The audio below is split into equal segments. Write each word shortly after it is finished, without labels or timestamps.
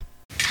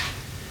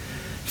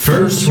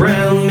First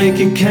round, make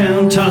it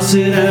count, toss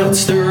it out,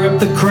 stir up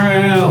the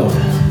crowd.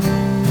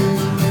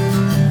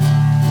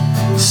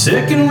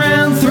 Second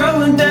round,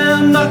 throwing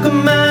down, knock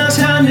 'em out,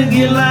 time to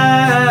get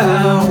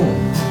loud.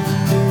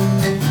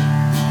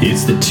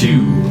 It's the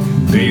Two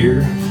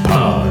Beer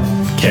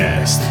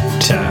Podcast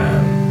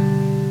time.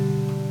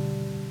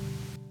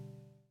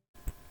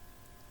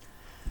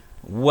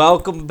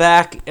 Welcome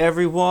back,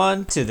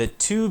 everyone, to the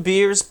Two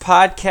Beers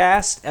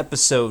Podcast,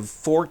 episode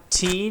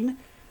 14.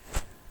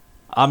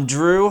 I'm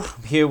Drew.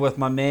 I'm here with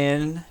my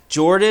man,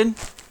 Jordan.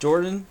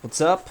 Jordan,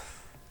 what's up?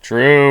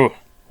 Drew,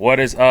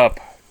 what is up?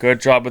 Good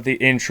job with the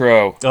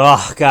intro.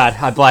 Oh, God,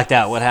 I blacked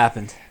out. What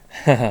happened?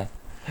 I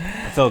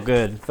felt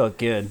good.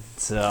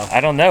 So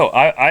I don't know.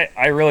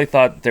 I really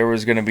thought there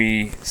was going to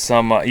be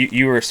some...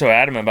 you were so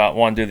adamant about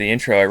wanting to do the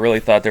intro. I really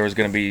thought there was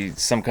going to be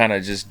some kind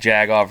of just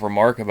jag-off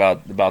remark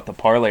about the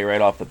parlay right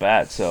off the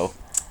bat. So,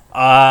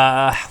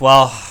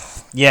 well,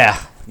 yeah.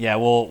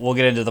 We'll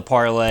get into the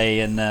parlay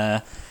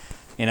and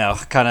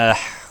kind of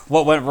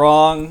what went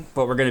wrong,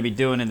 what we're going to be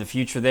doing in the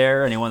future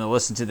there. Anyone that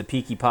listened to the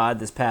Peaky Pod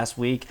this past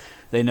week,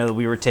 they know that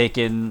we were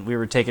taking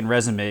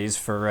resumes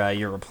for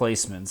your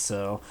replacements.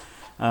 So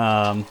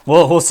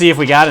we'll see if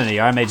we got any.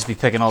 I may just be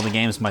picking all the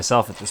games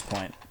myself at this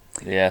point.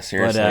 Yeah,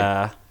 seriously.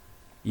 But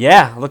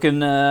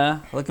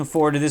looking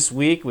forward to this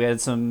week. We had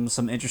some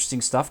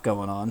interesting stuff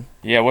going on.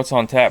 Yeah, what's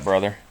on tap,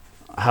 brother?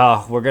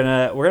 We're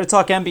gonna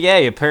talk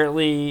NBA.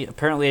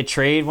 Apparently a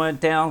trade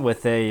went down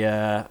with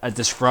a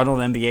disgruntled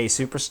NBA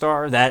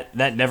superstar.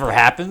 That never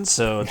happened.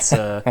 So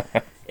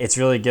it's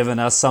really given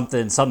us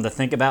something to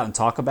think about and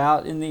talk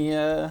about in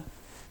the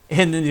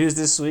news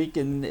this week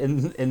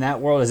in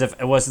that world, as if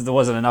there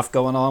wasn't enough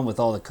going on with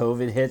all the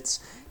COVID hits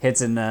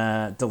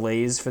and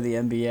delays for the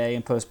NBA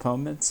and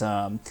postponements.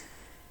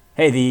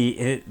 Hey,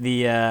 the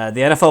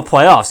NFL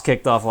playoffs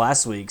kicked off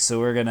last week, so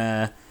we're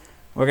gonna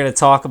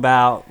talk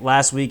about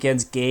last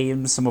weekend's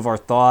games, some of our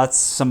thoughts,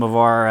 some of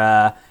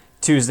our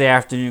Tuesday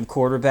afternoon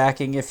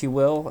quarterbacking, if you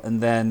will, and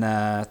then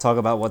talk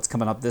about what's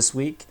coming up this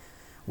week.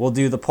 We'll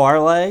do the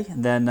parlay,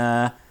 and then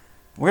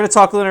we're going to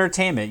talk a little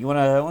entertainment. Why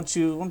don't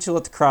you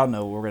let the crowd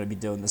know what we're going to be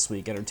doing this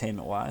week,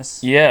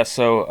 entertainment-wise? Yeah,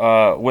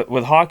 so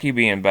with hockey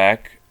being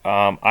back,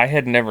 I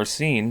had never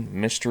seen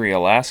Mystery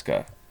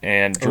Alaska,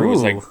 and Drew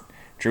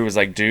was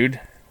like, dude,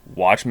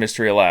 watch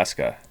Mystery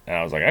Alaska, and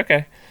I was like,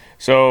 okay.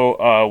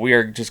 So we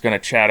are just going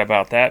to chat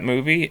about that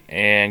movie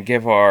and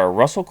give our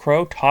Russell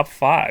Crowe top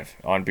 5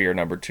 on beer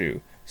number 2.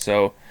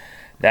 So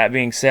that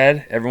being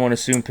said, everyone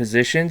assume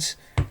positions.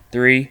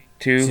 3,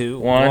 2,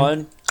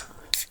 1.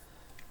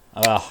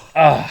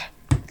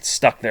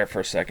 Stuck there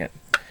for a second.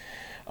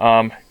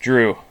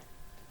 Drew,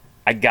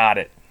 I got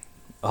it.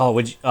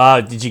 Oh,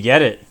 did you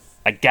get it?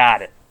 I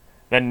got it.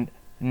 The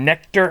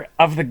nectar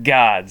of the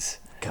gods.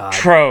 God.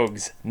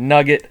 Trogs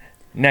Nugget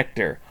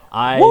Nectar.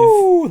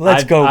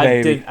 Let's go,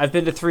 baby. I've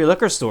been to 3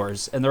 liquor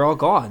stores, and they're all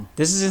gone.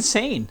 This is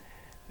insane.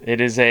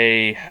 It is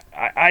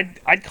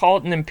I'd call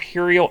it an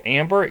Imperial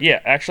Amber.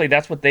 Yeah, actually,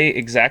 that's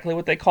exactly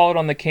what they call it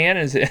on the can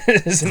is an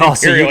Imperial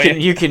so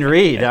you can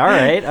read. All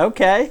right,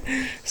 okay.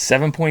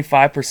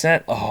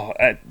 7.5%. Oh,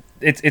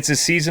 it's a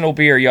seasonal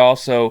beer, y'all,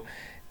 so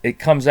it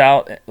comes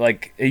out,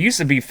 like, it used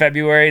to be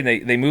February.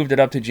 They moved it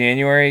up to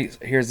January.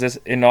 Here's this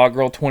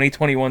inaugural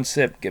 2021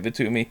 sip. Give it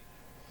to me.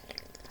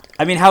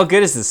 I mean, how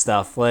good is this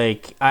stuff?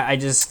 Like, I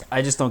just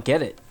don't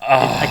get it.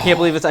 I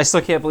still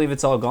can't believe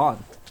it's all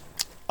gone.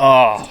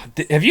 Oh,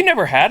 have you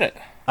never had it?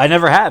 I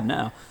never have,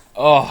 no.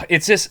 Oh,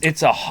 it's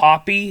a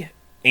hoppy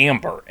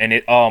amber,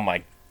 and oh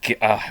my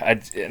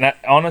god!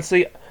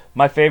 Honestly,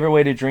 my favorite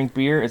way to drink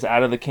beer is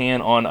out of the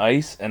can on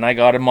ice, and I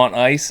got him on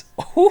ice.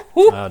 Oh,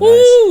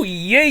 nice.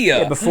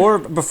 Yeah.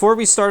 Before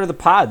we started the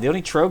pod, the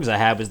only Trogs I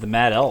had was the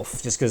Mad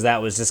Elf, just because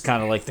that was just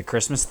kind of like the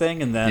Christmas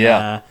thing, and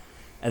then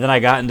and then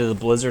I got into the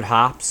Blizzard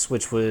hops,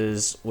 which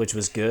was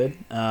good.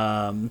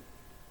 And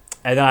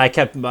then I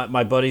kept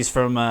my buddies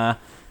from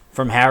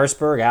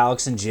Harrisburg,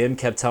 Alex and Jim,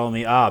 kept telling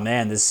me, "Oh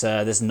man, this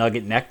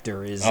Nugget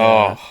Nectar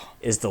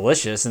is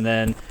delicious." And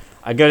then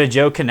I go to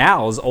Joe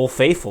Canals, Old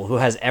Faithful, who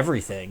has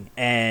everything,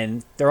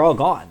 and they're all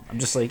gone. I'm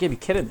just like, "You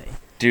kidding me,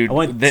 dude?"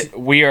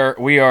 We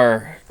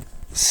are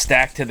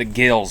stacked to the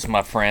gills,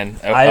 my friend,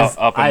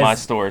 up in my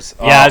stores.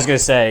 Yeah, I was gonna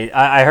say,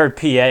 I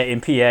heard in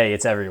PA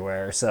it's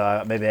everywhere,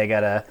 so maybe I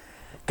gotta.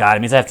 God,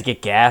 it means I have to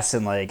get gas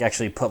and like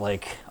actually put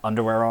like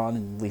underwear on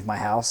and leave my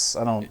house.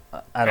 I don't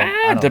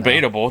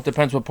debatable. know. It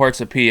depends what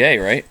parts of PA,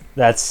 right?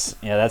 That's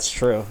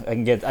true. I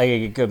can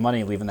get good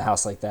money leaving the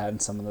house like that in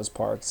some of those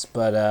parts.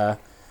 But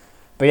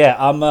yeah,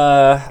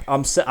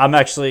 I'm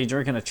actually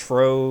drinking a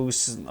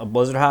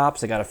Blizzard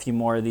hops. I got a few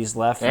more of these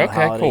left from the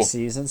holiday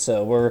season,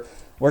 so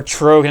we're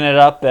trogging it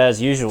up as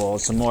usual.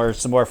 Some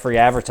more free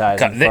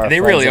advertising. God,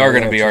 they really are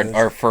going to be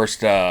our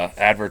first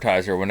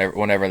advertiser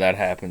whenever that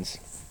happens.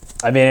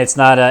 I mean, it's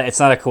not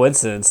a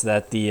coincidence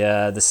that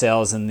the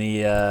sales in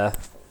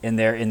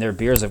their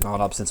beers have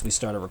gone up since we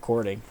started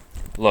recording.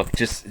 Look,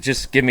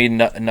 just give me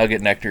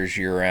Nugget Nectars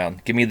year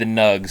round. Give me the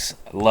nugs.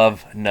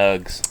 Love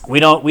nugs. We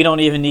don't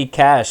even need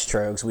cash,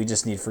 Trogs. We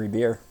just need free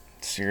beer.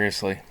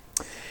 Seriously.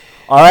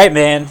 All right,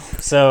 man.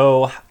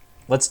 So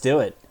let's do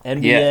it.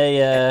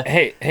 NBA.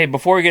 Hey,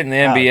 before we get in the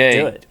do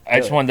NBA, it.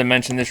 I just wanted to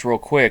mention this real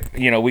quick.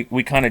 You know,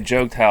 we kind of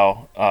joked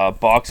how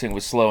boxing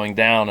was slowing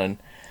down, and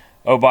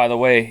oh, by the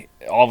way,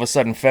 all of a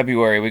sudden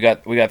February we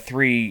got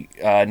three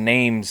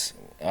names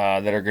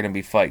that are going to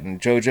be fighting: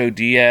 Jojo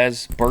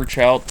Diaz,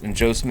 Burchelt, and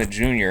Joe Smith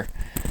Jr.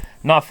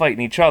 Not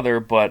fighting each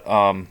other, but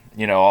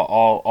you know,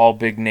 all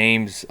big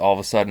names all of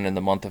a sudden in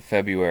the month of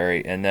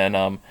February, and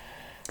then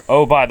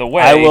oh, by the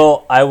way,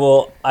 I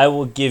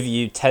will give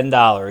you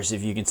 $10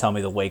 if you can tell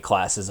me the weight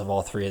classes of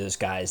all three of those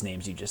guys'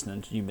 names you just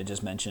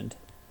mentioned.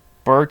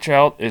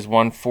 Burchelt is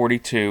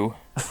 142.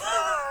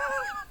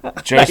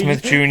 Joe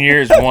Smith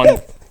Jr. is one.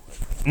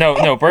 No,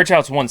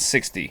 Burchelt's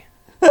 160.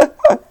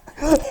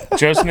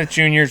 Joe Smith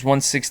Jr. is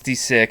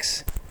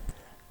 166,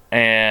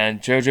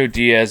 and Jojo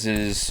Diaz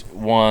is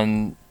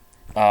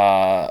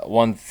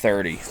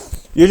 130.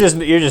 You're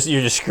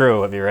just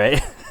screwing with me,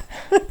 right?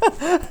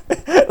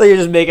 Like you're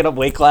just making up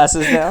weight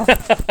classes now.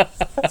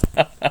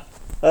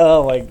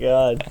 Oh my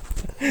god.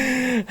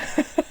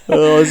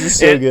 Oh, this is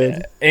so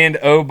good. And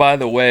oh, by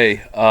the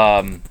way,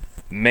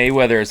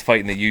 Mayweather is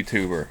fighting the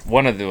YouTuber,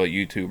 one of the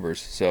YouTubers.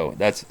 So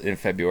that's in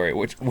February,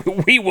 which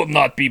we will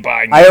not be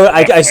buying.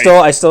 I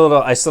still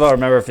don't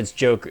remember if it's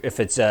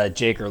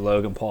Jake or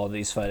Logan Paul that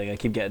he's fighting. I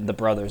keep getting the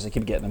brothers. I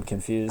keep getting them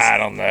confused. I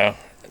don't know.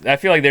 I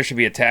feel like there should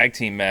be a tag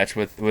team match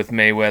with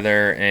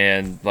Mayweather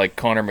and like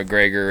Conor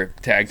McGregor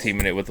tag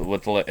teaming it with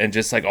and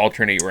just like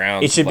alternate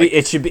rounds.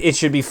 It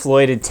should be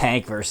Floyd and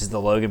Tank versus the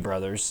Logan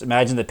brothers.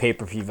 Imagine the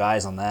pay-per-view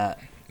buys on that.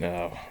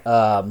 No.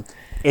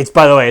 It's,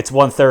 by the way, it's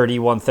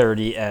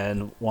 130,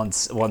 and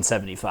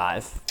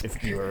 175.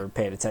 If you were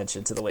paying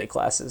attention to the weight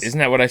classes. Isn't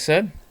that what I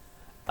said?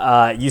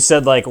 You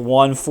said like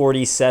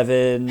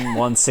 147,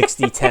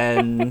 160,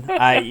 10.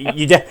 I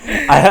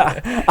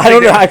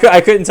don't know.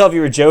 I couldn't tell if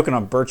you were joking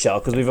on Burchell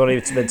because we've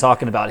only been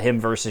talking about him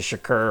versus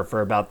Shakur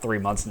for about 3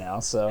 months now.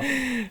 So,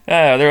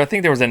 I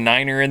think there was a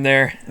niner in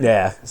there.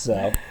 Yeah.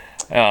 So,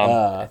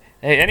 hey,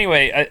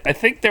 anyway, I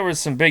think there was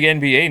some big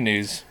NBA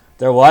news.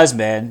 There was,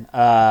 man.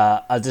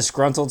 A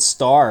disgruntled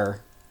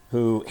star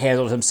who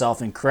handled himself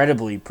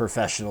incredibly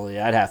professionally,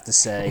 I'd have to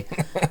say,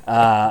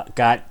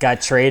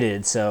 got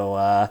traded.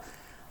 So.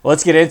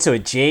 Let's get into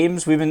it,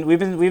 James. We've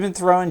been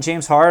throwing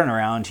James Harden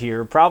around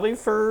here probably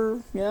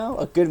for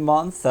a good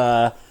month.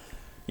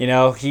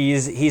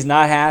 He's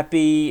not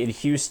happy in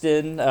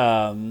Houston.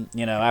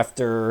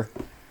 After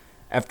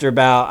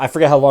about, I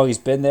forget how long he's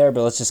been there,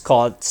 but let's just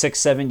call it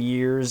 6-7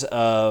 years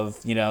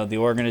of the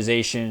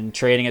organization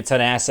trading a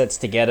ton of assets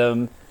to get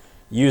him,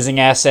 using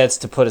assets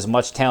to put as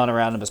much talent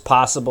around him as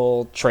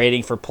possible,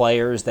 trading for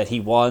players that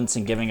he wants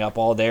and giving up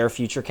all their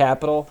future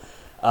capital.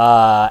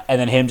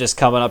 And then him just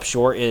coming up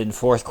short in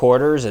fourth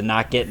quarters and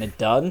not getting it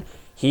done.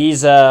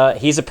 He's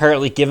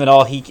apparently given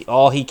all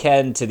he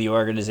can to the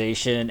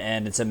organization,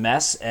 and it's a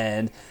mess.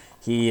 And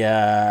he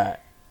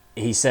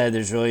said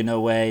there's really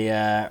no way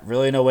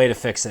to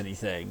fix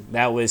anything.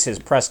 That was his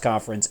press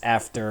conference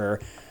after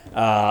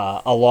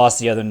a loss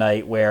the other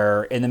night,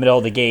 where in the middle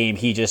of the game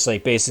he just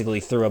like basically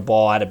threw a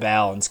ball out of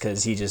bounds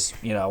because he just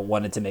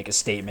wanted to make a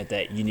statement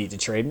that you need to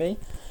trade me.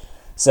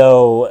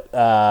 So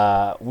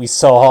we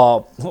saw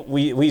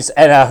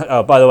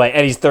by the way,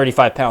 and he's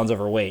 35 pounds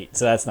overweight,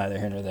 so that's neither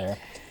here nor there.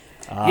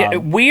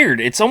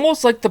 Weird. It's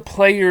almost like the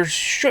players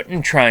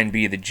shouldn't try and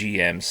be the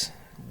GMs.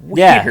 Weird.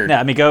 Yeah, no,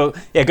 I mean go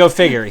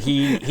figure.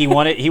 He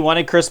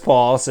wanted Chris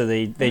Paul, so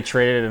they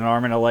traded an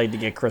arm and a leg to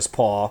get Chris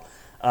Paul.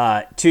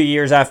 2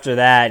 years after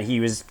that, he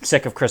was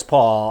sick of Chris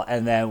Paul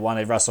and then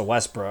wanted Russell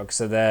Westbrook.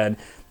 So then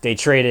they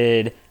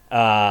traded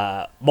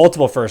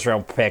multiple first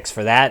round picks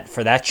for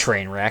that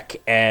train wreck,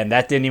 and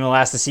that didn't even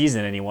last the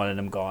season, and he wanted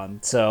him gone.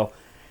 So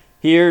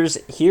here's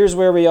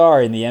where we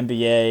are in the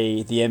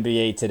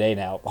NBA today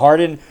now.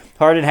 Harden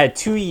had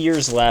 2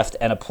 years left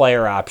and a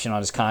player option on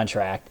his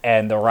contract,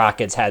 and the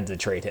Rockets had to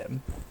trade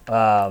him.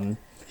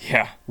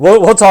 Yeah,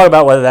 we'll talk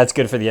about whether that's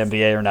good for the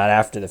NBA or not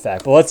after the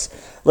fact. But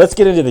let's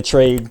get into the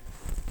trade.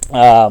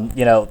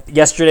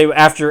 Yesterday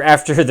after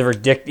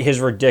his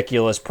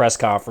ridiculous press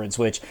conference,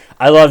 which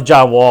I love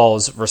John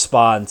Wall's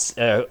response.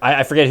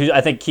 I forget who. I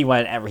think he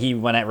went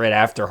right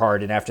after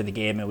Harden after the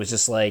game. It was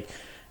just like,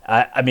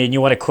 I mean,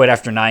 you want to quit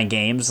after 9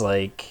 games?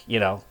 Like,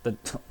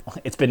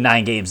 it's been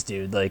 9 games,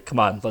 dude. Like, come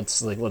on,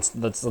 let's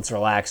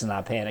relax and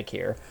not panic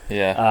here.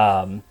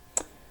 Yeah.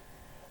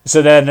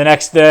 So then the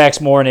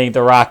next morning,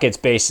 the Rockets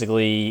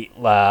basically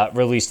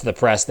released to the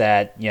press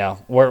that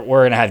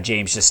we're gonna have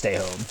James just stay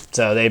home.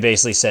 So they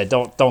basically said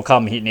don't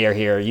come near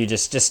here. You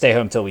just stay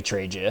home until we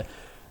trade you.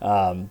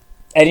 And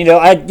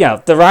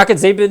the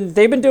Rockets they've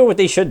been doing what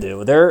they should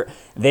do.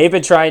 They've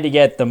been trying to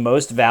get the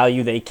most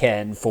value they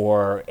can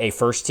for a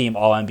first team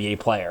All NBA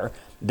player.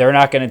 They're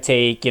not going to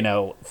take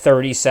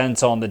 30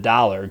 cents on the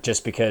dollar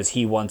just because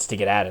he wants to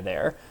get out of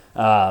there.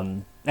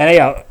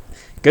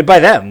 Good by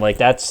them. Like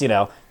that's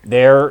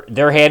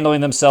They're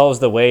handling themselves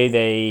the way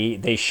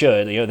they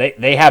should.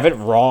 They haven't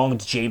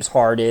wronged James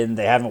Harden.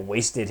 They haven't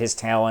wasted his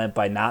talent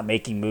by not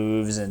making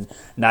moves and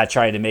not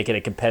trying to make it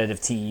a competitive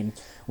team.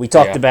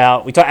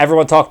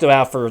 Everyone talked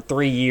about for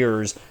 3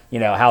 years,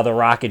 how the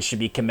Rockets should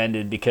be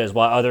commended because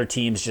while other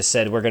teams just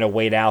said we're going to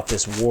wait out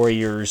this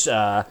Warriors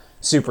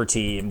super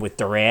team with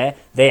Durant,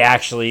 they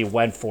actually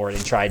went for it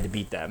and tried to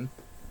beat them.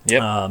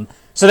 Yep.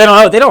 So they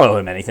don't owe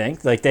him anything.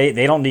 Like they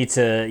don't need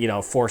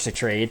to force a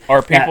trade.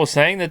 Are people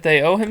saying that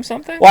they owe him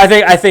something? Well,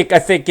 I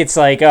think it's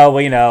like,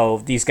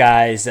 these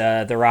guys,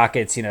 the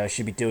Rockets,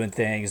 should be doing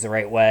things the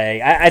right way.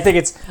 I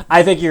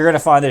think you're gonna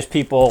find there's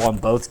people on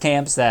both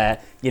camps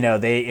that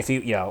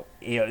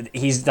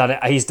he's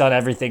done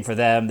everything for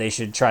them. They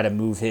should try to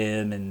move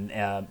him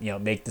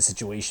and make the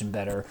situation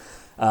better.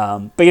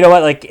 But you know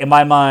what? Like in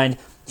my mind,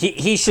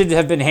 he should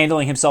have been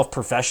handling himself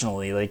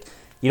professionally. Like.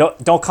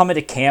 Don't come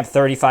into camp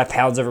 35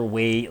 pounds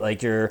overweight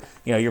like you're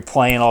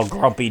playing all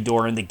grumpy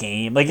during the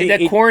game. Like that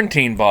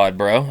quarantine bod,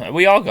 bro.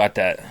 We all got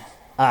that.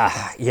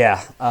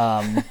 Yeah.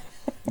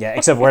 Yeah,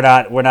 except we're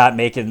not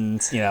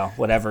making,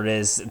 whatever it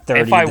is,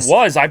 30. If I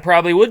was, I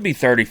probably would be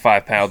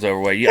 35 pounds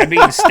overweight. I'd be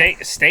eating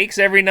steaks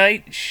every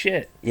night.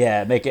 Shit.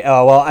 Yeah, make it.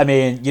 Oh well, I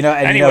mean,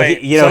 Anyway,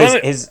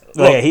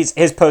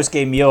 his post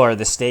game meal are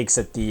the steaks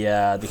at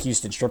the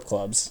Houston strip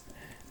clubs.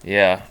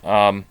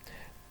 Yeah.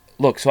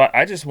 Look, so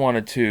I just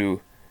wanted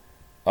to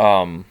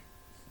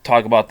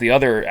talk about the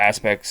other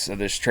aspects of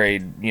this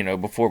trade,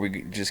 before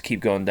we just keep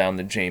going down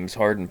the James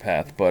Harden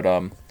path. But,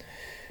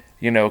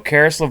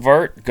 Karis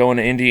LeVert going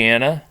to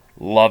Indiana,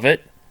 love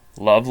it.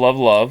 Love.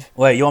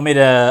 Wait, you want me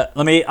to?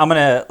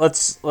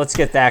 Let's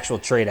get the actual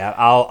trade out.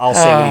 I'll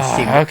say what each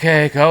team.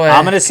 Okay, go ahead.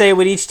 I'm gonna say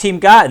what each team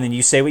got, and then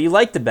you say what you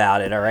liked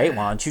about it. All right?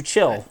 Why don't you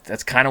chill?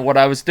 That's kind of what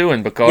I was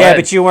doing, but go ahead. Yeah,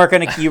 but you weren't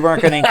gonna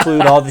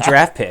include all the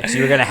draft picks.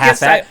 You were gonna have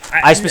that.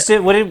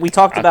 What did we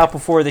talked about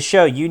before the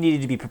show? You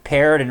needed to be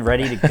prepared and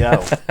ready to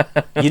go.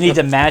 You need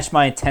to match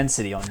my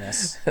intensity on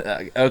this.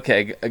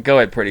 Okay, go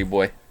ahead, pretty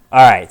boy.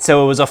 All right,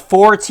 so it was a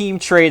 4-team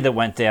trade that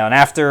went down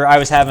after I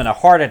was having a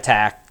heart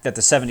attack that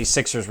the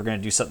 76ers were going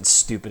to do something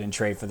stupid and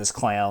trade for this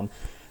clown.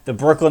 The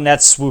Brooklyn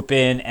Nets swoop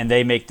in, and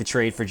they make the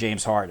trade for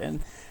James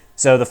Harden.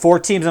 So the 4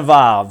 teams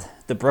involved,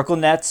 the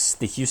Brooklyn Nets,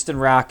 the Houston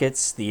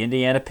Rockets, the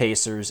Indiana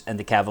Pacers, and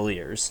the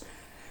Cavaliers.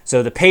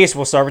 So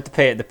we'll start with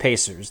the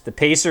Pacers. The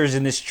Pacers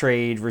in this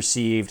trade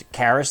received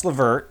Karis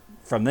LeVert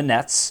from the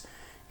Nets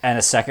and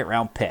a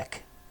second-round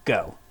pick.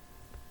 Go.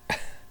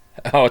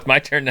 Oh, it's my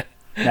turn now.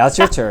 Now it's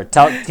your turn.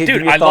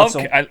 Dude, I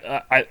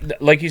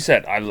like you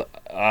said,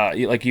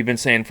 like you've been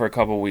saying for a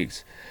couple of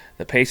weeks,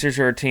 the Pacers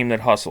are a team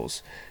that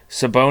hustles.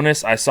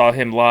 Sabonis, I saw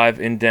him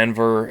live in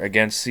Denver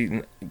against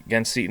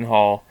Seton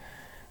Hall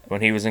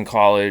when he was in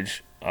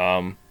college.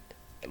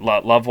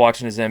 Love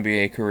watching his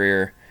NBA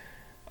career.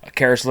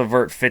 Karis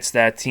LeVert fits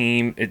that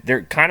team.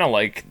 They're kind of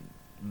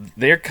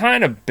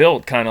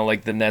built kind of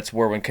like the Nets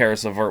were when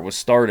Karis LeVert was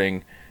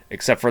starting,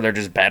 except for they're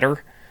just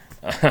better.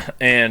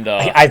 And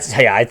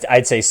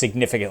I'd say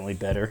significantly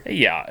better.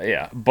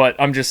 Yeah. But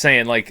I'm just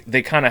saying, like,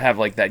 they kind of have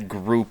like that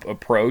group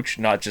approach,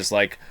 not just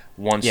like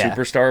one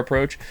superstar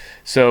approach.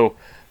 So,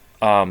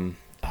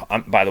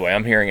 by the way,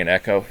 I'm hearing an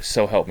echo.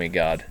 So help me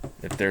God,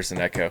 if there's an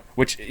echo.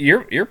 Which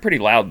you're pretty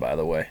loud, by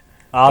the way.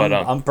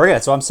 I'm brilliant.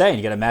 That's what I'm saying.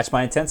 You got to match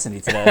my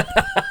intensity today.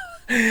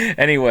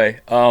 Anyway,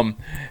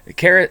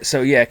 Carrot.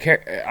 So yeah,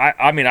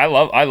 I mean, I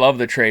love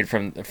the trade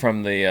from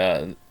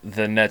the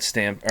Nets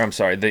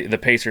the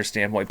Pacers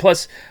standpoint.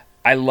 Plus,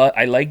 I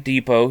like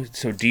Depot.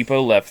 So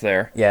Depot left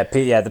there. Yeah.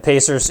 The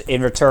Pacers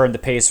in return. The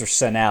Pacers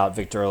sent out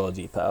Victor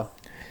Oladipo.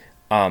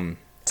 To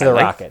the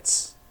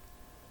Rockets.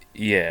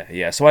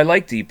 Yeah. So I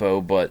like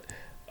Depot, but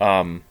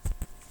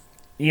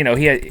he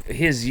had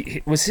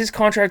his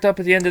contract up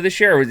at the end of this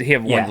year, or did he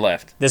have one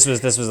left? This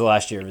was the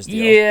last year of his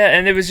deal. Yeah,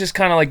 and it was just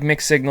kind of like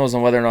mixed signals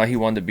on whether or not he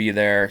wanted to be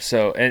there.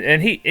 So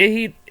and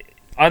he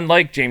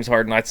unlike James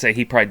Harden, I'd say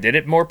he probably did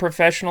it more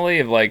professionally.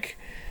 Of like,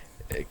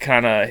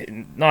 kind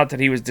of not that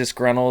he was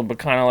disgruntled, but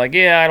kind of like,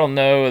 I don't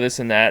know this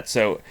and that.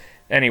 So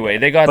anyway,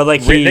 they got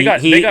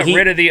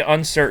rid of the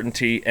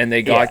uncertainty, and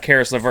they got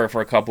Karis LeVert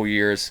for a couple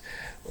years,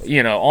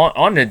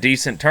 on a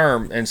decent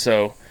term. And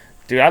so,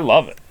 dude, I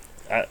love it.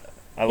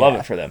 I love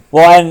it for them.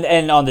 Well,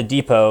 and on the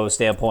Depot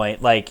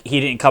standpoint, like, he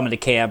didn't come into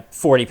camp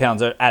 40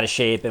 pounds out of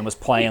shape and was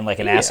playing like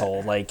an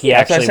asshole. Like, he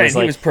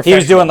actually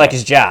was doing like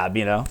his job,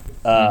 Yeah,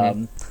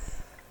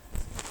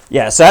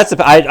 so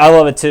I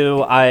love it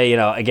too.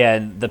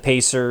 Again, the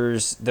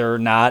Pacers, they're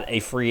not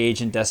a free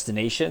agent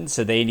destination,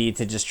 so they need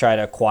to just try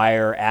to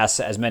acquire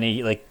as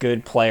many like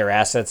good player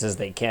assets as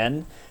they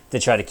can to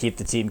try to keep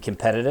the team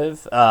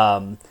competitive.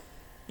 And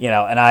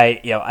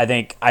I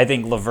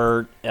think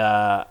LeVert.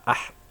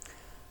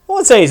 I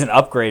won't say he's an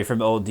upgrade from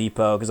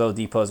Oladipo because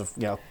Oladipo is a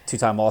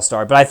 2-time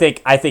All-Star, but I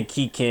think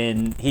he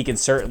can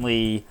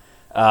certainly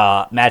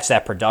match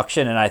that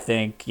production, and I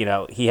think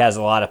he has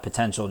a lot of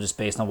potential just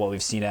based on what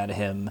we've seen out of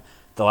him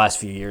the last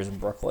few years in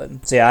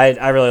Brooklyn. So yeah,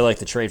 I really like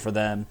the trade for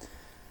them.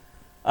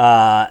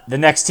 The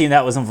next team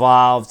that was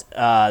involved,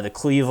 the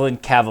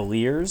Cleveland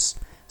Cavaliers.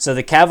 So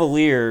the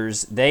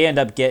Cavaliers, they end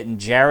up getting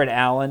Jared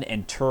Allen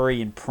and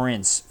Taurean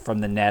Prince from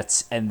the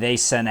Nets, and they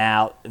sent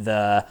out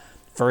the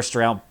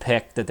first-round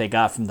pick that they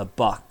got from the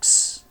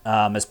Bucks.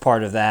 as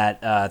part of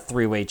that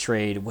three-way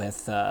trade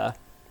with that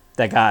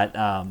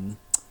got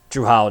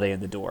Drew Holiday in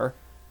the door,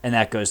 and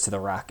that goes to the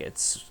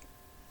Rockets.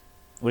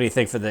 What do you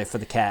think for the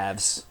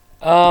Cavs?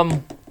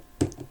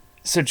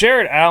 So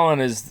Jared Allen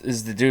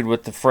is the dude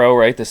with the fro,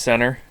 right? The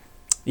center.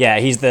 Yeah,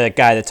 he's the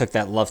guy that took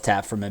that love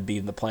tap from Embiid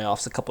in the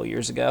playoffs a couple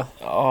years ago.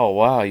 Oh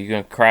wow, you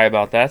gonna cry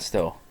about that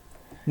still?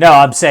 No,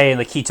 I'm saying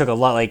like he took a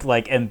lot,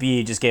 like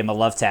Embiid just gave him a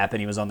love tap and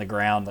he was on the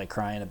ground like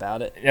crying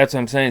about it. That's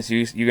what I'm saying. So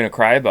you're gonna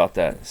cry about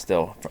that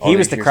still? He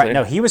was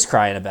no, he was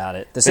crying about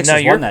it. The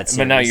Sixers won that series.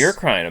 But now you're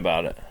crying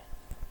about it.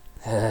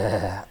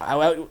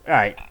 All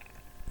right.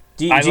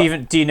 Do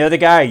you know the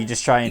guy? Or are you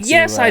just trying to?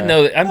 Yes, I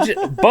know. I'm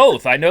just,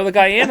 both. I know the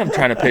guy and I'm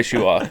trying to piss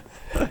you off.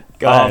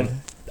 Go ahead.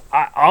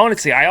 I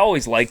honestly, I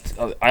always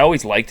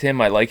liked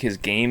him. I like his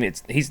game.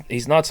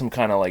 He's not some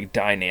kind of like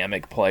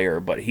dynamic player,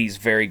 but he's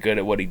very good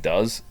at what he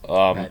does.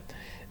 Right.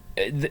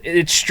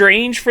 It's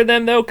strange for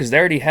them though, because they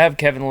already have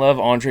Kevin Love,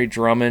 Andre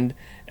Drummond,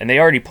 and they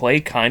already play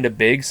kind of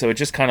big, so it's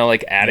just kind of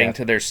like adding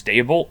to their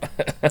stable.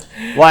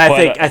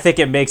 Well, I think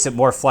it makes it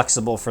more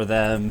flexible for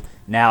them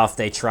now if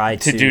they try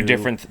to do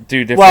different.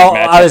 Well,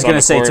 I was going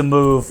to say to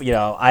move. You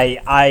know,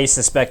 I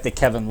suspect that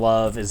Kevin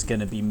Love is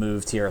going to be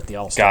moved here at the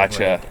All-Star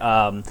break.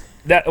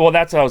 That's what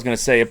I was going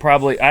to say. It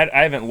probably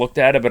I haven't looked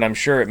at it, but I'm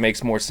sure it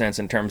makes more sense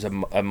in terms of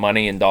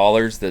money and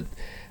dollars that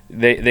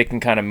they can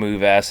kind of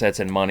move assets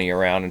and money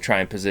around and try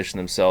and position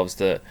themselves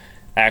to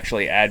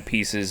actually add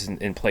pieces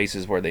in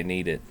places where they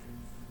need it.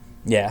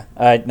 Yeah,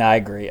 I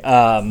agree.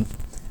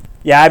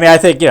 Yeah, I mean, I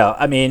think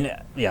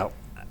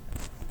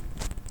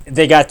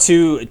they got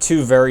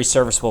two very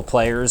serviceable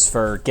players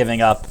for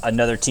giving up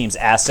another team's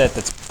asset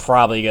that's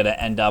probably going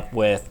to end up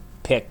with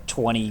pick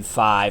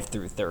 25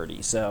 through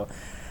 30. So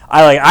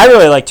I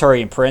really like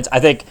Taurean Prince. I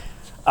think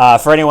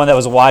for anyone that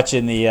was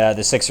watching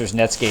the Sixers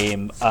Nets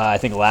game, I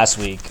think last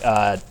week,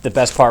 the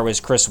best part was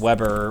Chris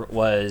Webber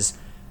was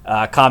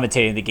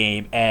commentating the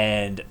game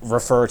and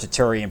referred to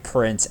Taurean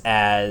Prince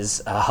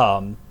as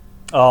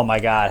oh my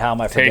God, how am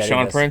I forgetting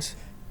Tayshaun this? Prince?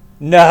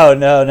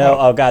 No.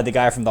 Oh God, the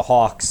guy from the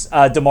Hawks,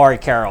 Damari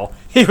Carroll.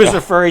 He was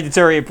referring to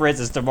Taurean Prince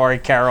as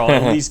Damari Carroll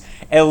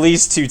at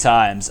least two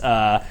times.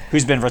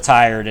 Who's been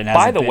retired and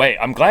hasn't. By the way,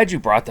 I'm glad you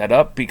brought that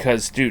up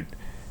because, dude,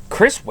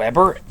 Chris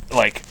Webber,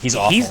 like he's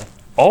awful.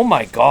 Oh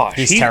my gosh,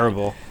 he's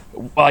terrible.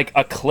 Like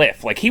a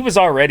cliff. Like he was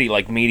already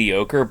like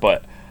mediocre,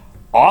 but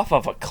off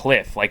of a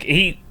cliff. Like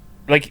he.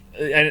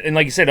 And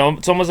like you said,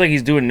 it's almost like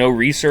he's doing no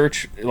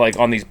research like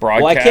on these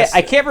broadcasts. Well,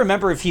 I can't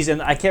remember if he's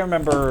in. I can't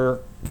remember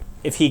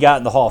if he got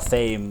in the Hall of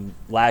Fame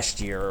last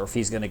year or if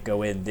he's going to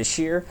go in this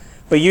year.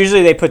 But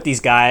usually they put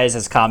these guys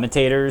as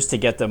commentators to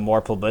get them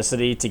more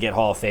publicity to get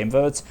Hall of Fame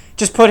votes.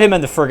 Just put him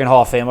in the friggin'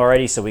 Hall of Fame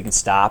already so we can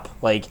stop.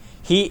 Like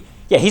he's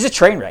a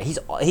train wreck.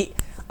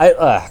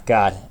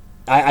 God.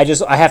 I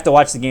have to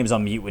watch the games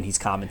on mute when he's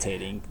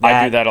commentating.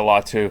 I do that a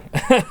lot too.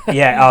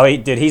 Yeah,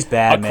 he's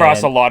bad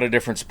across a lot of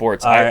different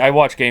sports. I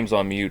watch games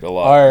on mute a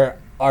lot.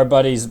 Our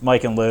buddies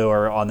Mike and Lou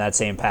are on that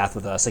same path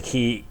with us. Like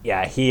he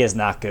is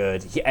not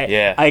good.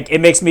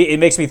 It makes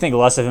me think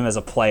less of him as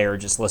a player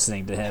just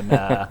listening to him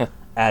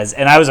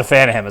and I was a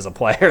fan of him as a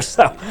player,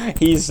 so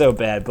he's so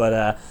bad.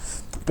 But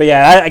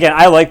yeah,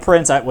 I like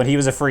Prince. When he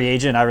was a free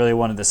agent, I really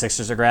wanted the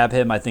Sixers to grab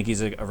him. I think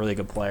he's a really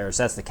good player.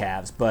 So that's the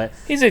Cavs. But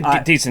he's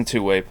a decent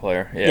two-way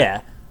player.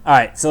 Yeah. All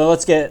right. So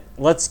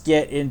let's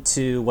get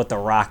into what the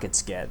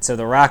Rockets get. So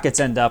the Rockets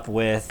end up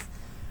with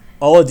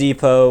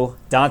Oladipo,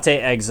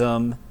 Dante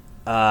Exum,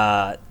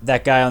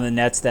 that guy on the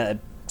Nets that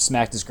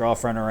smacked his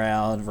girlfriend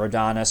around,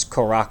 Rodions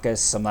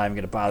Kourakis. I'm not even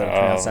going to bother to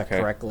pronounce that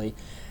correctly.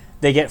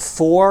 They get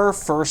 4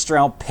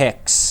 first-round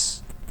picks.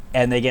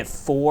 And they get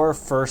 4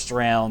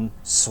 first-round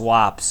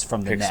swaps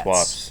from the Nets.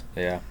 Swaps,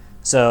 yeah.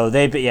 So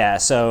they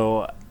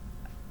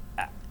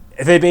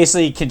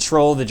basically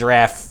control the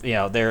draft. You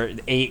know, they're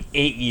 8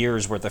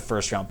 years worth of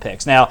first-round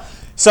picks. Now,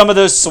 some of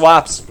those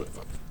swaps,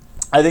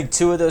 I think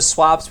 2 of those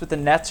swaps with the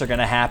Nets are going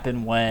to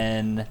happen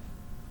when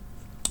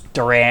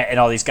Durant and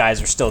all these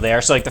guys are still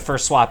there. So like the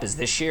first swap is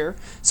this year.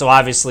 So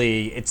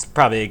obviously it's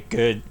probably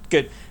a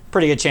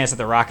pretty good chance that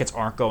the Rockets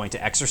aren't going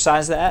to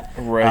exercise that.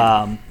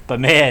 Right. But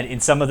man, in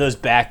some of those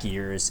back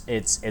years,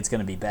 it's going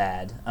to be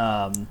bad.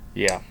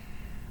 Yeah.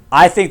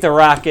 I think the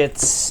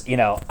Rockets,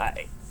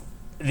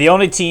 the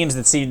only teams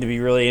that seemed to be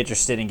really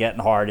interested in getting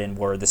Harden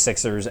were the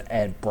Sixers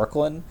and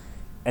Brooklyn.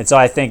 And so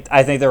I think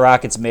the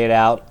Rockets made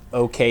out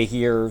okay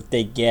here.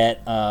 They get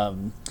a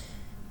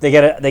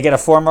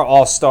former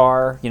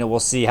All-Star. We'll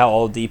see how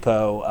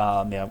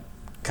Oladipo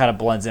kind of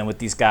blends in with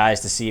these guys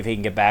to see if he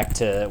can get back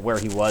to where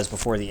he was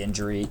before the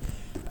injury.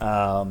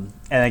 And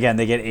again,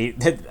 they get 8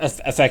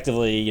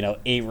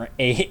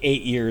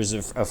 years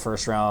of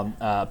first round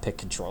pick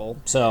control.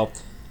 So,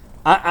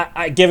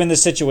 I given the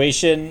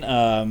situation,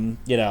 I'd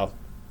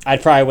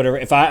probably would have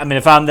if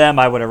I'm them,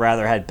 I would have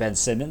rather had Ben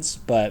Simmons,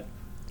 but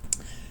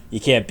you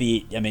can't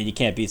beat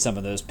some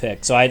of those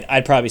picks. So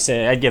I'd probably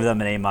say I'd give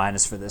them an A-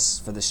 for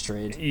this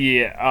trade.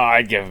 Yeah,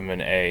 I'd give them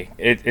an A.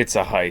 It's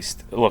a heist.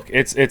 Look,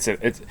 it's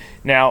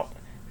now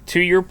to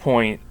your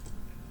point,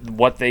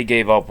 what they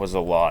gave up was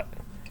a lot.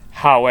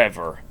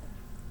 However,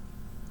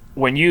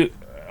 when you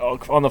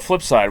on the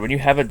flip side, when you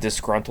have a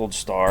disgruntled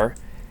star,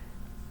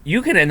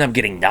 you could end up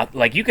getting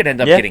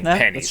getting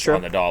pennies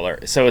on the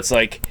dollar. So it's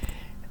like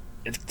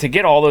to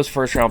get all those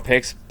first round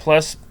picks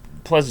plus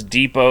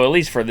Depot, at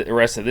least for the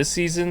rest of this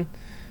season.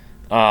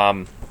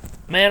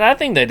 Man, I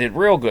think they did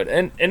real good,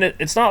 and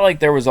it's not like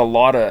there was a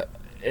lot of.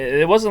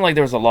 It wasn't like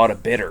there was a lot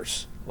of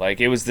bidders.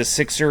 Like it was the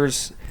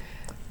Sixers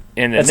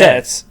and the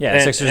Nets. Yeah, the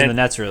Sixers and the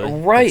Nets, really.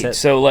 Right.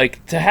 So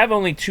like to have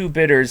only 2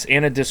 bidders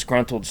and a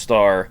disgruntled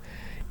star,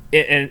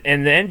 and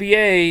the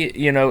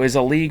NBA, is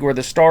a league where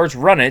the stars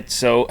run it.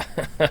 So,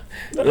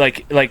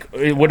 like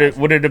would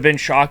it have been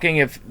shocking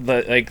if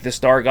the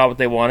star got what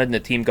they wanted and the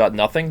team got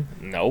nothing?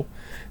 No.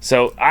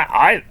 So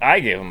I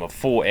gave them a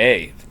full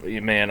A.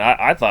 Man,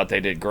 I thought they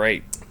did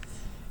great.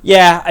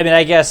 Yeah, I mean,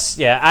 I guess,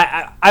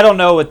 yeah. I don't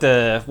know what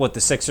the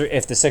Sixers,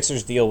 if the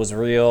Sixers deal was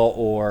real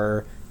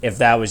or if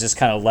that was just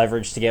kind of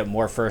leverage to get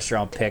more first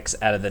round picks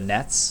out of the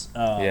Nets.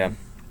 Yeah.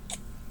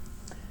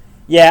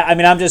 Yeah, I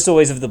mean, I'm just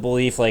always of the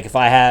belief, like if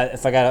I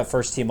got a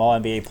first team All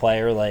NBA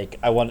player, like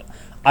I want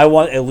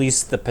at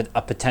least a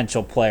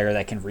potential player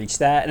that can reach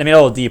that. And I mean,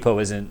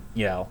 Oladipo isn't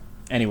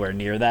anywhere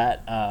near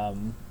that.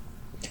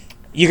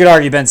 You could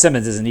argue Ben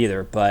Simmons isn't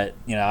either, but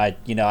I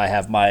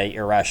have my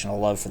irrational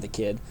love for the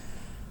kid.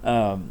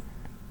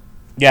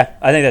 Yeah,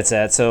 I think that's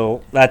it.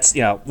 So that's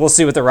we'll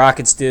see what the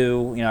Rockets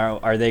do.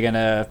 Are they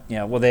gonna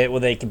will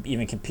they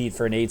even compete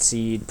for an 8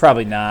 seed?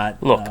 Probably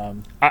not. Look,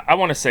 I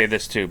want to say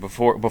this too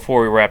before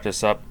we wrap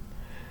this up.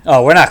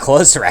 Oh, we're not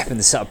close to wrapping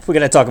this up. We're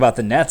gonna talk about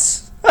the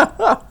Nets.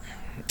 Oh,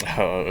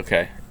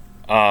 okay.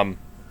 Well,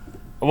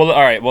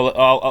 all right.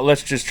 Well,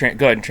 let's just go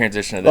ahead and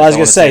transition to this. Well, I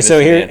was gonna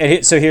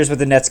say here's what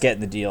the Nets get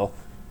in the deal: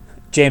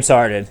 James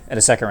Harden and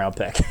a second-round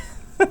pick.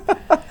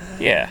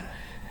 Yeah.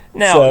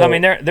 Now, I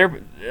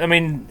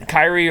mean,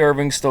 Kyrie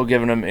Irving's still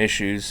giving him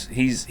issues.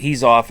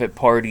 He's off at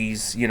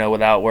parties,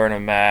 without wearing a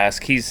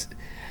mask. He's,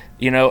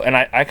 and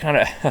I kind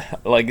of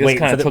like this.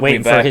 Kind of took me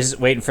back.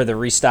 Waiting for the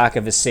restock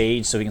of his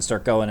Sage so he can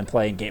start going and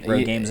playing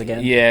road games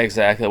again. Yeah,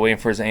 exactly. Waiting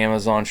for his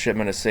Amazon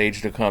shipment of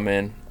Sage to come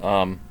in.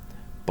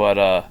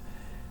 But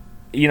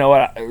you know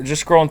what?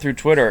 Just scrolling through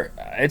Twitter,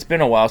 it's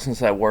been a while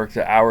since I worked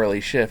an hourly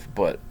shift,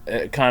 but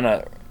it kind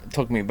of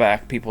took me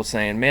back. People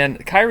saying, "Man,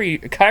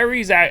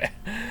 Kyrie's at."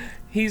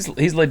 He's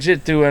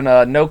legit doing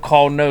a no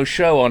call no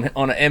show on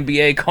an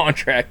NBA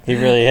contract. He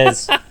really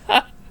is.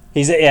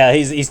 He's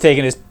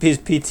taking his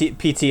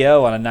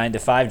PTO on a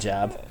 9-to-5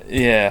 job.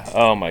 Yeah.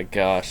 Oh my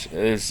gosh,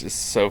 it's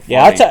just so funny.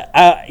 Yeah,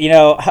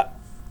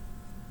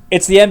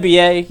 it's the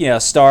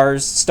NBA.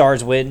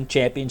 Stars win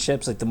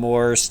championships. Like the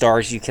more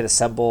stars you can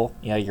assemble,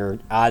 your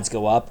odds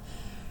go up.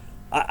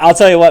 I'll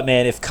tell you what,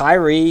 man. If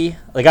Kyrie,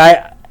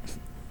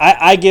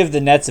 I give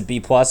the Nets a B+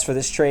 for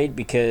this trade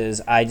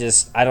because I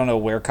don't know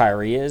where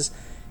Kyrie is.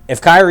 If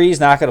Kyrie's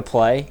not going to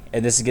play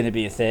and this is going to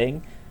be a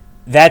thing,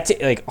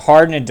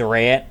 Harden and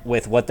Durant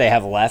with what they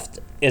have left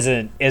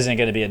isn't going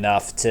to be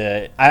enough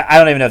to. I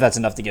don't even know if that's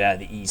enough to get out of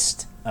the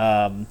East.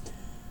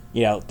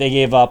 They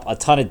gave up a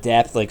ton of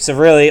depth. So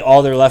really,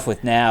 all they're left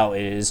with now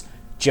is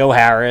Joe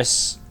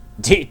Harris,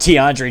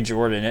 DeAndre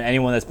Jordan, and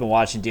anyone that's been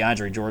watching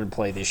DeAndre Jordan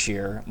play this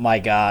year. My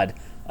God,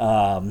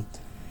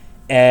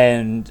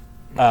 and.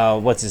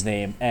 What's his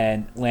name?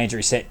 And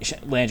Landry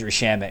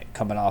Shamet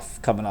coming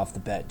off the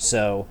bench.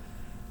 So,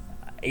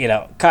 I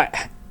don't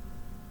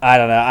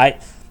know.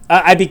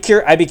 I'd be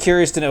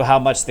curious to know how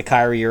much the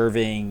Kyrie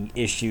Irving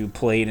issue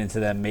played into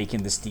them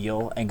making this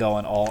deal and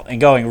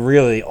going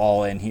really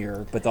all in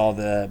here with all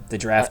the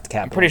draft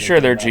capital. I'm pretty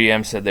sure their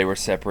GM said they were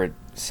separate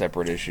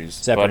issues.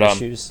 Separate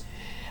issues.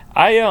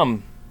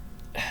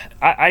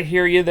 I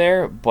hear you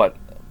there, but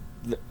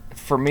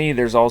for me,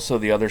 there's also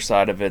the other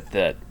side of it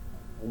that.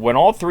 When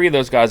all 3 of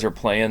those guys are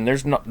playing,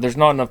 there's not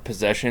enough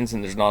possessions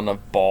and there's not enough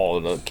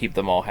ball to keep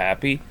them all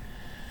happy.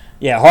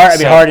 Yeah,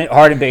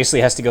 Harden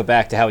basically has to go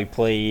back to how he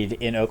played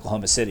in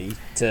Oklahoma City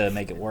to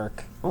make it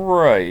work.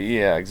 Right.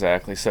 Yeah.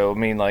 Exactly. So I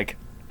mean,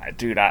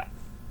 dude,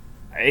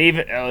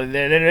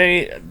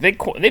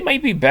 they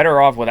might be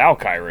better off without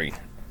Kyrie.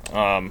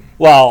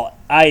 Well,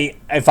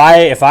 if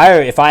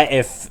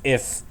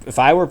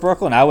I were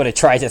Brooklyn, I would have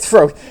tried to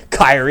throw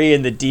Kyrie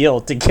in the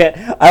deal to get.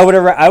 I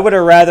would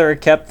have rather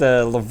kept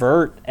the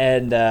LeVert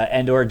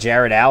and or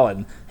Jared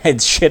Allen and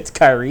shipped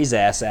Kyrie's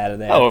ass out of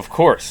there. Oh, of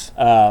course.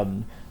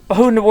 But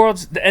who in the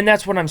world's? And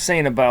that's what I'm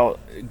saying about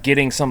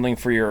getting something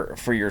for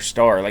your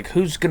star.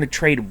 Who's going to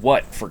trade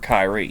what for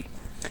Kyrie?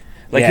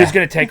 Who's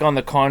going to take on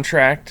the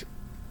contract?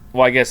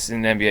 Well, I guess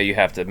in the NBA you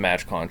have to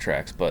match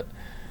contracts, but.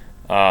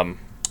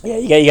 Yeah,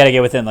 you got to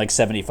get within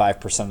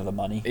 75% of the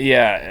money.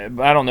 Yeah,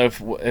 I don't know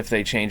if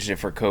they changed it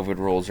for COVID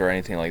rules or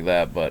anything like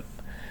that, but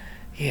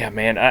yeah,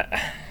 man,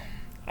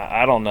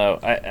 I don't know.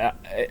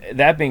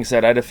 That being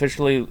said, I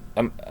officially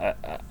want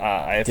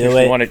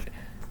to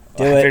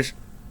do it.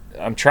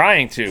 I'm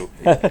trying to.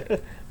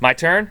 My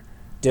turn.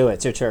 Do it.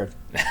 It's your turn.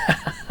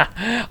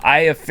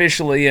 I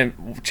officially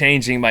am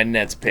changing my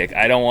Nets pick.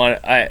 I don't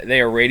want. They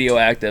are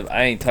radioactive.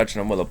 I ain't touching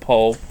them with a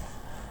pole.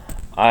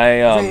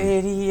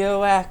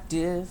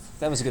 Radioactive.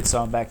 That was a good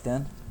song back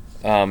then.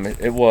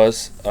 It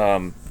was.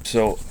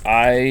 So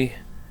I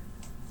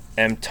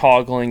am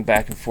toggling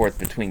back and forth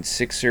between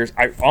Sixers.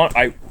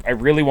 I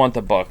really want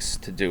the Bucks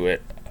to do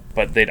it,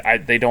 but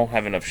they don't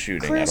have enough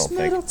shooting. Chris I don't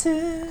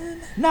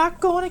Middleton, not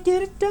gonna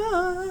get it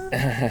done.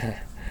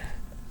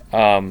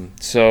 think.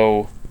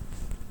 So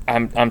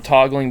I'm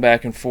toggling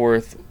back and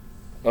forth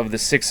of the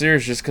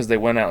Sixers just because they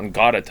went out and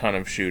got a ton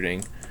of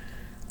shooting,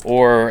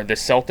 or the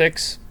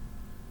Celtics,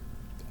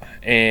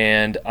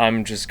 and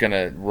I'm just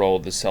gonna roll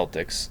the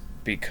Celtics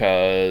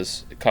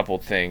because a couple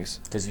things.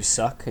 Because you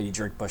suck and you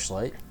drink Busch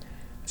Light.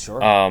 Sure.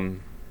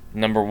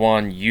 Number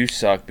one, you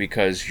suck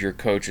because your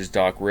coach is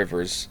Doc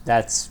Rivers.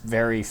 That's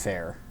very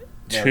fair.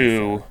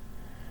 Two,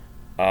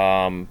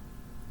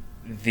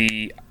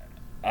 the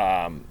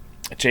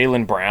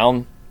Jaylen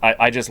Brown.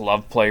 I just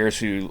love players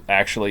who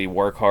actually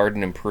work hard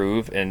and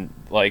improve, and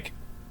like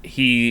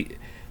the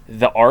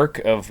arc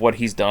of what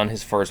he's done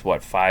his first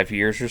 5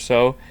 years or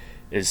so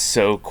is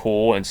so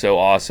cool and so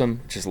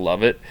awesome. Just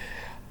love it.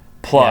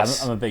 Plus,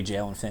 yeah, I'm a big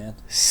Jalen fan.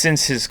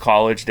 Since his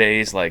college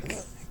days, like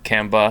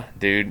Kemba,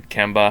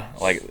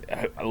 like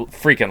I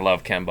freaking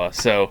love Kemba.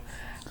 So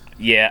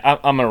yeah,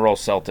 I'm gonna roll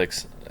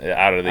Celtics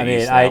out of the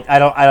East. I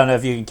don't know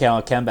if you can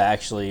count on Kemba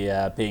actually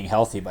being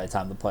healthy by the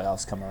time the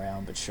playoffs come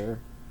around, but sure.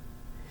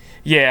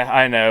 Yeah,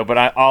 I know,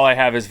 but all I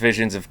have is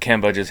visions of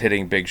Kemba just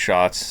hitting big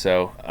shots.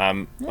 So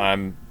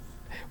I'm,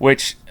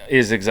 which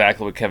is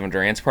exactly what Kevin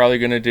Durant's probably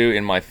going to do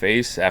in my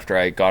face after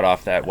I got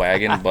off that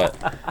wagon. But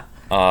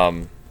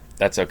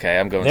that's okay.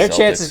 I'm going. Their Celtics.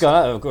 chances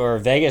gone up, or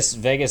Vegas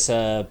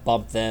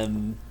bumped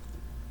them.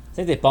 I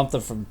think they bumped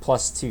them from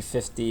plus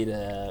 250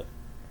 to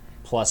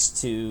plus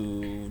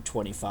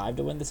 225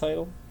 to win the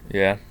title.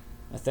 Yeah.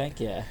 I think,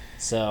 yeah.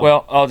 So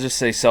well, I'll just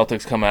say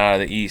Celtics come out of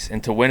the East,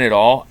 and to win it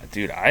all,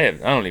 dude. I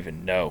don't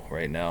even know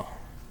right now.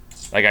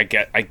 Like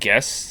I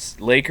guess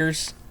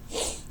Lakers,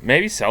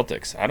 maybe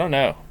Celtics. I don't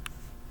know.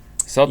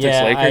 Celtics,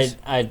 yeah, Lakers.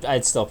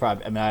 I'd still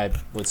probably. I mean, I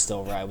would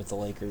still ride with the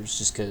Lakers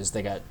just because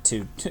they got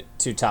two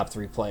top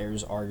three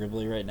players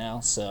arguably right now.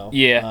 So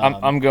yeah,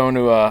 I'm going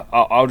to.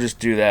 I'll just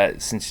do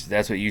that since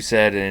that's what you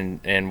said,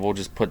 and we'll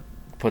just put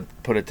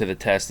it to the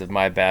test of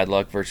my bad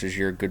luck versus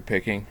your good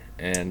picking,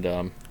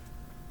 and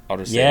I'll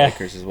just say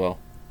Lakers as well.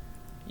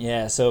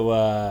 Yeah,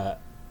 so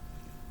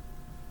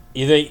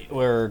either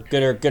we're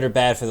good or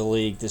bad for the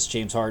league, this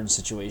James Harden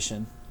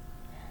situation.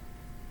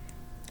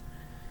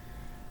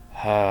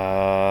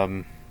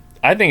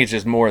 I think it's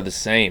just more of the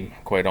same,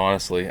 quite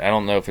honestly. I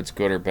don't know if it's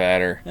good or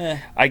bad, or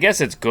I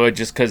guess it's good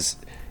just because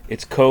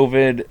it's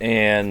COVID,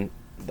 and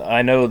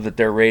I know that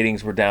their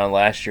ratings were down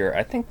last year.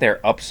 I think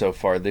they're up so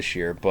far this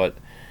year, but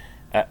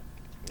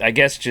I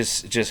guess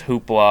just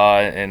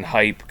hoopla and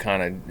hype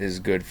kind of is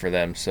good for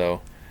them.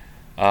 So,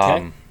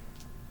 I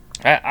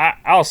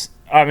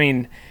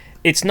mean,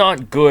 it's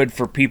not good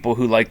for people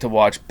who like to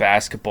watch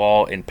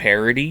basketball and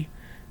parody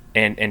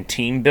and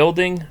team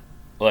building,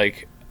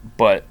 like.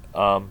 But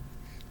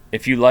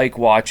if you like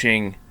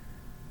watching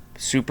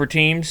super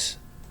teams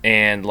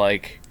and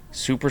like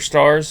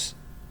superstars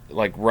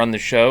like run the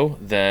show,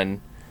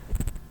 then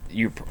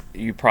you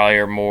probably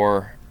are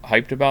more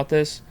hyped about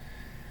this.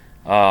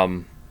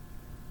 So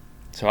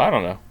I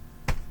don't know.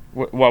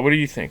 What do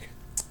you think?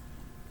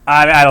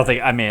 I don't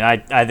think. I mean,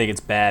 I think it's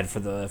bad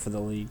for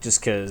the league just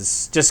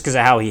because of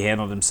how he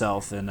handled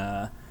himself, and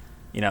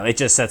it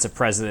just sets a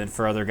precedent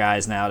for other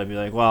guys now to be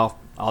like, well,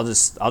 I'll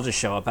just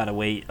show up out of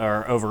weight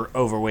or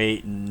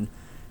overweight and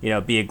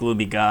be a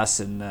gloomy Gus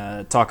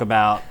and talk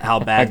about how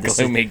bad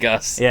gloomy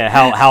Gus. Yeah,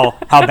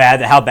 how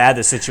bad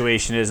the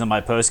situation is in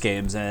my post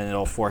games, and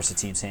it'll force the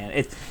team's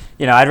hand.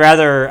 I'd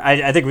rather.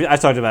 I think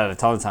I've talked about it a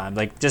ton of times.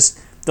 Like just.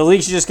 The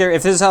league should just get.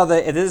 If this is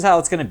how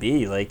it's going to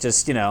be, like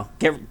just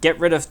get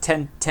rid of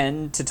 10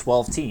 to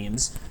 12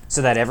 teams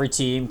so that every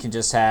team can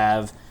just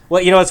have.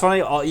 Well, it's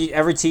funny.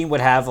 Every team would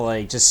have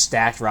like just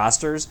stacked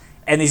rosters,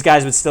 and these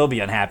guys would still be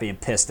unhappy and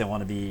pissed and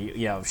want to be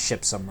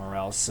shipped somewhere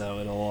else. So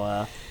it'll.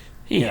 I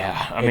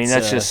mean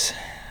that's just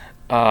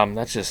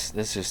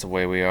the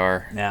way we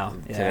are now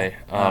today.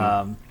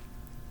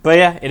 But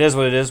yeah, it is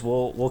what it is.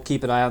 We'll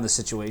keep an eye on the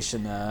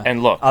situation.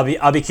 And look,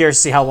 I'll be curious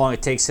to see how long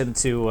it takes him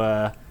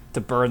to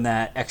burn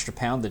that extra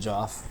poundage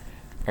off.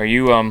 Are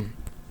you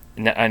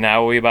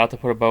now are we about to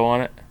put a bow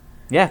on it?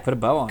 Yeah, put a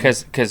bow on it.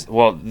 Because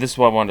this is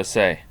what I wanted to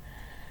say.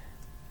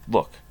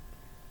 Look,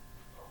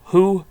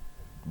 who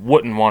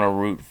wouldn't want to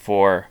root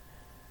for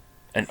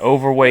an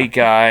overweight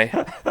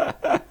guy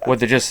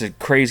with just a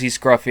crazy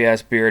scruffy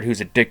ass beard who's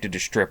addicted to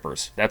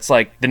strippers? That's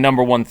like the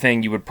number one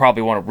thing you would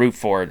probably want to root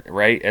for,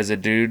 right? As a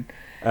dude.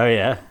 Oh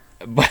yeah.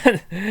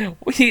 But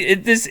he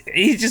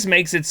just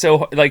makes it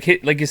so like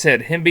you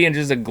said, him being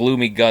just a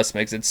gloomy Gus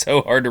makes it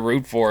so hard to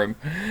root for him.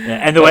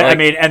 Yeah, and the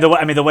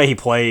way the way he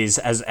plays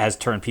has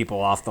turned people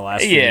off the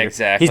last few years.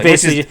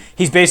 Exactly.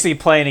 He's basically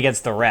playing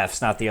against the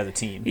refs, not the other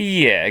team.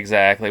 Yeah,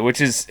 exactly.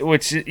 Which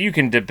you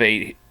can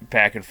debate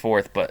back and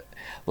forth, but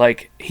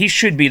like he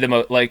should be the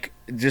most like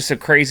just a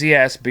crazy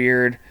ass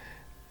beard,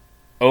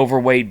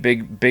 overweight,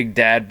 big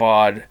dad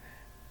bod,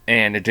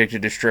 and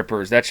addicted to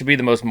strippers. That should be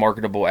the most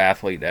marketable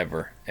athlete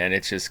ever, and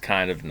it's just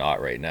kind of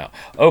not right now.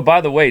 Oh,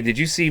 by the way, did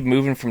you see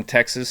moving from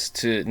Texas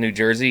to New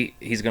Jersey,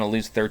 he's going to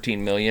lose $13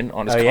 million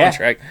on his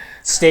contract?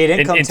 State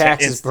income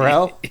taxes,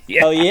 bro.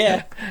 Yeah. Oh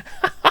yeah.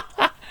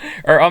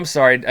 Or I'm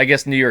sorry, I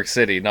guess New York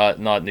City, not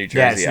New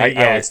Jersey.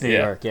 It's New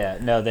York. Yeah,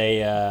 no,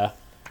 they.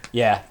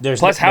 There's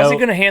Plus, how's he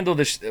going to handle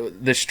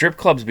the strip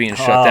clubs being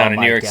shut down in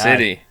New York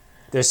City?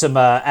 There's some,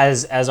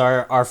 as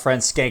our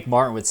friend Skank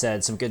Martin would say,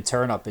 some good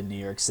turn up in New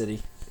York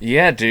City.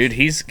 Yeah, dude,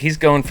 he's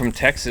going from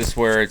Texas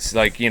where it's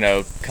like,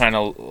 kind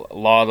of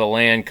law of the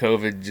land,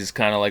 COVID, just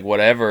kind of like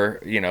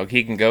whatever,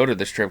 he can go to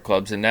the strip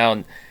clubs, and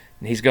now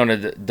he's going to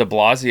de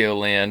Blasio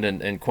land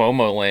and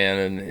Cuomo land,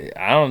 and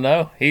I don't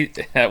know.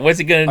 What's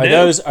he going to do?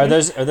 Are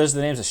those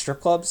the names of strip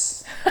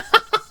clubs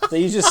that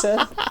you just said?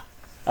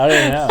 I don't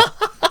even know.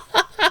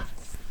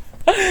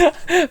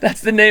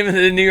 That's the name of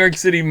the New York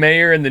City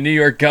mayor and the New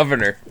York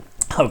governor.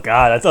 Oh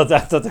God, I thought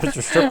those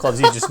were strip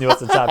clubs. You just knew off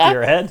the top of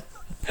your head.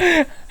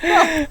 That's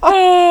man.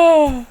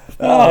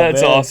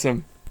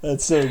 Awesome.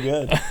 That's so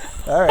good.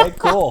 All right,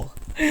 cool.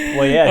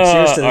 Well, yeah.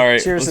 Cheers to all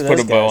right, cheers let's to put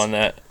those a bow guys. on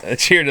that.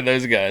 Cheer to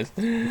those guys.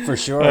 For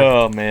sure.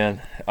 Oh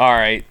man. All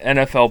right,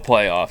 NFL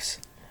playoffs.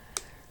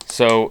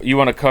 So you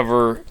want to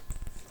cover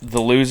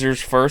the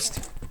losers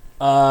first?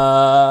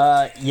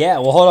 Yeah.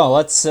 Well, hold on.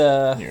 Let's.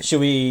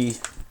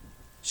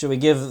 Should we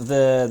give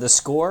the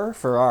score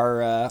for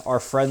our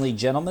friendly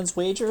gentleman's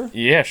wager?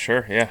 Yeah,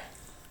 sure. Yeah.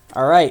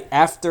 All right.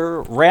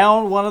 After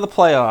round one of the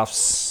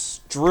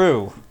playoffs,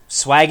 Drew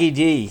Swaggy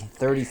D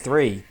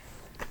 33,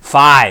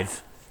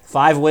 5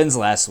 wins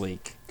last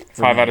week.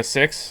 5 out of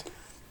 6.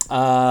 Yes.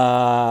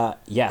 I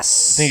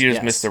think you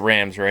just missed the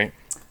Rams, right?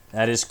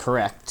 That is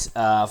correct.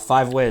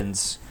 5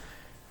 wins.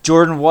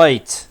 Jordan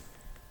White,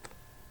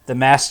 the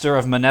master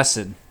of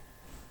Monessen,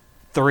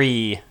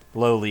 3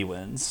 lowly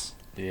wins.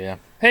 Yeah.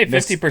 Hey,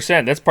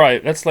 50%.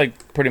 That's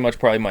like pretty much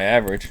probably my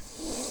average.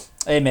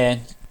 Hey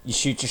man, you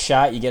shoot your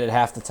shot, you get it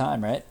half the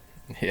time, right?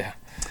 Yeah.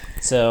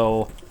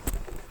 So,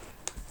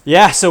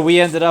 yeah. So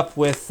we ended up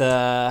with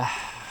a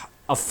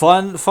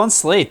fun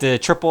slate. The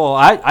triple.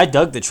 I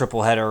dug the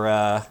triple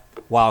header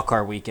wild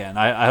card weekend.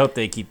 I hope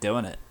they keep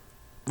doing it.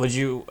 What did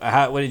you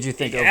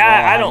think?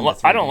 Yeah,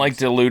 I don't like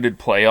diluted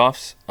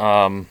playoffs.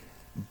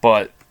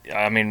 But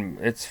I mean,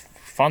 it's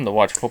fun to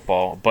watch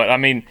football. But I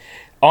mean,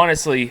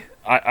 honestly,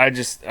 I'm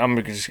just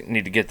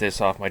need to get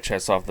this off my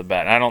chest off the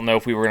bat. I don't know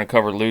if we were going to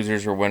cover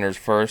losers or winners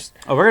first.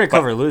 Oh, we're going to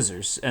cover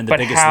losers and the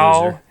biggest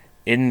how loser.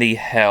 In the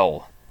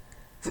hell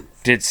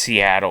did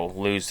Seattle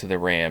lose to the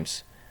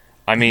Rams?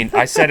 I mean,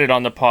 I said it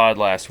on the pod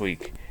last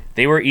week.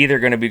 They were either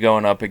going to be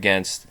going up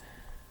against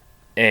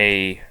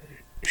a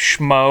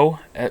schmo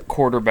at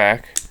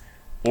quarterback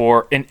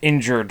or an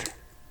injured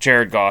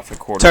Jared Goff at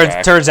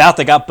quarterback. Turns out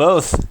they got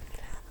both.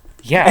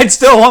 Yeah, and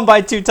still won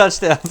by 2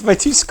 touchdowns, by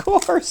 2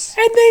 scores.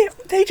 And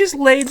they just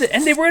laid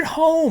and they were at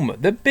home.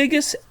 The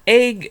biggest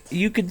egg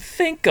you could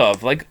think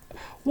of. Like,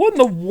 what in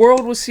the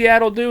world was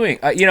Seattle doing?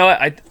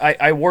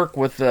 I work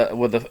with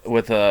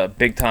a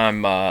big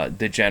time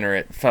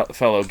degenerate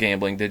fellow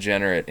gambling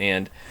degenerate,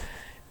 and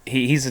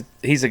he's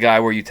a guy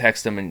where you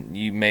text him and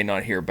you may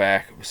not hear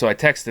back. So I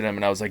texted him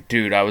and I was like,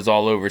 dude, I was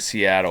all over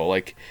Seattle.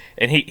 Like,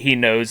 and he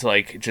knows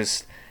like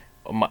just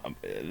my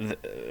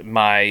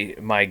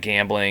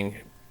gambling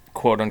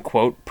quote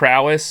unquote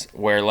prowess,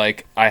 where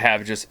like I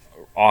have just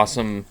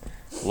awesome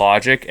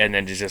logic and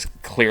then just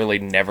clearly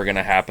never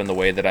gonna happen the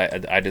way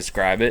that I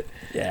describe it.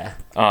 Yeah.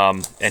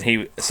 And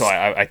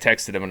I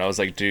texted him and I was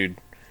like, dude,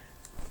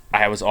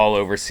 I was all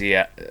over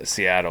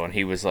Seattle, and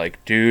he was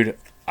like, dude,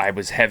 I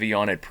was heavy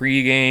on it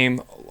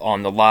pregame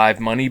on the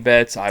live money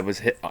bets. I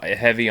was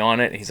heavy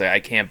on it. And he's like, I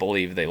can't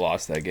believe they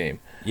lost that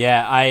game.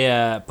 Yeah,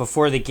 I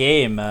before the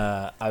game,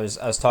 I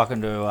was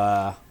talking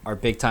to our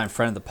big time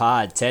friend of the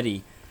pod,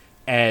 Teddy,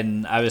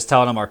 and I was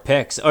telling him our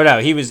picks. Oh no,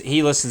 he was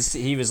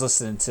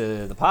listening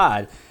to the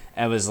pod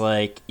and was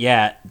like,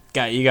 yeah,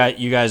 you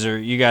guys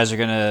are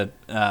gonna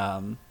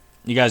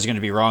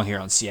be wrong here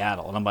on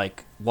Seattle. And I'm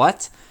like,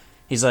 what?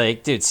 He's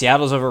like, dude,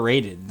 Seattle's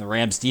overrated. The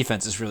Rams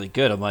defense is really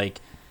good. I'm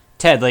like,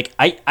 Ted, like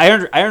I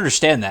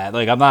understand that.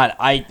 Like I'm not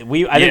I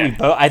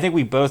think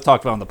we both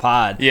talked about on the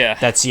pod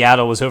that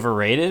Seattle was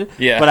overrated.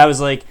 Yeah. But I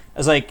was like,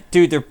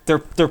 dude,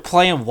 they're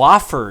playing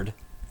Wofford.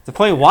 They're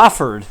playing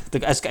Wofford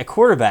as a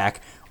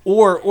quarterback.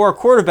 Or a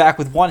quarterback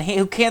with one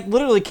hand who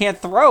literally can't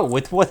throw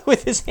with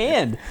his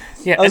hand.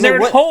 Yeah, and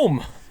they're at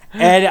home.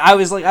 And I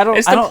was like,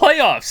 It's the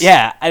playoffs.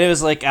 Yeah, and it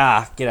was like,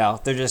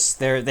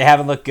 they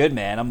haven't looked good,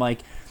 man. I'm like,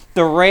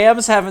 the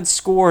Rams haven't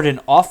scored an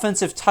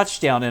offensive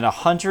touchdown in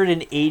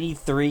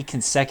 183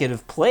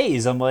 consecutive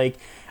plays. I'm like,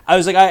 I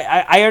was like,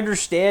 I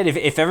understand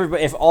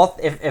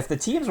if the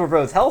teams were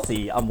both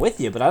healthy, I'm with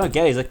you, but I don't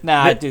get it. He's like,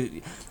 nah,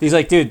 dude. He's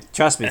like, dude,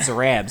 trust me, it's the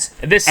Rams.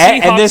 The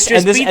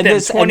Seahawks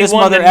and this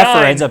mother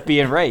effer ends up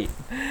being right.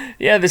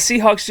 Yeah, the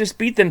Seahawks just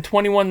beat them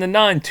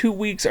 21-9 2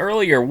 weeks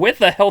earlier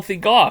with a healthy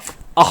Goff.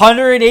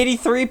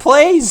 183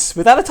 plays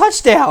without a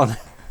touchdown.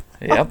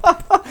 Yep.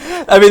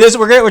 I mean,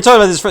 we're talking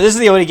about this. This is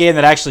the only game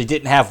that actually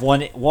didn't have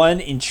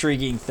one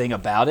intriguing thing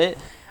about it.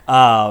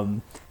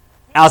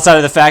 Outside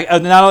of the fact,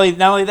 not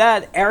only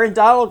that, Aaron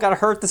Donald got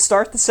hurt to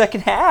start the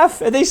second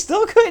half, and they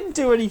still couldn't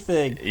do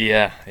anything.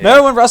 Yeah.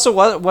 Remember when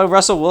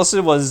Russell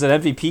Wilson was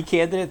an MVP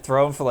candidate,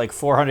 throwing for like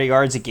 400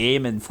 yards a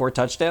game and 4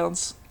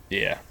 touchdowns?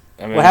 Yeah.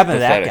 I mean, What happened to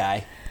that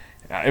guy?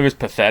 It was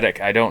pathetic.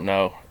 I don't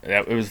know.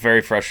 It was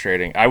very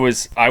frustrating. I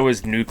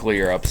was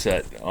nuclear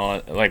upset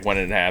on like when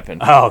it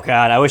happened. Oh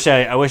God, I wish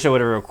I would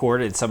have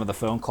recorded some of the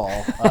phone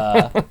call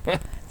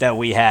that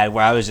we had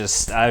where I was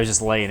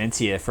just laying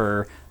into you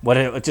for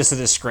just a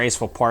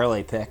disgraceful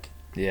parlay pick.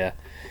 Yeah.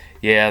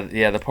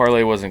 The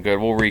parlay wasn't good.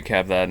 We'll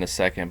recap that in a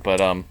second.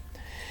 But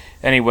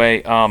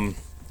anyway, I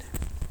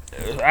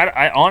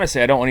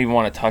honestly I don't even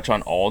want to touch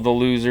on all the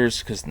losers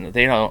because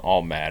they don't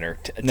all matter.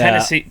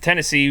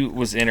 Tennessee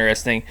was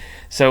interesting.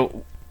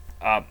 So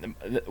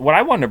what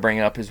I wanted to bring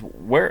up is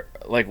where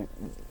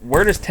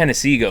does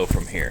Tennessee go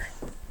from here?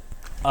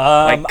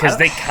 Because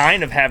they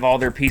kind of have all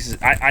their pieces.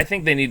 I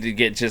think they need to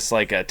get just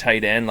like a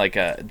tight end, like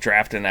a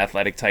draft an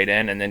athletic tight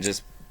end, and then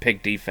just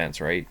pick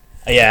defense, right?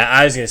 Yeah,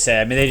 I was gonna say.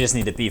 I mean, they just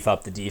need to beef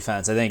up the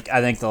defense. I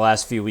think the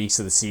last few weeks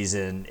of the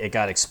season it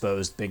got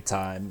exposed big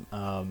time.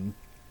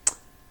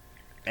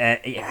 And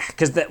yeah,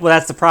 because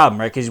that's the problem,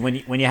 right? Because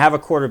when you have a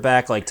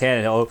quarterback like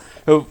Tannehill,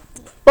 who,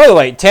 by the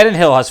way,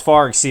 Tannehill has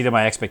far exceeded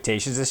my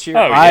expectations this year.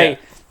 Oh, yeah.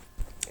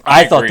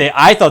 I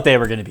thought they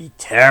were going to be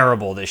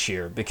terrible this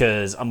year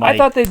because I'm like, I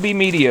thought they'd be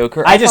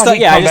mediocre. I just thought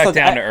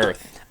down to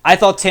earth. I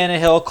thought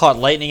Tannehill caught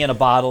lightning in a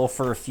bottle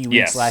for a few weeks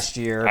Yes, last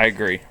year. I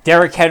agree.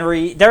 Derrick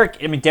Henry,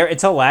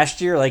 until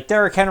last year, like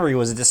Derrick Henry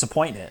was a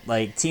disappointment.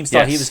 Like teams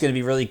thought he was going to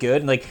be really good,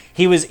 and like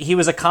he was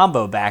a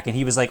combo back, and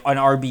he was like an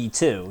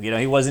RB2. You know,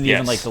 he wasn't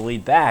even like the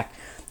lead back.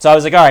 So I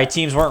was like, all right,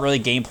 teams weren't really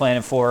game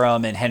planning for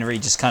him, and Henry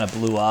just kind of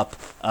blew up.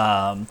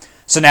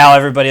 So now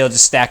everybody will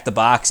just stack the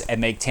box and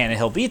make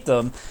Tannehill beat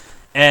them.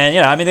 And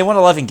I mean, they won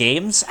 11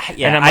 games.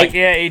 Yeah, and I'm like,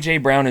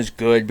 AJ Brown is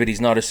good, but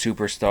he's not a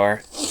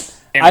superstar.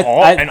 And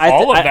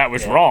all of that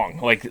was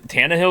wrong. Like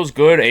Tannehill's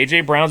good,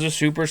 AJ Brown's a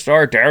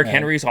superstar, Derrick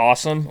Henry's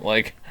awesome.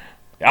 Like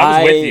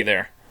I was with you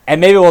there.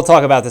 And maybe we'll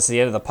talk about this at the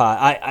end of the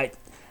pod.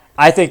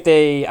 I think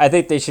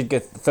they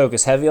should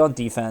focus heavy on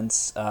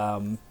defense.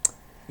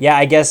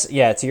 I guess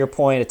to your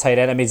point, a tight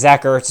end. I mean,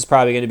 Zach Ertz is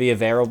probably going to be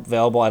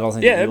available. I don't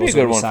think the Eagles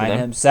will sign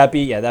him. So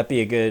that'd be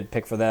a good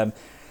pick for them.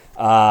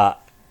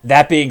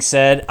 That being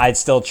said, I'd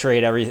still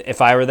trade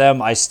if I were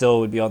them, I still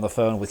would be on the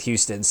phone with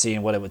Houston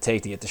seeing what it would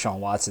take to get Deshaun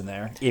Watson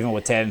there, even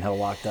with Tannehill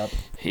locked up.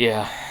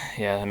 Yeah,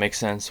 that makes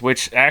sense.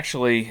 Which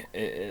actually,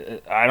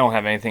 I don't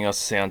have anything else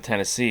to say on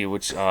Tennessee.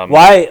 Which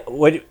why?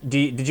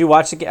 Did you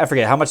watch the game? I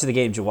forget how much of the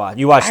game did you watch.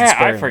 You watched it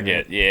sparingly. I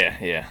forget.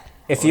 Yeah.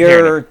 If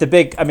you're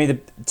the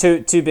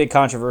two big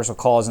controversial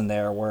calls in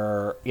there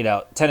were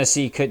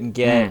Tennessee couldn't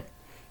get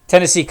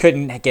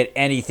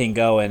anything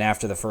going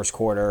after the first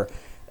quarter.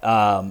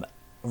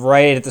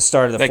 Right at the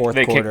start of the fourth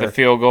quarter, they kick the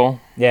field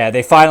goal. Yeah,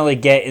 they finally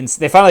get in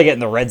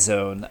the red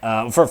zone.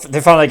 They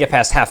finally get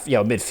past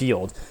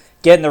midfield,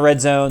 get in the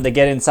red zone. They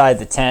get inside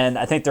the 10.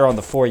 I think they're on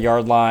the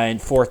 4-yard line.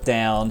 Fourth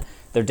down.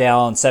 They're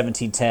down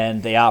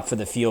 17-10. They opt for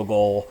the field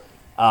goal.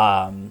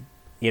 This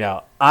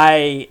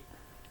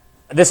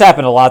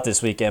happened a lot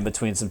this weekend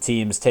between some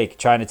teams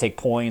trying to take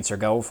points or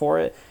go for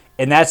it.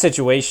 In that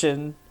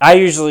situation, I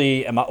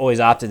usually am always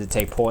opted to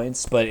take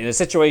points, but in a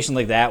situation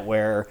like that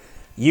where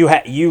you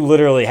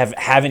literally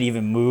haven't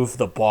even moved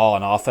the ball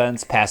on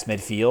offense past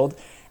midfield.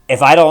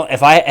 If I don't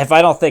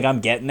think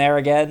I'm getting there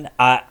again,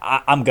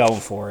 I'm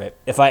going for it.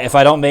 If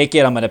I don't make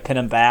it, I'm going to pin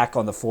them back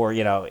on the 4.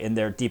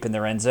 Deep in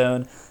their end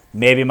zone.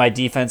 Maybe my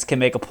defense can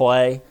make a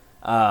play.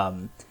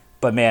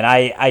 But man,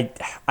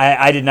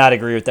 I did not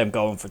agree with them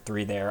going for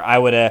 3 there. I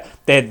would have.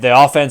 The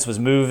offense was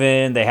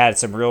moving. They had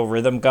some real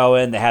rhythm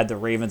going. They had the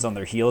Ravens on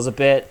their heels a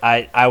bit.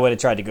 I would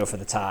have tried to go for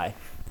the tie.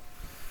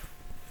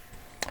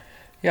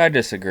 Yeah, I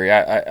disagree.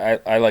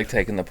 I like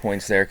taking the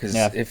points there because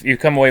if you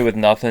come away with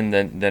nothing,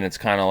 then it's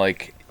kind of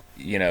like,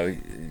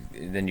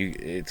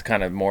 it's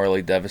kind of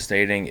morally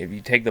devastating. If you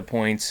take the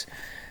points,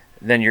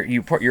 then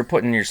you're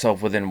putting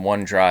yourself within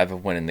one drive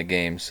of winning the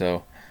game.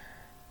 So,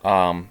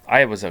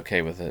 I was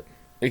okay with it.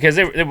 Because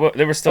there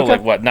were still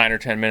 9 or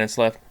 10 minutes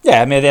left.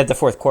 Yeah, I mean they had the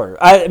fourth quarter.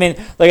 I mean,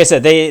 like I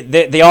said,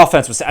 the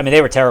offense was. I mean,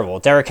 they were terrible.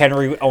 Derrick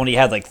Henry only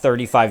had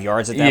 35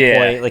 yards at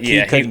that point.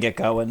 He couldn't get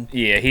going.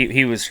 Yeah,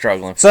 he was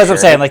struggling. So that's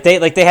what I'm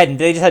saying.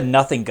 They just had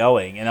nothing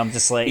going, and I'm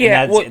just like,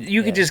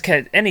 could just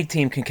catch any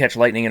team can catch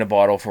lightning in a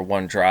bottle for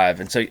one drive,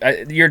 and so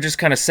you're just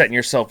kind of setting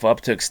yourself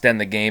up to extend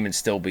the game and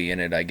still be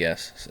in it. I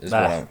guess is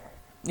what I'm.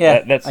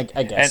 Yeah, I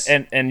guess.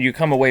 And you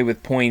come away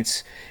with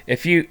points.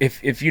 If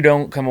you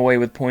don't come away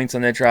with points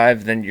on that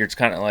drive, then you're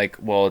kind of like,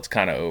 well, it's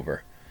kind of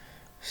over.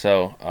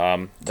 So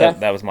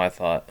that was my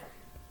thought.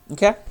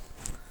 Okay.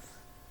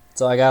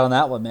 That's all I got on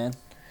that one, man.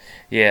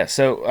 Yeah,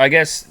 so I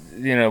guess,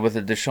 with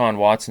the Deshaun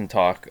Watson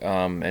talk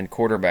and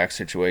quarterback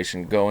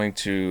situation, going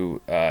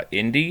to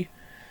Indy,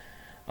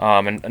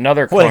 and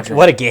another...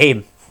 What a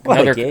game.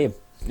 What a game.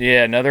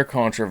 Yeah, another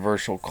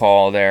controversial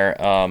call there.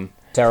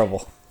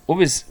 Terrible. 2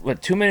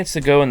 minutes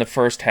to go in the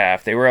first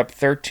half? They were up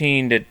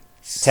 13-7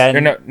 10.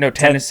 Or no,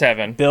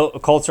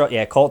 10-7. Colts are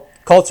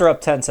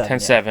up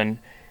 10-7.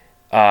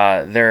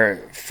 10-7.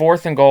 They're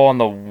 4th and goal on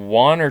the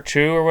 1 or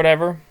 2 or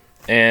whatever,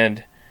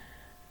 and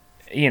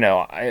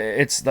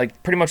it's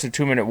like pretty much a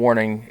 2-minute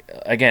warning.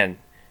 Again,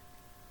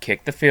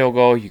 kick the field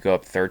goal, you go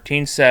up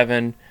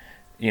 13-7.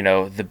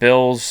 The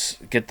Bills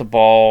get the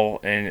ball,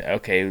 and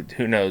okay,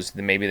 who knows?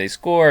 Maybe they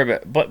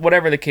score, but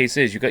whatever the case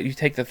is, you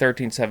take the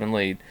 13-7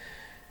 lead.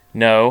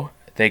 No,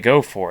 they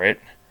go for it.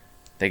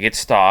 They get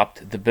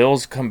stopped. The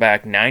Bills come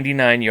back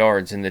 99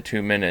 yards in the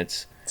 2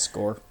 minutes.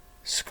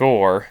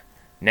 Score.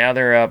 Now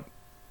they're up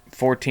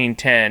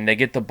 14-10. They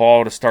get the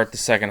ball to start the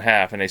second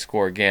half, and they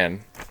score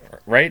again.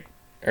 Right?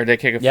 Or they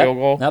kick a field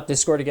goal? Nope, they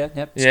scored again.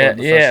 Yep.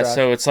 Yeah.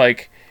 So it's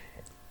like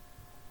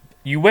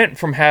you went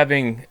from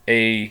having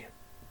a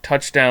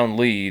touchdown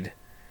lead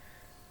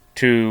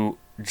to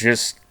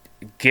just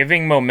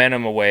giving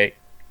momentum away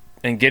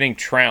and getting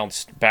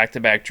trounced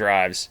back-to-back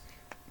drives.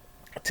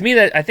 To me,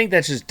 I think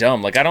that's just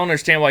dumb. Like, I don't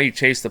understand why you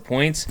chase the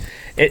points.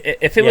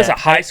 If it was a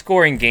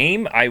high-scoring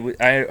game, I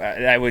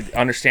would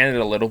understand it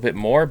a little bit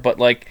more. But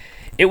like,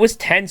 it was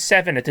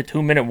 10-7 at the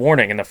 2-minute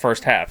warning in the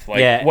first half.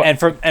 Like, and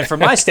from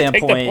my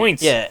standpoint, take the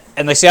points.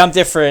 and like, see, I'm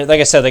different. Like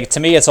I said, like to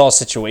me, it's all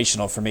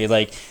situational for me.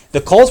 Like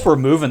the Colts were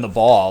moving the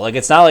ball. Like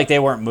it's not like they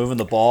weren't moving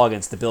the ball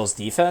against the Bills'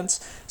 defense.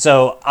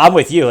 So I'm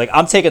with you. Like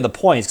I'm taking the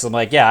points because I'm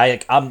like,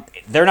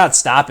 they're not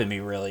stopping me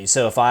really.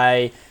 So if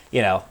I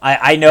know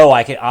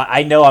I'm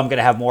going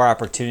to have more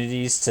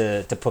opportunities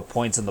to put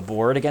points on the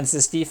board against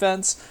this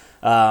defense.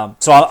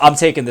 So I'm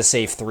taking the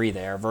safe 3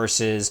 there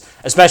versus,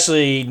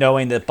 especially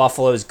knowing that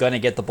Buffalo is going to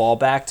get the ball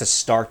back to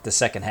start the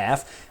second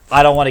half.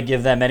 I don't want to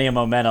give them any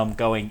momentum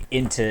going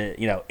into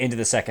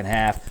the second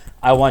half.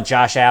 I want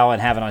Josh Allen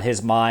having on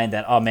his mind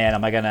that, oh man,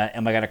 am I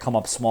gonna come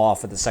up small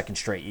for the second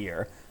straight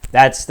year?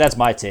 That's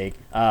my take.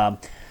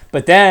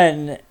 But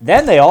then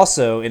they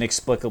also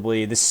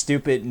inexplicably, the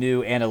stupid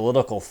new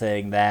analytical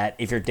thing that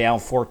if you're down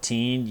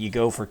 14, you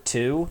go for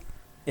 2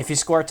 if you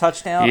score a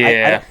touchdown.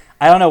 Yeah.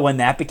 I don't know when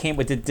that became.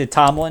 Did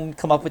Tomlin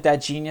come up with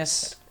that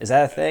genius? Is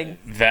that a thing?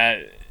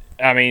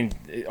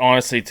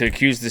 Honestly, to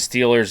accuse the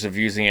Steelers of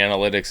using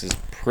analytics is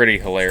pretty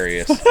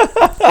hilarious.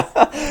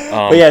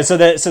 But yeah, so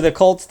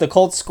the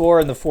Colts score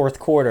in the fourth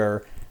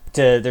quarter.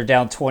 They're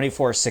down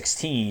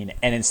 24-16,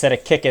 and instead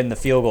of kicking the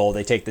field goal,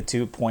 they take the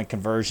 2-point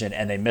conversion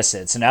and they miss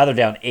it. So now they're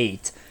down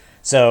 8.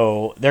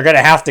 So they're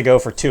gonna have to go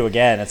for 2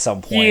 again at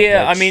some point.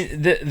 Yeah,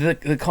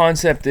 the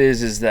concept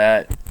is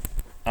that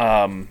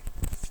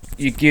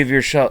you give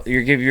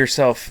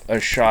yourself a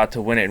shot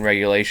to win it in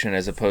regulation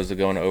as opposed to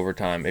going to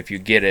overtime. If you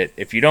get it,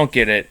 if you don't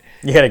get it,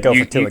 you got to go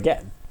for 2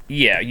 again.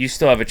 Yeah, you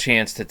still have a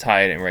chance to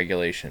tie it in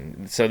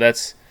regulation. So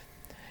that's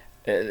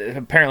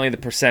apparently the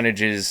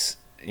percentages,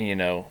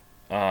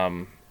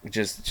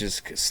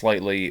 just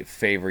slightly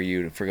favor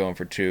you for going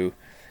for 2.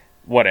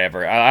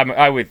 Whatever.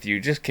 I'm with you.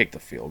 Just kick the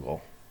field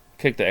goal,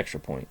 kick the extra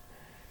point.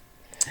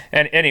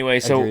 And anyway,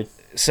 Agreed.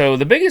 So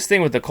the biggest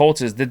thing with the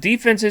Colts is the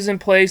defense is in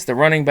place, the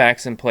running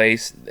back's in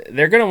place.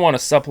 They're going to want to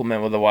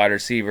supplement with a wide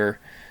receiver,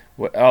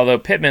 although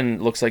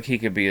Pittman looks like he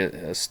could be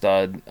a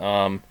stud.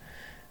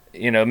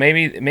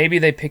 Maybe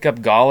they pick up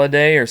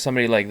Galladay or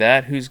somebody like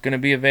that who's going to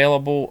be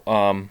available.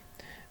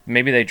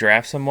 Maybe they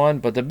draft someone.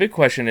 But the big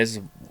question is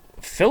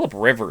Phillip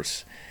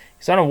Rivers.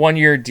 He's on a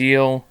 1-year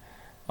deal.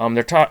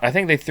 I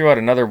think they threw out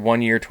another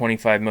 1-year,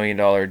 $25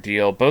 million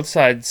deal. Both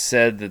sides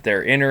said that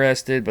they're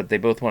interested, but they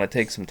both want to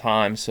take some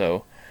time.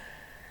 So,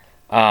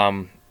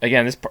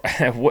 again, this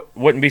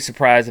wouldn't be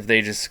surprised if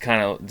they just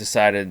kind of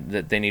decided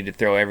that they need to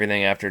throw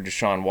everything after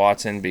Deshaun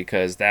Watson,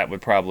 because that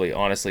would probably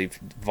honestly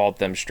vault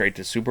them straight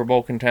to Super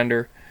Bowl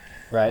contender.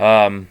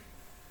 Right.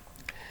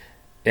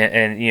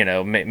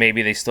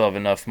 Maybe they still have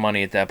enough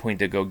money at that point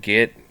to go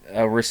get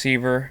a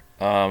receiver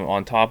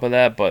on top of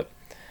that, but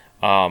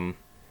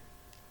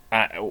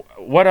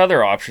what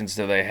other options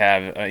do they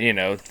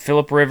have?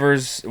 Phillip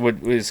Rivers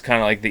is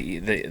kind of like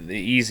the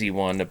easy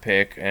one to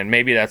pick, and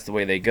maybe that's the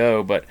way they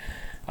go. But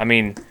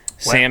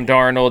Sam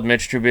Darnold,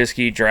 Mitch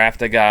Trubisky,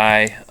 draft a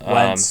guy.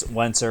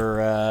 Wentz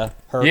or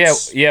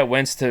Hurts. Yeah,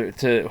 Wentz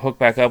to hook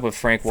back up with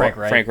Frank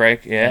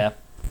Reich. Yeah,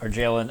 or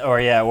Jalen,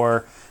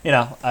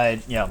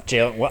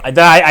 Jalen.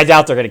 I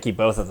doubt they're going to keep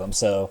both of them.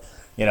 So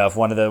if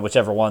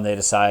whichever one they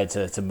decide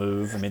to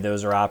move,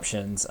 those are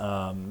options.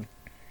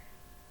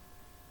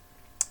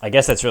 I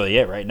guess that's really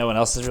it, right? No one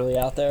else is really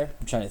out there.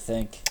 I'm trying to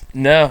think.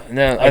 No.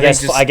 I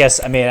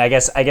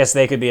guess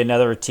they could be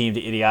another team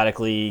to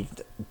idiotically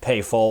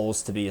pay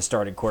Foles to be a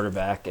starting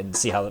quarterback and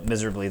see how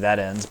miserably that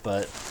ends.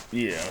 But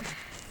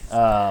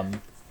I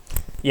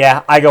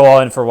go all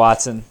in for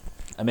Watson.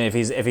 If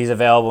he's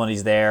available and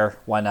he's there,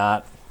 why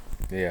not?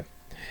 Yeah.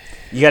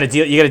 You got to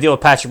deal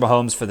with Patrick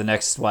Mahomes for the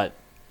next at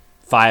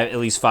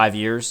least 5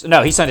 years.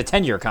 No, he signed a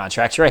 10-year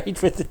contract, right,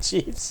 with the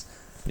Chiefs.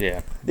 Yeah.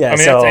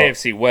 That's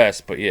AFC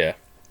West, but yeah.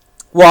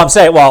 Well, I'm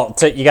saying,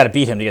 you got to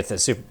beat him to get to the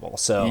Super Bowl.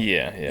 So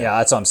yeah,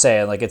 that's what I'm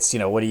saying. Like it's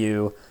what do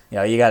you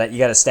got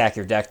to stack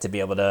your deck to be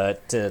able to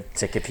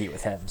compete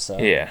with him. So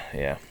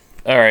yeah.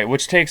 All right,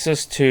 which takes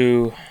us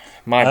to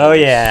my. Oh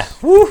yeah,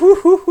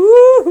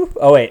 woo.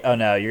 Oh wait. Oh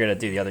no, you're gonna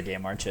do the other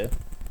game, aren't you?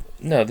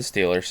 No, the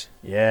Steelers.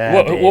 Yeah.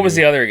 What was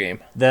the other game?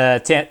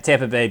 The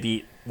Tampa Bay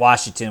beat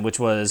Washington, which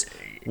was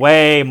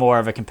way more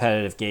of a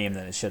competitive game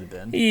than it should have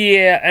been.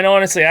 Yeah, and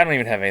honestly, I don't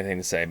even have anything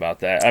to say about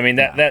that. I mean,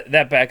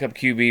 that backup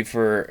QB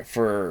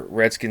for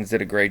Redskins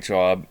did a great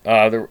job.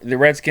 The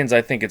Redskins,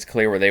 I think it's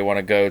clear where they want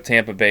to go.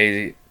 Tampa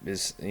Bay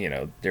is,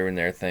 doing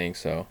their thing.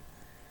 So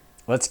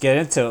Let's get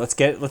into it.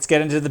 Let's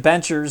get into the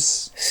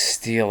benchers.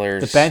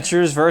 Steelers. The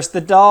benchers versus the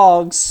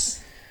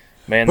dogs.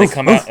 Man, they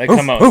come out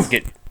and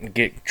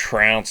get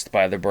trounced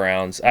by the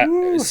Browns.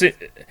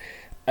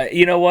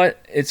 You know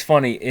what? It's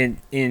funny.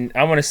 In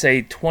I want to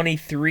say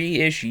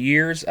 23-ish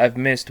years, I've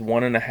missed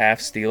 1.5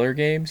 Steeler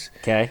games.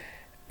 Okay.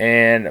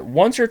 And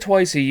once or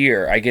twice a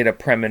year, I get a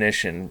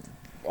premonition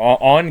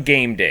on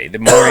game day, the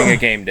morning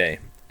of game day.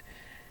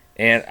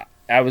 And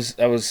I was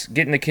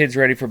getting the kids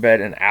ready for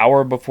bed an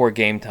hour before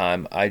game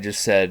time. I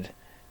just said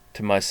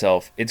to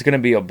myself, it's going to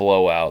be a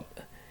blowout.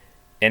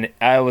 And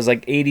I was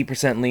like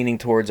 80% leaning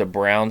towards a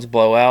Browns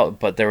blowout,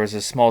 but there was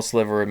a small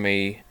sliver of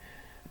me,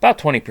 about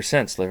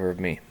 20% sliver of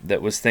me,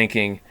 that was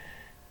thinking,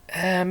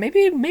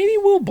 maybe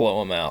we'll blow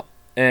them out.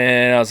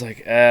 And I was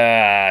like,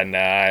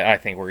 nah, I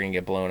think we're going to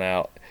get blown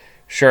out.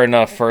 Sure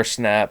enough, first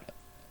snap,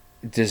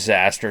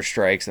 disaster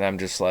strikes, and I'm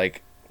just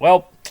like,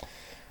 well,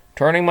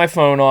 turning my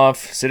phone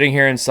off, sitting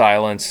here in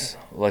silence,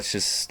 let's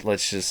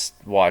just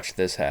watch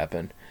this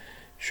happen.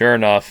 Sure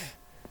enough,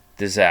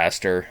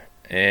 disaster.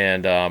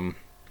 And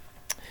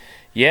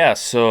yeah,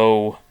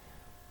 so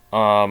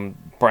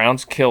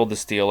Browns killed the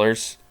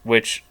Steelers,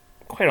 which,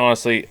 quite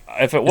honestly,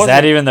 if it wasn't... Is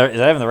that even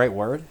the right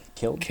word?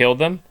 Killed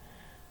them?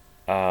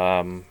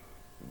 I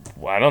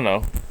don't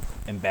know.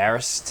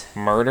 Embarrassed.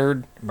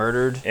 Murdered.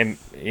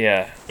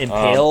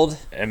 Impaled.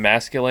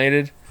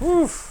 Emasculated.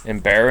 Oof.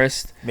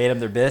 Embarrassed. Made them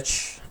their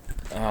bitch.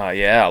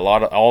 Yeah,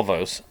 all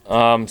those.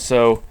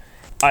 So,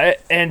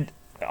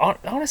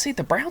 honestly,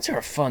 the Browns are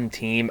a fun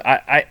team.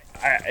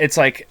 It's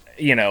like,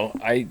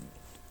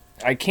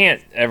 I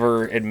can't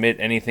ever admit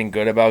anything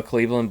good about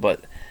Cleveland,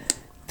 but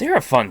they're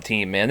a fun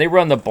team, man. They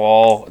run the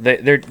ball.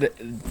 Their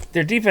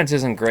defense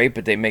isn't great,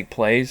 but they make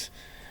plays.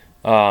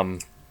 I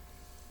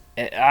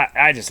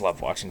just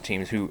love watching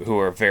teams who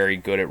are very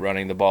good at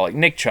running the ball. Like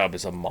Nick Chubb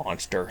is a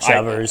monster.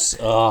 Chubbers.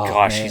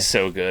 Gosh, man. He's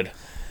so good.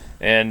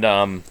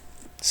 And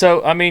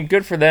so, I mean,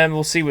 good for them.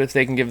 We'll see if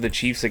they can give the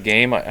Chiefs a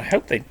game. I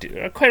hope they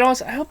do. Quite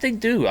honestly, I hope they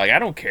do. Like, I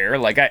don't care.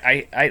 Like,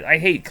 I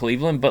hate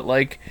Cleveland, but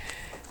like,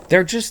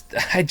 I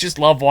just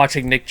love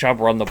watching Nick Chubb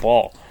run the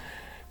ball.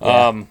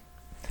 Yeah.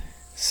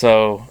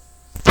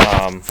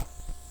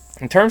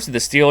 In terms of the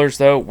Steelers,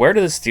 though, where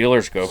do the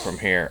Steelers go from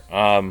here?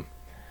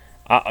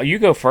 You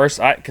go first,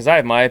 because I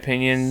have my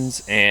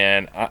opinions,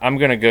 and I'm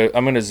gonna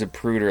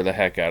Zapruder the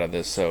heck out of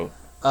this. So,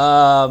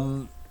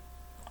 I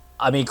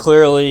mean,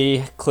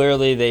 clearly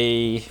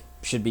they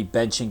should be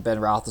benching Ben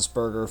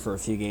Roethlisberger for a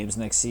few games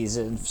next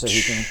season,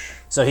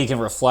 so he can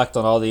reflect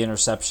on all the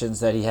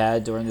interceptions that he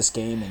had during this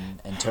game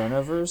and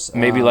turnovers.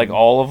 Maybe like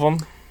all of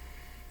them.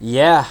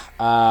 Yeah,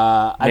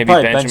 I'd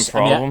probably bench him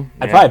for all of them.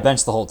 I'd probably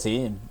bench the whole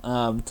team.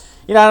 I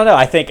don't know.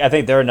 I think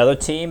they're another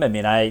team. I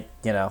mean, I'd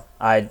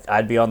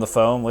be on the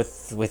phone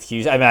with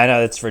Houston. I mean, I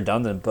know it's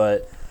redundant,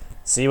 but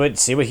see what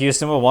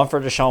Houston would want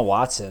for Deshaun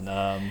Watson.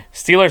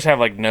 Steelers have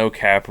like no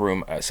cap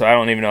room, so I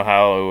don't even know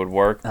how it would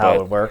work.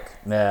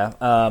 Yeah.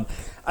 I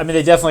mean,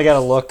 they definitely got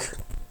to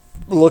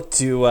look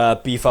to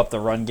beef up the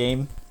run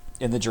game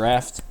in the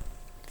draft.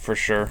 For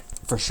sure.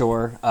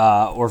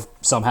 Or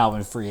somehow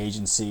in free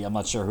agency. I'm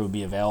not sure who would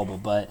be available,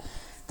 but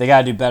they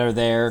got to do better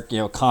there.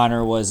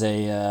 Connor was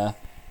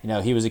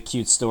he was a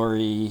cute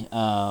story.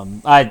 Well,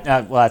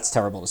 that's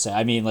terrible to say.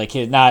 I mean, like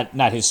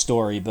not his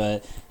story,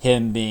 but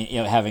him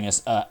being, having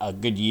a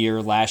good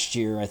year last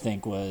year, I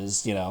think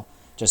was,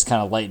 just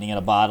kind of lightning in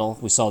a bottle.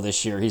 We saw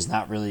this year he's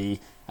not really,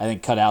 I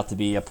think, cut out to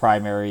be a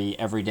primary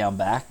every down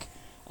back.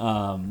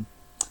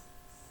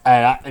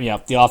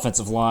 And the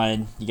offensive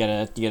line, you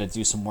gotta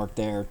do some work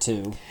there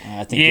too.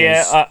 I think.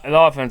 Yeah, the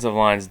offensive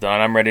line's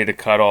done. I'm ready to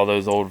cut all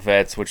those old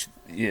vets. Which,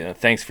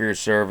 thanks for your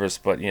service,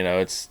 but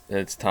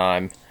it's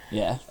time.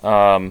 Yeah.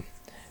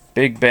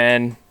 Big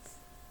Ben.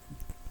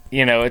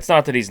 It's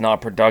not that he's not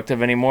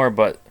productive anymore,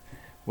 but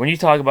when you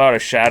talk about a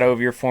shadow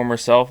of your former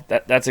self,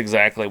 that's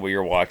exactly what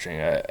you're watching.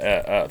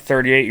 A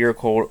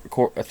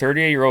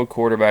 38-year-old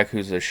quarterback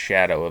who's a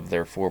shadow of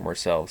their former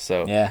self.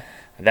 So yeah,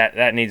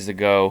 that needs to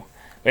go.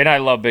 And I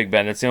love Big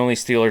Ben. It's the only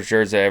Steelers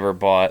jersey I ever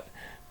bought.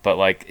 But,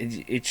 like,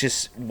 it's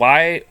just,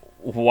 why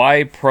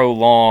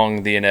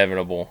prolong the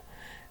inevitable?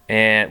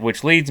 And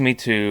which leads me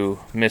to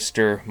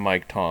Mr.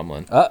 Mike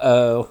Tomlin.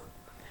 Uh-oh.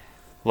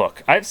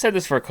 Look, I've said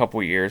this for a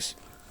couple years.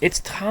 It's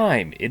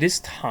time. It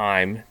is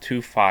time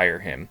to fire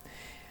him.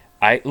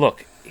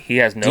 He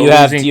has no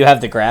losing... Do you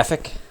have the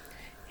graphic?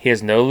 He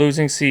has no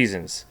losing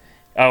seasons.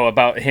 Oh,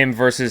 about him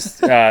versus...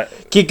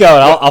 Keep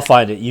going. I'll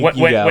find it. You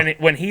go.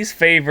 When he's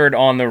favored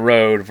on the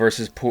road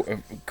versus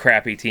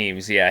crappy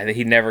teams, yeah,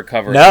 he never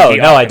covers. No,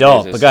 I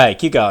don't. Loses. But go ahead.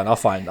 Keep going. I'll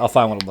find what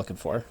I'm looking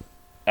for.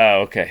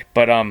 Oh, okay.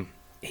 But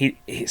he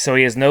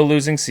has no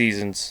losing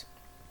seasons.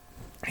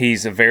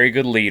 He's a very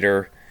good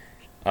leader.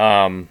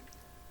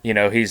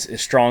 He's a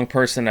strong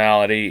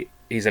personality.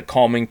 He's a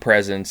calming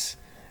presence.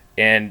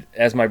 And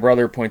as my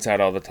brother points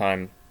out all the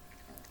time,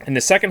 in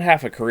the second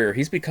half of career,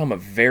 he's become a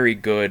very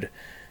good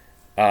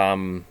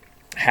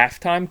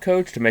halftime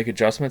coach to make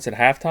adjustments at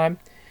halftime.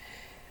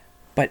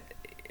 But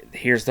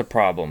here's the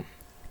problem.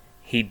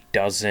 He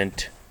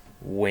doesn't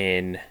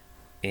win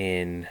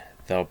in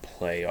the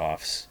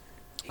playoffs.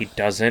 He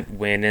doesn't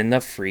win in the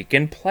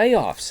freaking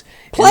playoffs.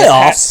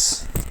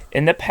 Playoffs?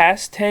 In the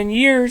past 10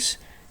 years,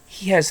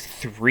 he has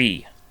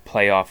 3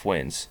 playoff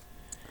wins.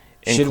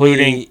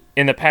 Including,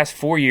 in the past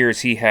 4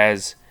 years, he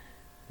has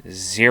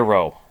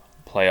 0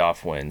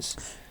 playoff wins.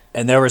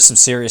 And there was some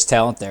serious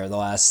talent there the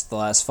last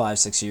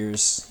 5-6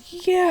 years.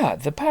 Yeah,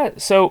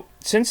 so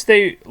since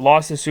they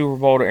lost the Super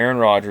Bowl to Aaron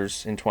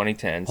Rodgers in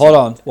 2010.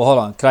 Hold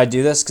on. Can I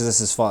do this? Because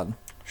this is fun.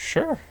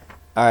 Sure.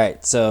 All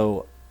right,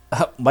 so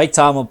Mike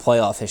Tomlin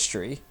playoff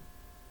history.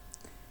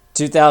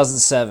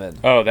 2007.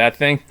 Oh, that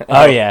thing?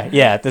 Oh,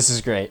 yeah, this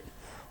is great.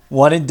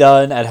 1 and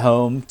done at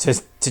home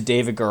to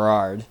David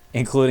Garrard,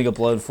 including a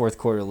blown fourth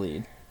quarter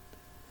lead.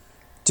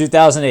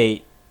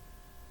 2008,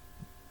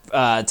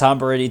 Tom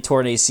Brady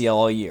tore an ACL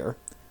all year.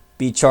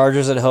 Beat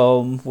Chargers at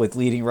home without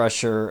leading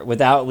rusher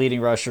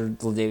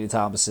LaDainian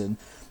Tomlinson.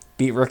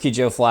 Beat rookie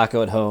Joe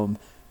Flacco at home.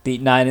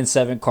 Beat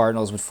 9-7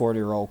 Cardinals with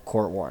 40-year-old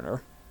Kurt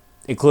Warner,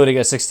 including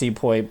a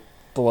 16-point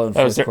blown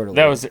fourth quarter lead.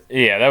 That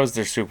was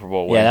their Super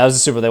Bowl win. Yeah, that was the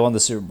Super Bowl. They won the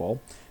Super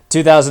Bowl.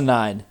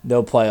 2009,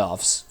 no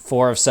playoffs.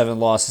 4 of 7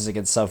 losses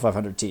against sub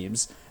 500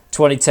 teams.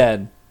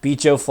 2010, beat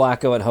Joe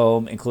Flacco at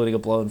home, including a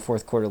blown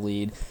fourth quarter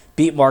lead.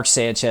 Beat Mark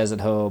Sanchez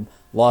at home.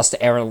 Lost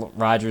to Aaron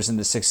Rodgers and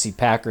the 6-seed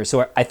Packers,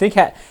 who I think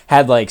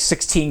had like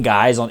 16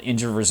 guys on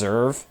injured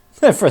reserve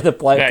for the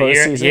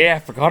postseason. Yeah, I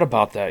forgot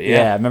about that.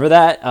 Yeah, remember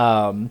that?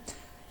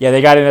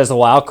 They got in as the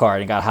wild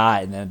card and got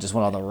high, and then just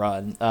went on the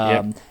run.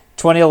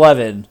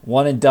 2011,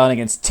 1 and done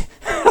against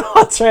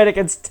that's right,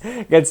 against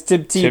Tim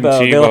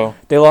Tebow.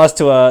 They lost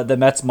to the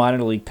Mets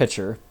minor league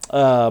pitcher,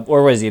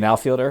 or was he an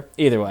outfielder?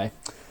 Either way.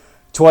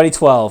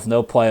 2012,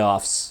 no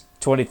playoffs.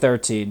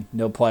 2013,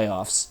 no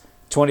playoffs.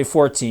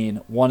 2014,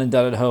 1 and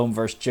done at home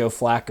versus Joe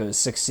Flacco's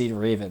 6-seed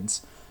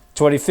Ravens.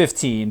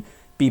 2015,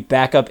 beat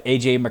backup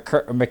A.J.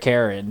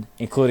 McCarron,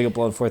 including a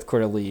blown fourth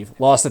quarter lead.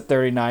 Lost to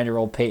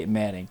 39-year-old Peyton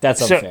Manning.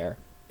 That's unfair.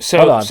 So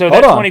that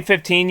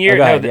 2015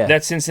 year,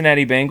 that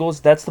Cincinnati Bengals,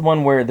 that's the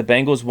one where the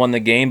Bengals won the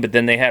game, but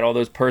then they had all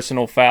those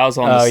personal fouls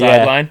on the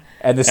sideline,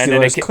 and the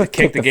Steelers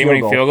kicked the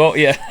game-winning field goal.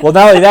 Yeah. Well,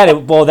 not only that,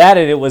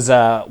 it was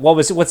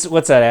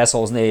what's that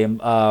asshole's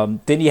name?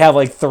 Didn't you have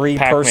like 3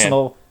 Pac-Man.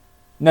 personal?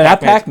 No,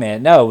 not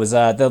Pac-Man. No, it was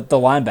the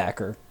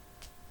linebacker.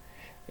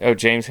 Oh,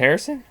 James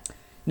Harrison?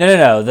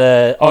 No.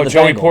 The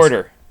Joey Bengals.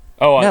 Porter.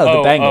 The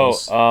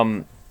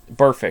Bengals.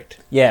 Perfect.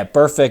 Yeah,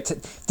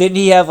 perfect. Didn't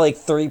he have like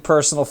 3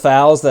 personal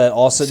fouls that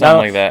also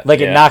like that?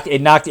 Like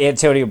it knocked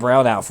Antonio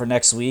Brown out for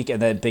next week,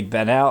 and then Big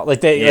Ben out.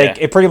 Like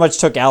it pretty much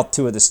took out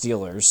 2 of the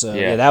Steelers. So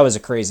that was a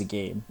crazy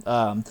game.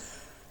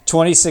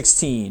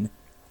 2016,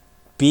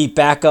 beat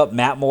backup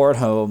Matt Moore at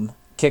home,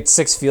 kicked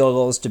 6 field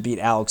goals to beat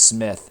Alex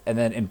Smith, and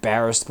then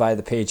embarrassed by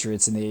the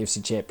Patriots in the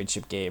AFC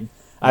Championship game.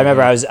 I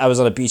remember I was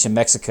on a beach in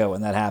Mexico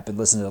when that happened,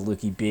 listening to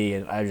Lukey B,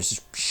 and I was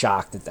just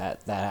shocked that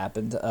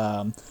happened.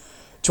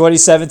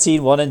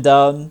 2017, 1 and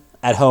done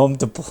at home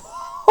to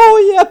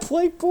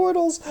Blake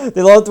Bortles.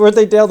 Weren't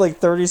they down like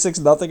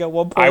 36-0 at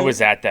one point? I was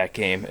at that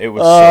game. It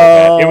was so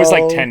bad. It was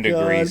like 10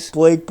 degrees.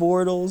 Blake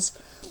Bortles.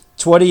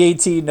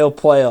 2018, no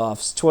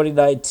playoffs.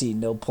 2019,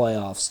 no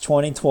playoffs.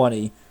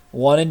 2020,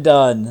 1 and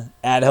done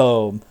at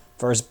home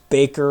versus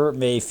Baker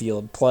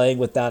Mayfield, playing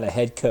without a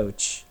head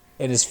coach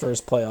in his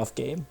first playoff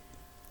game.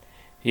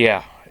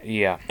 Yeah.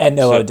 And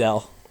no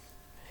Odell.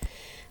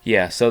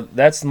 Yeah, so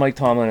that's Mike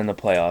Tomlin in the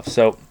playoffs.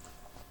 So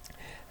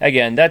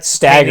again, that's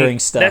staggering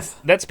stuff.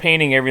 That's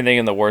painting everything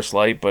in the worst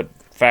light, but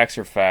facts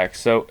are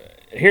facts. So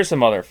here's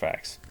some other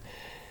facts.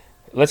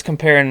 Let's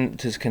compare him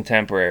to his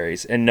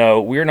contemporaries. And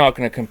no, we're not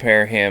going to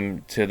compare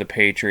him to the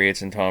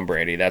Patriots and Tom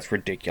Brady. That's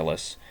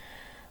ridiculous.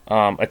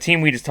 A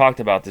team we just talked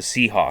about, the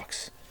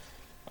Seahawks.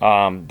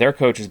 Their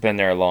coach has been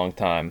there a long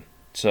time.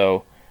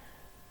 So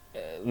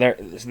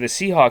the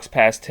Seahawks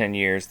past 10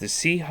 years, the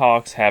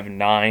Seahawks have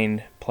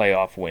 9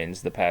 playoff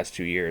wins the past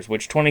 2 years,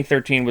 which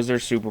 2013 was their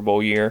Super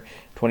Bowl year.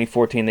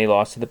 2014 they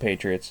lost to the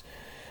Patriots.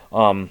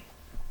 But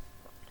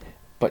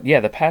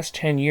yeah, the past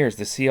 10 years,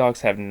 the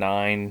Seahawks have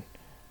 9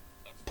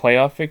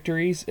 playoff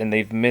victories, and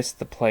they've missed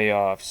the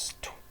playoffs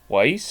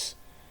twice.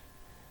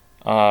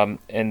 And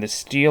the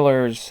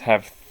Steelers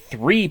have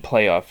 3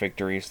 playoff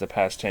victories the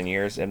past 10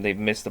 years, and they've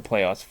missed the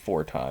playoffs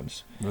 4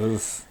 times.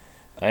 Oof.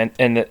 And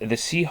the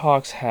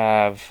Seahawks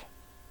have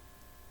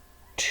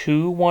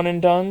 2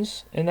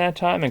 one-and-dones in that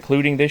time,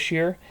 including this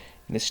year.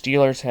 And the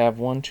Steelers have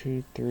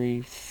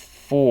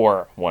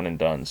 4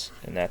 one-and-dones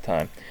in that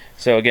time.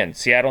 So again,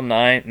 Seattle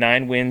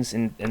 9 wins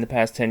in the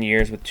past 10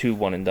 years with 2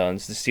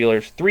 one-and-dones. The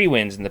Steelers 3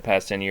 wins in the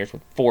past 10 years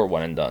with 4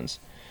 one-and-dones.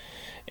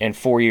 And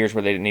 4 years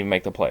where they didn't even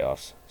make the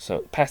playoffs.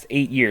 So past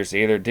 8 years,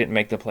 they either didn't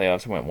make the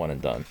playoffs or went one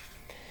and done.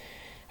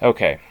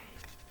 Okay.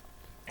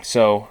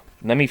 So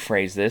let me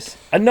phrase this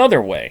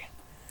another way.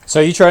 So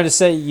are you trying to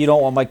say you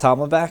don't want Mike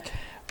Tomlin back?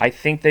 I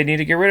think they need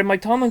to get rid of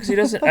Mike Tomlin because he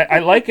doesn't. I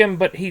like him,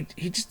 but he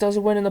just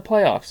doesn't win in the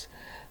playoffs.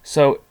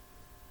 So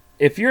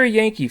if you're a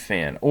Yankee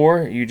fan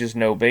or you just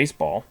know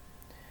baseball,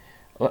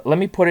 let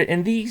me put it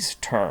in these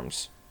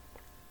terms.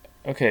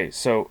 Okay,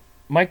 so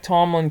Mike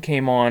Tomlin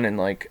came on in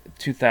like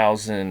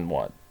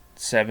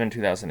 2007,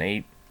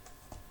 2008.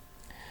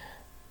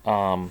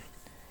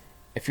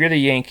 If you're the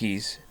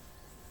Yankees,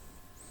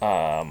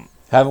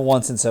 Haven't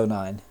won since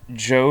 09.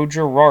 Joe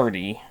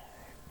Girardi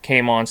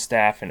came on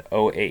staff in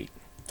 08.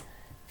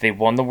 They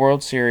won the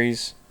World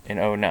Series in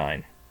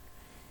 09.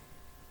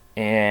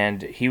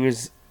 And he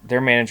was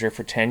their manager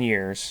for 10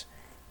 years.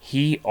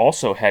 He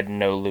also had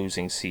no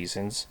losing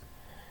seasons.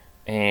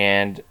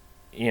 And,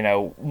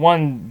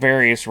 won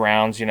various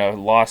rounds,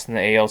 lost in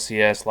the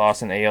ALCS,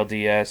 lost in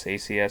ALDS,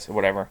 ACS, or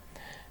whatever.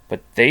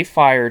 But they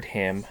fired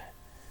him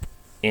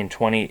in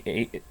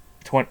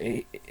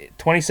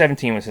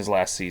 2017 was his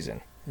last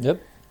season.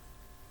 Yep.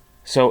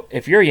 So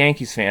if you're a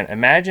Yankees fan,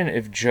 imagine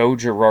if Joe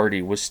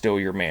Girardi was still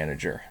your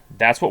manager.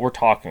 That's what we're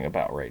talking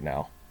about right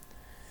now.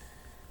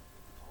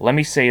 Let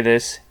me say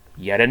this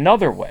yet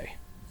another way.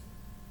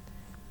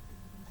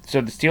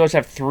 So the Steelers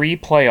have 3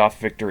 playoff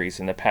victories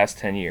in the past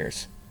 10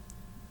 years.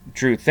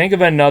 Drew, think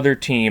of another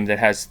team that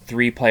has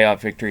 3 playoff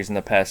victories in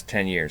the past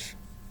 10 years.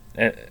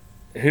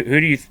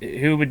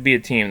 Who would be a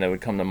team that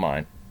would come to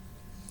mind?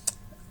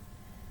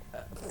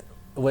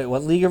 Wait,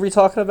 what league are we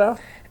talking about?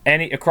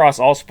 Across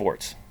all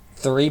sports.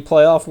 3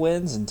 playoff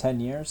wins in 10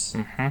 years?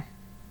 Mm-hmm.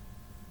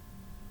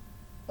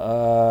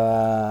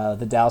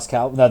 The Dallas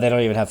Cowboys. No, they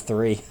don't even have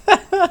 3.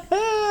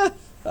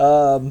 I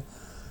don't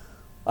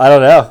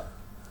know.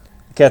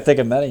 Can't think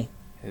of many.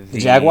 The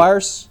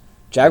Jaguars?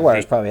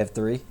 Jaguars probably have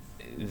 3.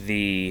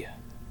 The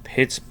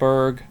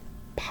Pittsburgh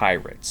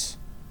Pirates.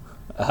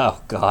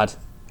 Oh, God.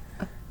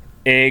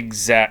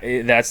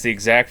 That's the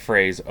exact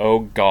phrase. Oh,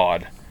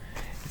 God.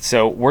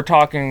 So we're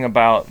talking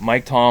about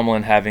Mike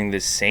Tomlin having the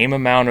same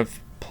amount of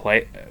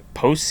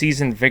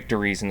postseason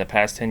victories in the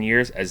past 10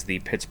 years as the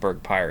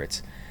Pittsburgh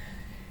Pirates.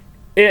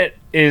 It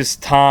is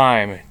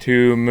time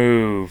to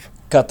move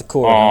Cut the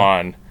cord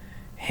on.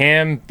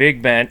 Him,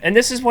 Big Ben. And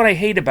this is what I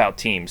hate about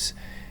teams.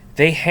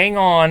 They hang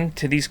on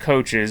to these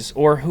coaches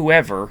or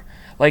whoever.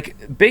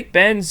 Like, Big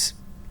Ben's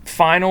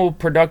final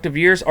productive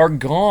years are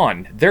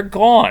gone. They're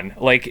gone.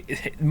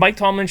 Like, Mike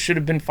Tomlin should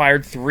have been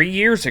fired 3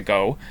 years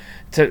ago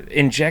to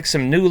inject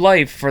some new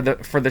life for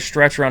the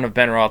stretch run of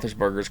Ben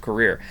Roethlisberger's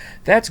career.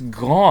 That's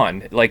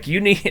gone. Like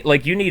you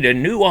need a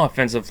new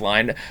offensive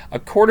line, a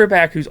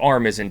quarterback whose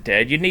arm isn't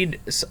dead. You need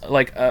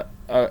like a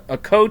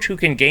coach who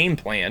can game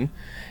plan.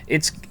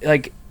 It's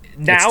like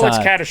now it's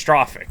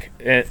catastrophic.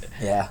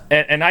 Yeah.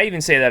 And I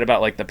even say that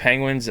about like the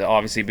Penguins,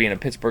 obviously being a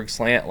Pittsburgh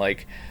slant.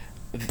 Like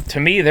to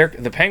me,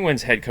 the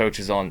Penguins head coach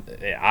is on.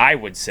 I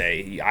would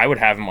say I would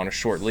have him on a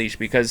short leash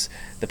because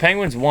the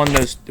Penguins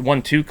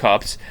won 2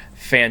 cups.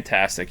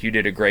 Fantastic. You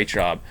did a great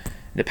job.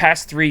 The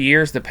past 3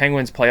 years, the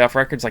Penguins' playoff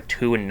record's like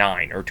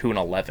 2-9 or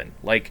 2-11.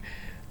 Like,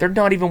 they're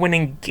not even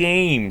winning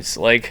games.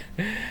 Like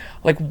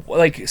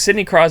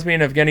Sidney Crosby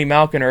and Evgeny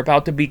Malkin are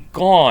about to be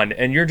gone,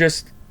 and you're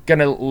just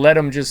gonna let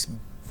them just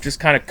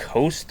kind of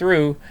coast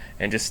through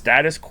and just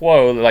status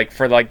quo like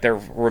for like their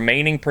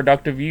remaining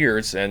productive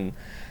years. And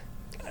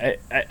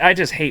I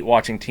just hate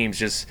watching teams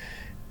just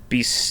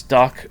be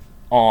stuck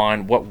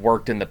on what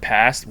worked in the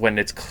past when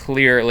it's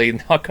clearly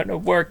not going to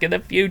work in the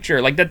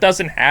future. Like that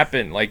doesn't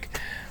happen. Like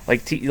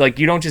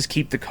you don't just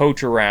keep the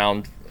coach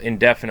around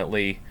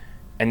indefinitely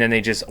and then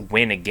they just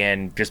win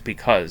again just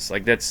because.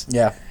 Like that's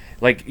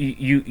like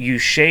you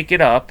shake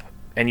it up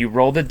and you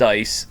roll the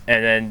dice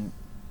and then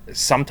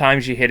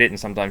sometimes you hit it and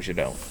sometimes you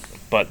don't.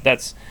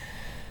 But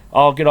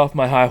I'll get off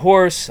my high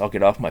horse. I'll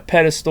get off my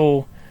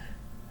pedestal.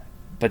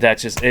 But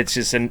it's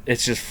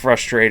just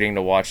frustrating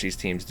to watch these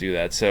teams do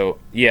that. So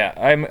yeah,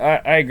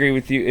 I agree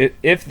with you.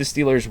 If the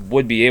Steelers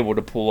would be able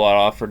to pull it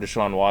off for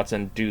Deshaun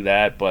Watson, do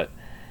that. But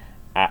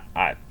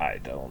I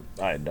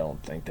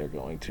don't think they're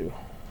going to.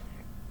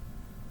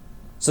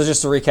 So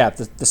just to recap,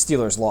 the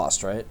Steelers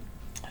lost, right?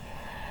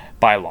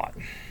 By a lot.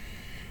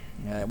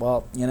 Yeah.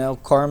 Well,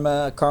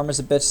 karma's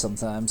a bitch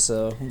sometimes.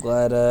 So I'm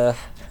glad.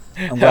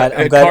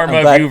 Karma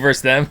of you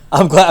versus them.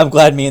 I'm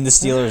glad me and the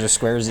Steelers are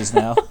squaresies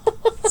now.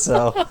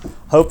 So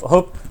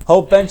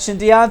hope benching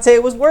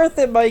Deontay was worth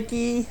it,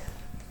 Mikey.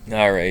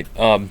 All right.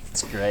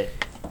 It's great.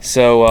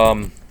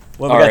 So what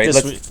we got right,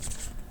 this week?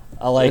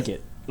 I like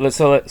it.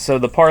 So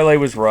the parlay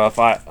was rough.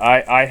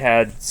 I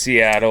had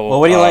Seattle. Well,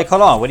 what do you like?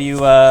 Hold on. What do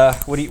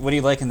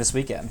you liking this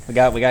weekend? We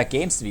got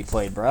games to be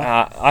played, bro.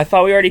 I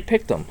thought we already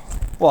picked them.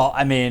 Well,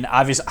 I mean,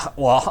 obviously.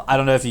 Well, I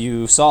don't know if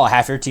you saw.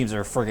 Half your teams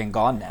are friggin'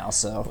 gone now.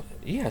 So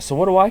yeah. So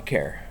what do I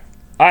care?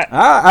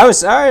 I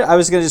was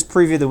gonna just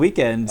preview the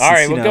weekend. All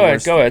right. Well,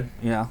 go ahead.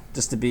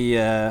 Just to be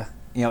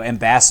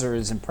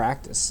ambassadors in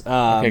practice.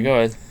 Okay, go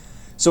ahead.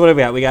 So what do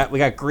we got? We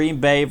got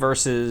Green Bay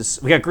versus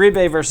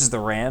the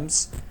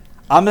Rams.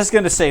 I'm just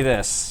gonna say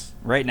this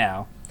right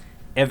now: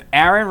 if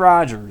Aaron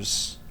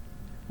Rodgers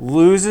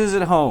loses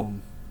at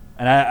home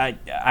and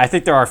I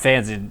think there are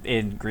fans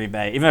in Green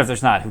Bay. Even if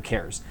there's not, who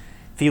cares?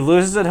 If he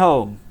loses at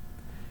home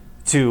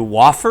to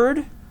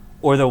Wofford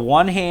or the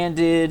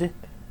one-handed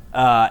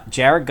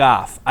Jared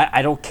Goff,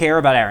 I don't care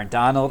about Aaron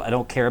Donald. I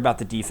don't care about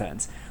the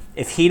defense.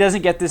 If he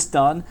doesn't get this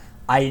done,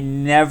 I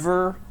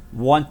never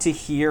want to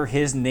hear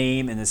his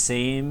name in the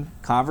same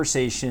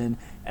conversation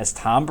as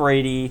Tom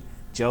Brady,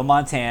 Joe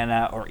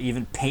Montana, or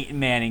even Peyton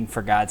Manning,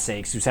 for God's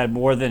sakes, who's had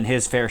more than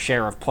his fair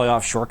share of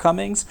playoff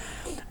shortcomings.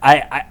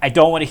 I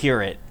don't want to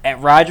hear it.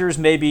 Rodgers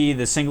may be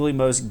the singly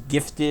most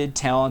gifted,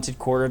 talented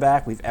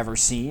quarterback we've ever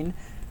seen,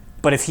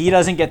 but if he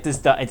doesn't get this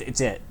done, it's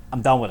it.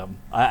 I'm done with him.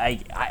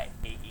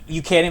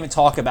 You can't even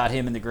talk about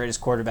him in the greatest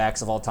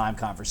quarterbacks of all time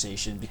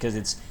conversation because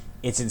it's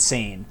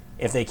insane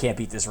if they can't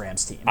beat this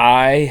Rams team.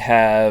 I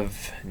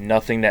have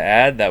nothing to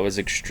add. That was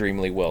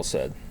extremely well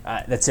said.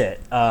 That's it.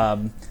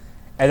 And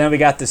then we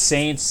got the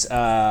Saints,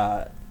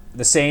 and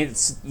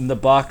the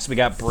Bucks. We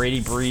got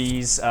Brady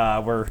Breeze.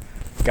 We're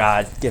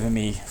giving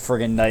me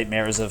friggin'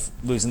 nightmares of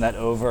losing that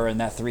over and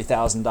that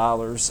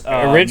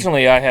 $3,000.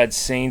 Originally, I had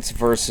Saints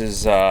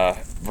versus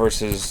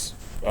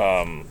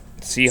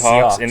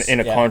Seahawks in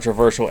a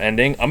controversial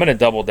ending. I'm going to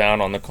double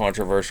down on the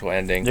controversial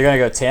ending. You're going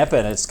to go Tampa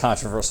and it's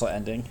controversial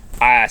ending.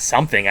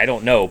 Something, I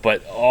don't know,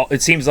 but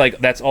it seems like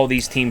that's all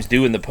these teams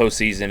do in the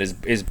postseason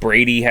is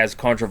Brady has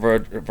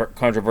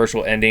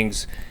controversial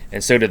endings,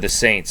 and so do the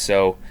Saints.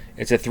 So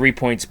it's a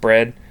 3-point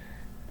spread.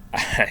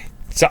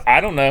 So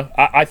I don't know.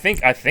 I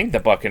think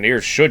the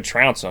Buccaneers should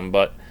trounce them,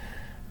 but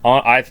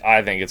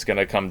I think it's going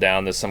to come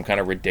down to some kind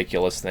of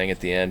ridiculous thing at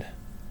the end.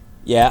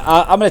 Yeah,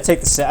 I'm going to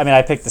take the. I mean,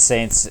 I picked the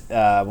Saints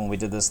when we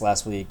did this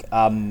last week.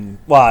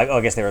 Well,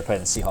 I guess they were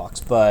playing the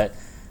Seahawks, but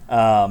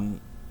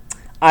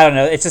I don't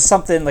know. It's just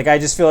something like I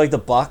just feel like the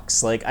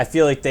Bucks. Like I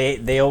feel like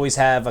they always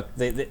have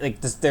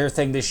their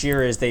thing this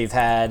year is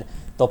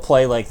they'll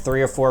play like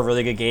 3 or 4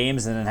 really good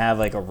games and then have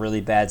like a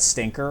really bad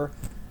stinker.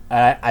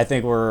 I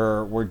think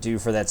we're due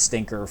for that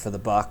stinker for the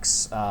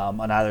Bucks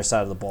on either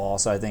side of the ball.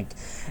 So I think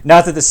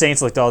not that the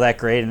Saints looked all that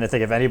great, and I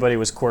think if anybody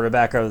was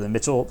quarterback other than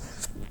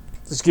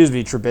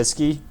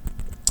Trubisky,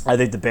 I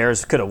think the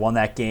Bears could have won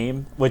that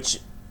game. Which,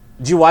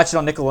 did you watch it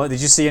on Nickelodeon? Did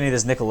you see any of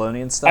this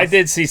Nickelodeon stuff? I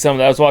did see some of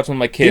that. I was watching with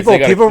my kids.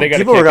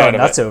 People were going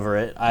nuts over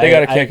it. They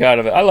got a kick out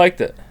of it. I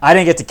liked it. I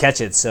didn't get to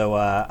catch it, so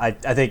I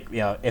think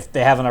if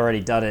they haven't already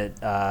done it,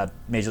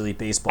 Major League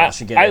Baseball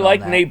should get it. I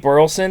like Nate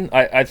Burleson.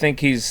 I think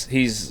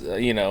he's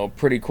a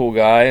pretty cool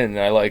guy, and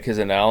I like his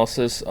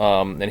analysis.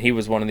 And he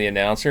was one of the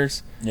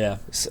announcers. Yeah.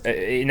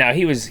 Now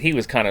he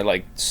was kind of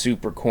like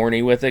super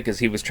corny with it because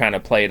he was trying to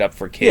play it up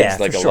for kids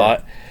a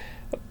lot.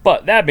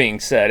 But that being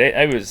said,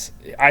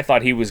 I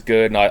thought he was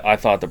good, and I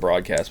thought the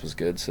broadcast was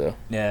good. So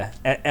yeah,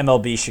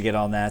 MLB should get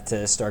on that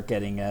to start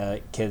getting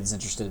kids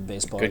interested in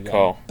baseball. Good again.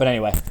 call. But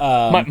anyway,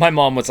 my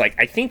mom was like,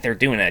 "I think they're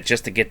doing that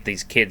just to get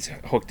these kids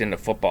hooked into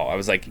football." I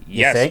was like,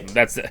 "Yes,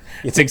 that's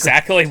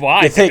exactly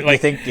why." You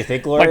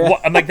think, Gloria?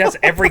 Like, I'm like, that's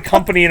every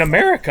company in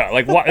America.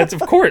 Like, what? That's of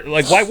course.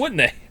 Like, why wouldn't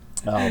they?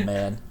 Oh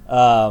man.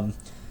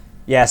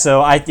 Yeah. So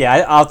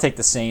I'll take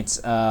the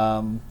Saints.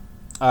 All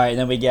right,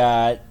 then we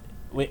got.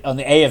 On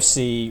the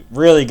AFC,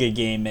 really good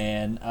game,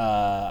 man.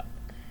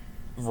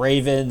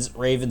 Ravens,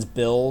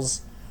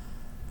 Bills.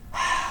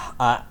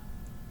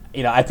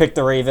 I picked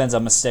the Ravens.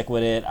 I'm gonna stick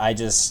with it. I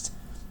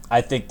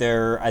think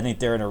they're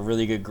in a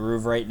really good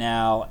groove right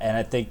now, and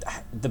I think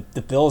the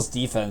Bills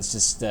defense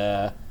just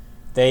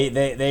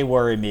they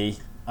worry me.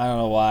 I don't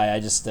know why.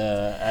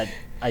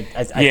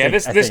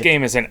 This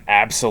game is an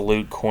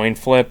absolute coin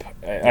flip.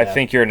 I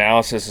think your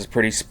analysis is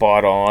pretty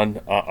spot on.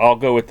 I'll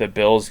go with the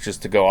Bills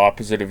just to go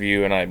opposite of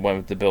you, and I went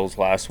with the Bills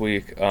last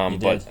week.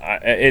 But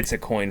it's a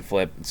coin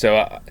flip.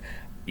 So,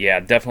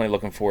 definitely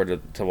looking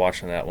forward to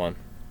watching that one.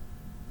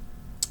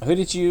 Who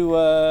did you?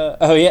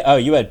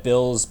 You had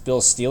Bills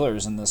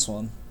Steelers in this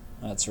one.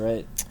 That's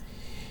right.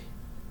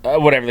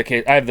 Whatever the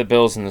case, I have the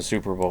Bills in the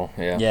Super Bowl.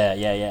 Yeah.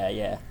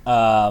 Yeah.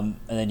 And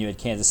then you had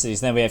Kansas City.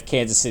 So then we have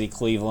Kansas City,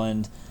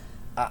 Cleveland.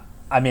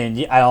 I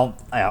mean, I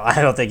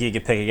don't think you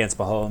could pick against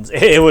Mahomes.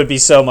 It would be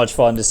so much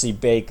fun to see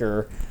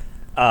Baker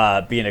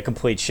being a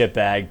complete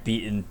shitbag,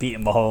 beating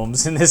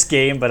Mahomes in this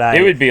game. But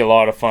it would be a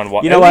lot of fun.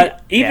 You know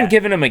what? Even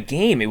giving him a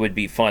game, it would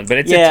be fun. But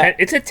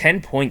it's a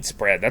 10-point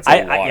spread. That's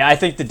a lot. I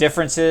think the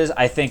difference is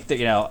I think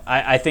that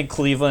I think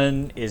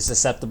Cleveland is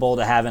susceptible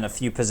to having a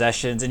few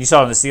possessions, and you saw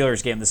it in the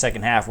Steelers game in the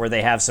second half where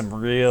they have some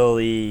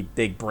really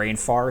big brain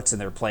farts in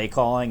their play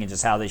calling and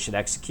just how they should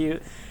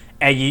execute.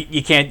 And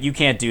you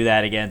can't do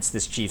that against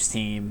this Chiefs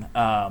team.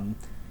 They're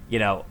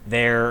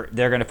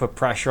going to put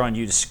pressure on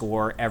you to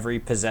score every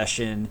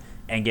possession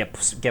and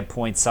get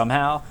points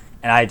somehow.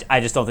 And I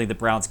just don't think the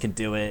Browns can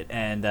do it.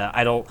 And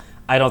I don't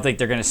think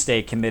they're going to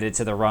stay committed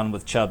to the run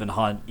with Chubb and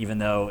Hunt, even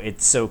though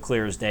it's so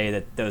clear as day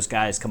that those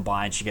guys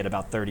combined should get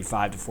about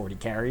 35 to 40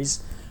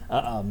 carries.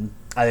 I think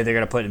they're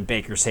going to put it in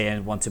Baker's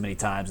hand one too many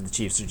times, and the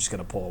Chiefs are just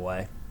going to pull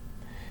away.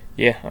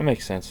 Yeah, that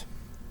makes sense.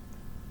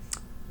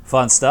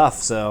 Fun stuff.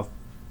 So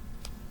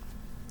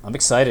I'm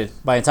excited.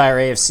 My entire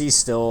AFC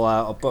still,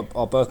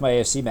 both my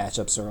AFC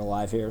matchups are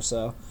alive here.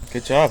 So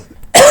good job.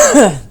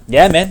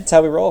 Yeah, man, that's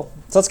how we roll.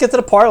 So let's get to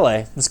the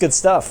parlay. That's good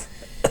stuff.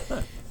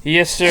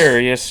 Yes, sir.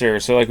 Yes, sir.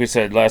 So, like we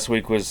said, last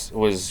week was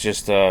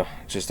just a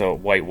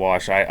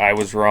whitewash. I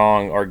was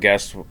wrong. Our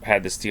guest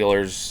had the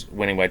Steelers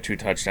winning by 2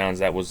 touchdowns.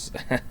 That was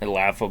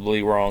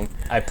laughably wrong.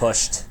 I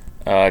pushed.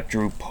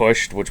 Drew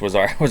pushed, which was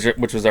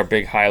our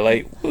big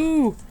highlight.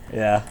 Woo!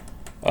 Yeah.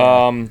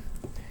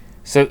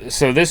 So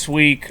this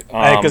week,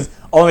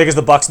 Only because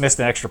the Bucks missed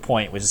an extra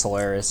point, which is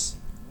hilarious.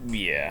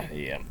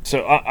 yeah.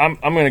 So I'm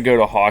gonna go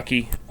to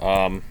hockey.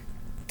 I'm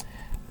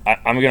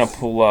gonna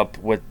pull up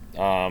with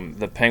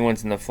the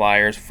Penguins and the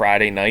Flyers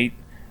Friday night.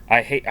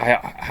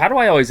 How do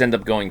I always end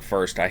up going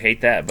first? I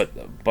hate that,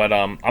 but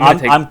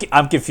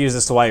I'm confused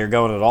as to why you're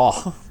going at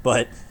all.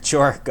 But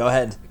sure, go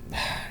ahead.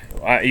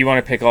 You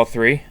want to pick all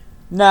 3?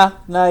 No,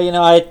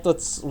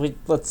 let's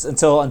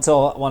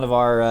until one of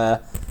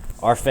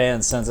our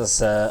fans sends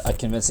us a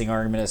convincing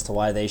argument as to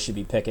why they should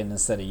be picking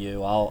instead of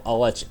you. I'll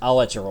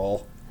let you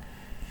roll.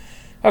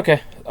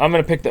 Okay, I'm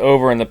gonna pick the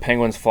over in the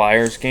Penguins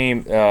Flyers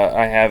game.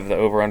 I have the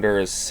over under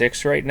is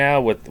 6 right now,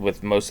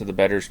 with most of the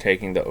bettors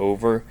taking the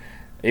over.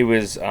 It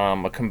was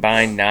a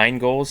combined 9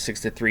 goals,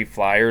 6-3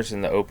 Flyers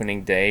in the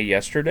opening day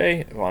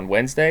yesterday on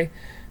Wednesday.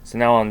 So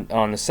now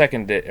on the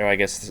second day, or I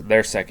guess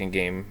their second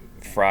game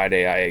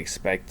Friday, I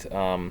expect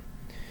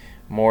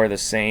more of the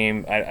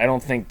same. I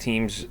don't think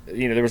teams,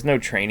 there was no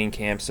training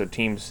camp, so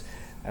teams,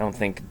 I don't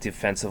think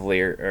defensively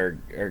are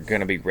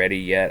going to be ready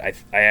yet.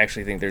 I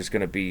actually think there's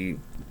going to be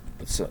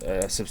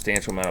a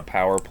substantial amount of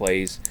power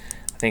plays.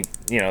 I think,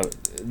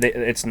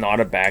 it's not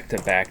a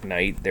back-to-back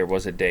night. There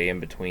was a day in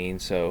between,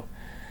 so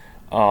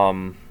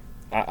I'm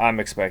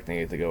expecting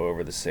it to go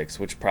over the 6,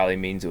 which probably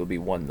means it would be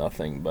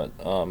 1-0, but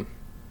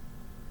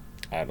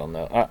I don't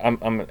know.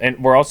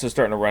 And we're also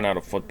starting to run out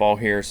of football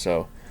here,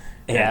 so.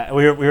 Yeah,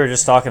 we were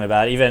just talking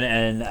about it,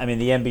 and I mean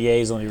the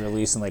NBA is only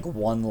releasing like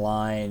 1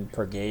 line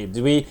per game.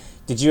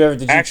 Did you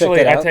Actually,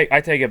 check that out?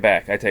 I take it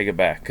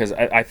back because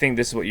I think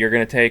this is what you're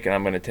going to take, and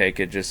I'm going to take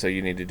it just so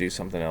you need to do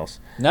something else.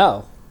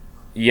 No.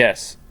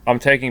 Yes, I'm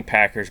taking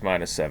Packers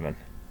 -7.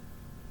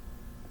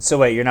 So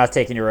wait, you're not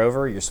taking your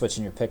over? You're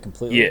switching your pick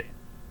completely?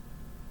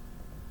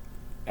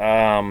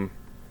 Yeah.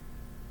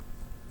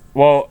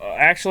 Well,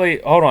 actually,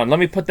 hold on. Let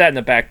me put that in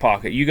the back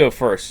pocket. You go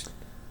first.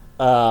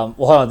 Well,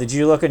 hold on. Did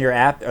you look in your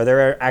app? Are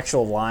there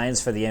actual lines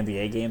for the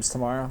NBA games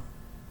tomorrow?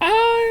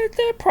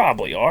 There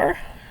probably are.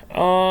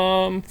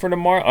 For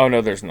tomorrow. Oh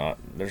no, there's not.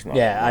 There's not.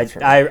 Yeah,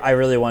 I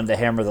really wanted to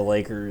hammer the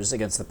Lakers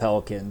against the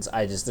Pelicans.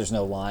 There's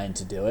no line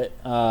to do it.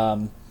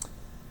 Well,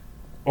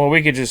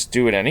 we could just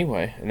do it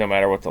anyway, no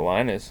matter what the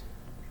line is.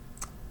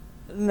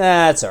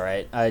 Nah, it's all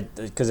right.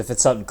 Because if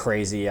it's something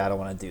crazy, I don't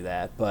want to do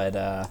that.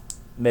 But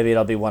maybe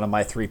it'll be one of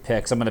my 3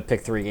 picks. I'm going to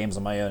pick 3 games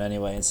on my own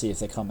anyway and see if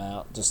they come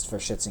out just for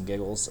shits and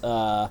giggles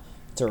to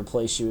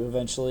replace you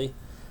eventually.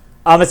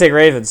 I'm going to take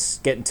Ravens,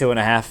 getting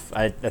 2.5.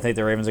 I think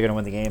the Ravens are going to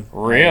win the game.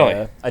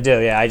 Really? I do,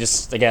 yeah. I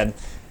just think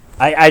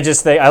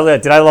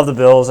I love the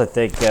Bills. I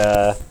think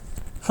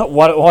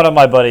one of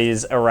my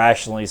buddies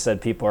irrationally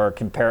said people are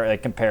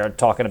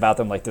talking about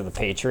them like they're the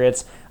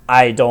Patriots.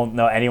 I don't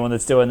know anyone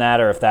that's doing that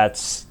or if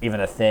that's even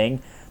a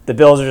thing. The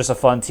Bills are just a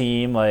fun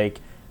team.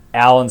 Like,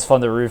 Allen's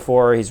fun to root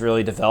for. He's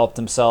really developed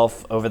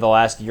himself over the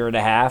last year and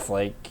a half.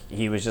 Like,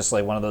 he was just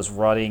like one of those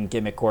running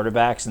gimmick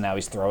quarterbacks, and now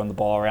he's throwing the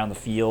ball around the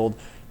field.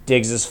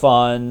 Diggs is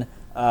fun.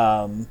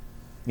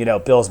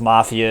 Bills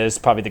Mafia is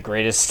probably the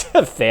greatest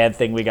fan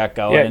thing we got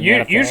going.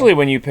 Yeah, usually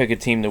when you pick a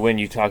team to win,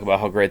 you talk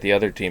about how great the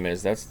other team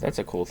is. That's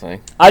a cool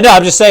thing. I know.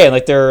 I'm just saying,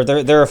 like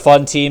they're a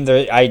fun team.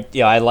 I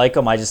like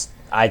them.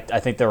 I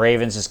think the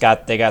Ravens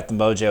got the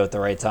mojo at the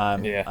right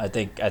time. Yeah. I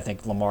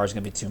think Lamar's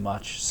gonna be too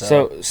much.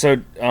 So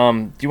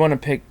do you want to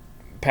pick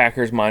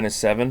Packers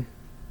 -7?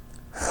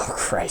 Oh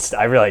Christ,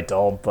 I really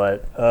don't.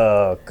 But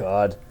oh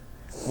God,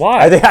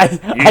 why?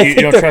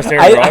 You don't trust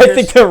Aaron Rodgers? I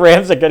think the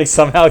Rams are gonna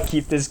somehow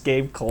keep this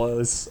game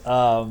close.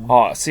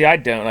 See, I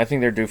don't. I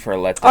think they're due for a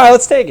letdown. All right,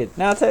 let's take it.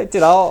 Now, dude,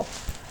 well,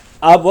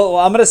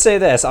 I'm gonna say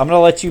this. I'm gonna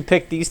let you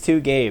pick these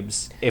 2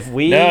 games. If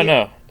we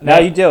No,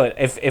 you do it.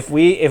 If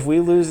we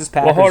lose this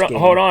Packers game.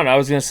 Hold on. I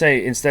was gonna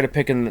say instead of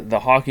picking the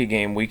hockey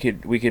game, we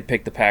could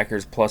pick the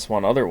Packers plus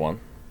one other one.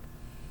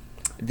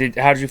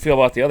 How did you feel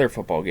about the other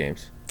football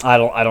games? I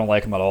don't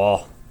like them at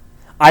all.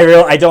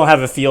 I don't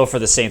have a feel for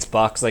the Saints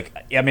Bucks. Like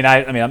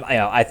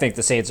I think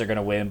the Saints are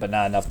gonna win, but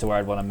not enough to where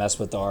I'd want to mess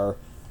with our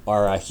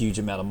huge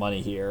amount of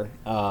money here.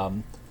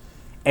 And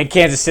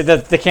Kansas City,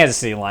 the Kansas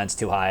City line's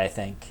too high, I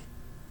think.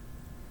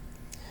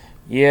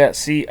 Yeah.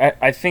 See,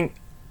 I think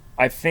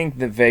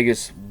that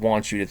Vegas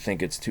wants you to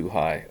think it's too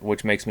high,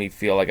 which makes me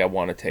feel like I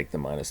want to take the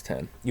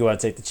 -10. You want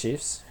to take the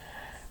Chiefs?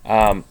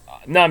 No,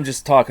 I'm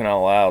just talking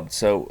out loud.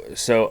 So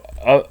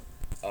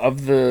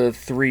of the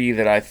 3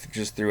 that I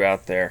just threw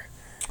out there,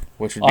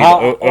 which would be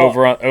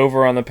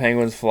over on the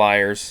Penguins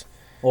Flyers.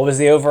 What was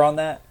the over on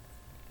that?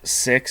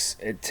 6.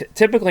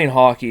 Typically in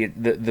hockey,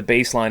 the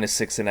baseline is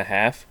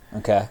 6.5.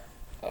 Okay.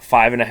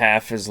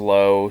 5.5 is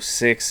low.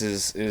 6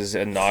 is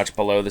a notch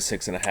below the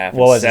 6.5.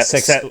 What was it?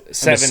 6.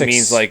 7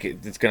 means like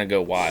it's gonna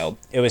go wild.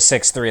 It was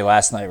 6-3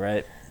 last night,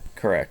 right?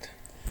 Correct.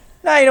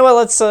 No, you know what?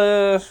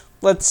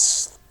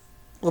 Let's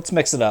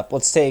mix it up.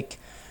 Let's take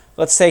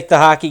the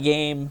hockey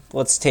game.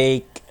 Let's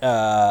take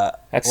That's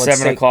let's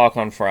 7 o'clock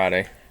on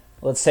Friday.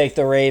 let's take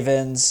the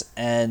Ravens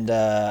and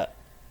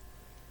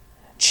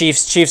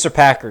Chiefs or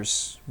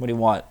Packers. What do you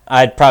want?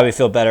 I'd probably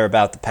feel better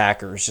about the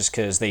Packers just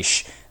because they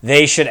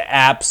should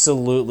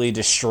absolutely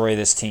destroy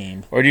this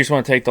team. Or do you just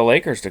want to take the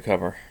Lakers to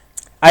cover?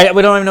 We don't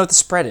even know what the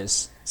spread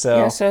is. So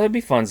Yeah, so it'd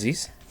be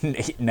funsies.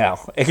 no,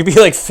 it could be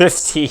like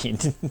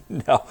 15.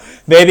 No,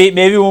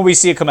 maybe when we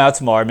see it come out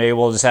tomorrow, maybe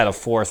we'll just add a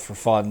fourth for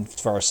fun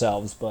for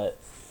ourselves. But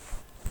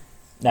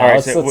no, All right,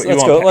 let's so you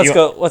go.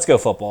 want- Let's go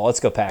football. Let's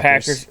go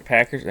Packers.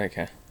 Packers.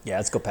 Okay. Yeah,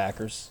 let's go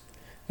Packers.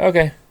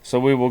 Okay. So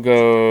we will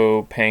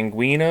go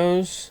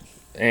Penguinos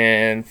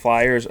and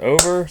Flyers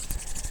over.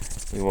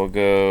 We will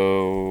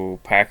go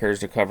Packers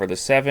to cover the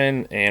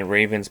 7 and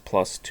Ravens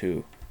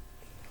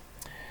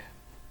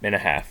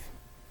 +2.5.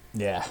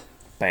 Yeah,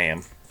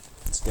 Bam.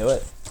 let's do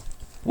it.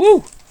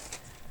 Woo!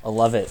 I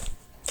love it.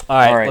 All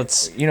right, All right.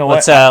 let's. You know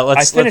let's, what?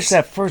 Let's, I finished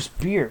let's- that first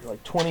beer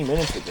like 20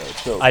 minutes ago.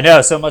 So I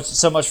know so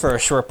much for a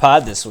short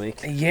pod this week.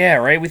 yeah,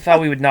 right. We thought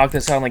we would knock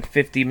this out in like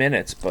 50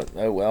 minutes, but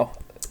oh well.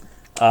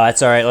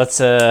 It's all right. Let's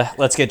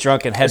get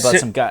drunk and headbutt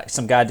Sit-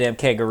 some goddamn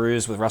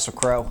kangaroos with Russell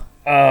Crowe.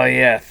 Oh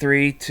yeah,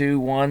 3, 2,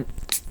 1.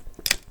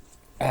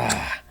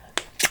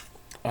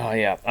 Oh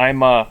yeah,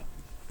 I'm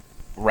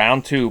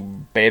round 2,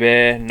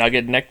 baby.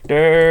 Nugget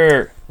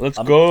nectar. Let's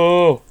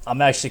go.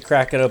 I'm actually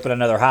cracking open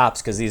another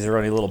hops because these are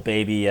only little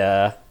baby.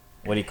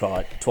 What do you call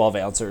it? 12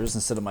 ounces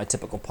instead of my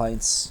typical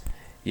pints.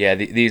 Yeah,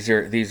 these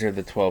are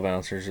the 12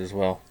 ounces as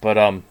well. But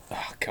oh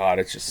god,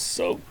 it's just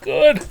so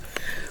good.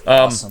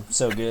 Awesome,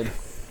 so good.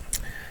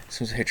 As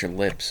soon as it hit your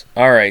lips.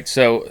 All right,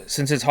 so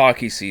since it's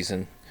hockey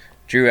season,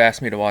 Drew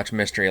asked me to watch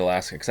Mystery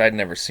Alaska because I'd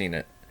never seen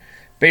it.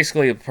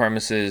 Basically, the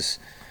premise is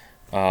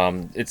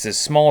it's a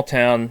small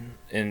town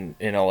in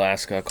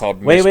Alaska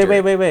called Wait.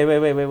 Mystery.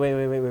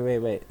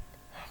 Wait.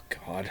 Oh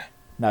god.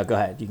 No, go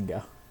ahead. You can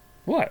go.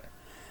 What?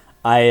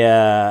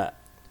 I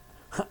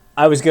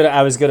was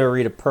gonna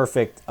read a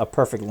perfect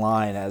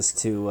line as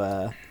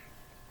to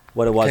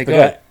what it was. Okay, but go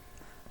ahead.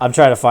 I'm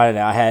trying to find it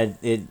now. I had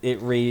it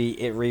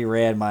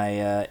reran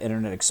my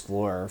Internet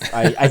Explorer.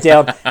 I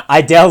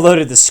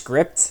downloaded the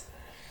script,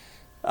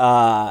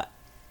 and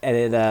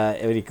it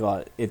what do you call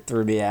it? It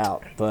threw me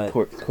out. But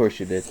Of course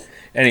you did.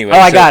 Anyway.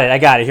 I got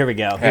it. Here we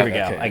go.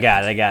 Okay. I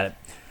got it.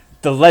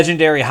 The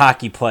legendary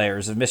hockey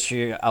players of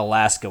Mystery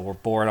Alaska were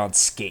born on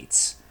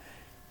skates.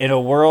 In a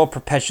world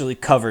perpetually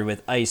covered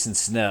with ice and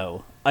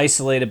snow,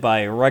 isolated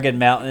by rugged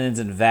mountains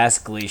and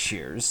vast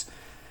glaciers,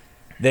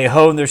 they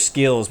hone their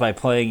skills by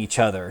playing each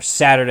other,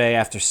 Saturday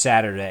after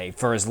Saturday,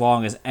 for as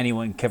long as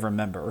anyone can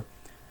remember.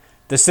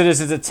 The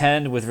citizens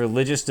attend with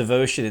religious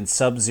devotion in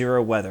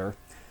sub-zero weather.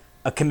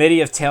 A committee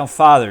of town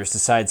fathers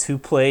decides who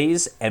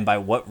plays and by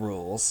what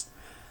rules.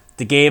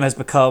 The game has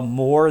become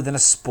more than a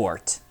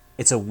sport.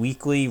 It's a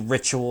weekly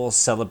ritual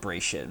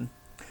celebration.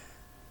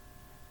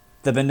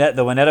 The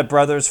Winetta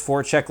brothers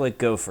forecheck like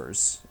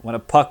gophers. When a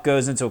puck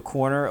goes into a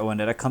corner, a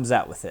Winetta comes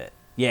out with it.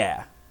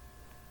 Yeah.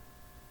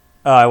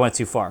 Oh, I went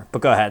too far.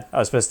 But go ahead. I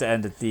was supposed to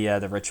end at the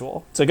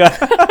ritual. So go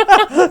ahead.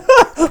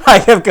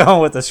 I kept going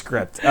with the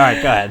script. All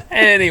right, go ahead.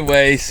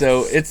 Anyway,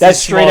 so it's That's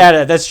straight out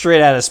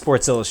of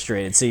Sports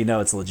Illustrated, so you know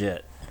it's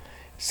legit.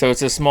 So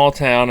it's a small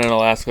town in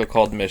Alaska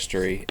called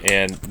Mystery,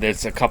 and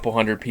there's a couple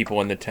hundred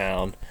people in the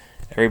town.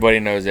 Everybody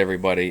knows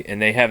everybody,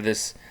 and they have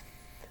this.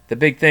 The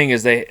big thing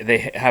is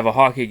they have a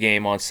hockey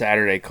game on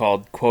Saturday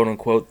called quote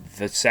unquote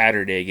the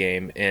Saturday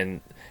game,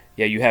 and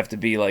yeah, you have to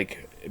be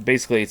like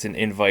basically it's an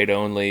invite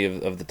only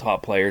of the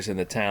top players in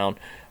the town.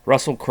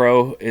 Russell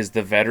Crowe is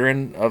the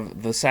veteran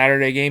of the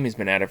Saturday game. He's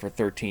been at it for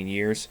 13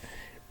 years.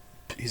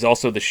 He's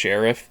also the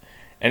sheriff,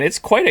 and it's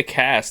quite a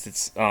cast.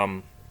 It's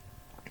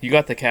you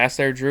got the cast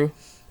there, Drew?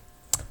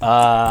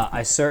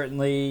 I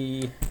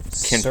certainly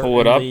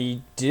pull it up.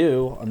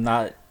 do. I'm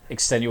not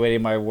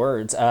extenuating my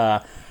words.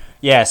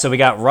 Yeah, so we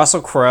got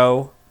Russell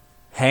Crowe,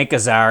 Hank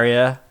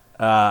Azaria,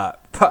 the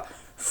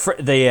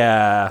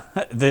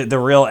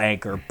real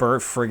anchor,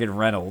 Burt friggin'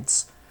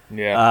 Reynolds.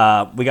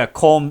 Yeah. We got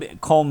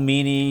Cole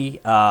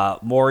Meany,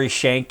 Maury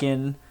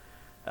Shankin,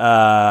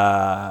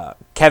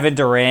 Kevin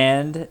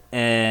Durand,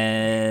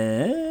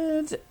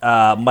 and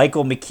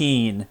Michael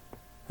McKean,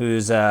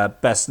 who's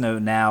best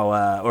known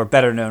now, or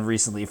better known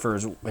recently for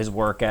his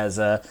work as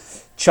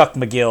Chuck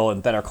McGill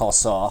in Better Call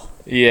Saul.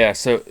 Yeah,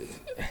 so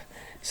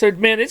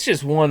man, it's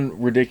just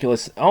one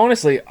ridiculous.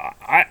 Honestly,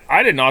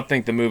 I did not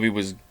think the movie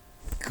was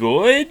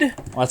good. Well,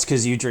 that's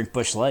because you drink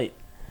Busch Light.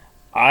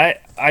 I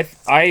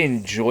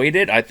enjoyed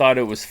it. I thought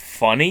it was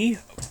funny,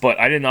 but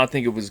I did not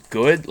think it was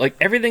good. Like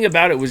everything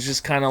about it was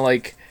just kind of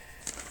like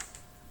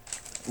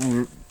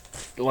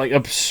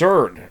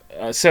absurd.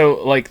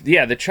 So like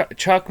yeah, the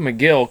Chuck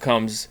McGill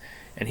comes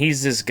and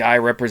he's this guy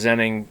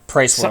representing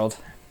Price World.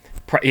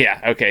 Yeah,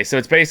 okay. So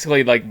it's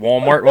basically like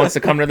Walmart wants to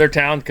come to their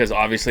town because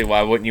obviously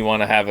why wouldn't you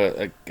want to have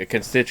a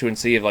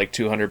constituency of like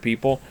 200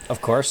 people?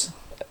 Of course.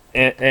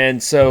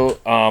 And so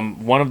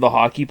one of the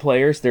hockey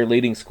players, their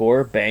leading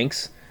scorer,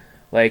 Banks,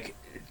 like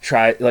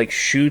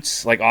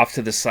shoots like off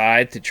to the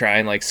side to try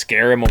and like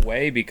scare him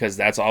away because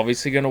that's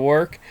obviously going to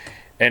work,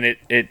 and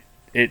it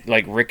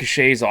like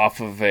ricochets off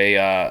of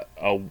a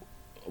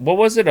what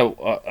was it,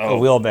 A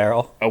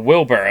wheelbarrow. a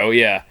wheelbarrow,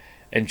 yeah,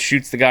 and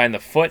shoots the guy in the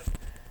foot,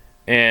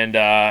 and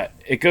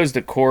it goes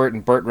to court,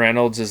 and Burt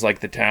Reynolds is like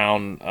the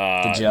town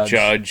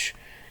judge,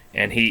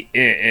 and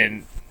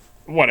and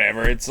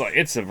whatever, it's like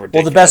it's a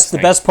ridiculous the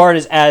best part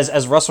is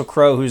as Russell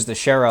Crowe, who's the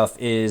sheriff,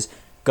 is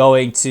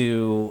going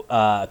to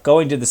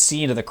the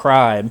scene of the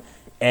crime,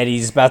 and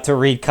he's about to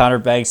read Connor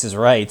Banks'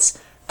 rights.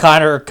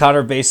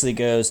 Connor basically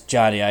goes,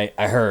 Johnny,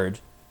 I heard,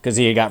 because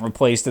he had gotten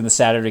replaced in the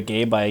Saturday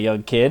game by a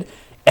young kid,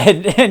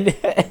 and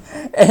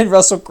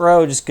Russell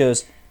Crowe just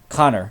goes,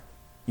 Connor,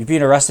 you're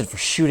being arrested for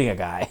shooting a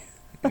guy.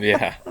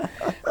 Yeah,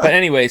 but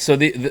anyway, so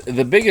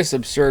the biggest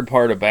absurd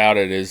part about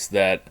it is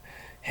that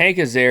Hank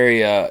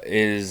Azaria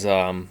is,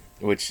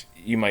 which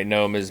you might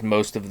know him as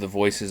most of the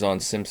voices on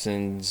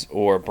Simpsons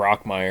or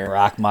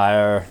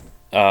Brockmire.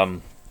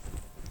 Can't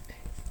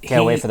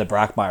wait for the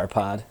Brockmire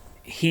pod.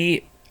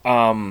 He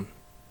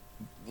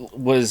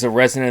was a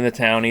resident of the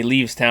town. He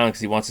leaves town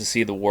because he wants to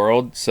see the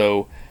world.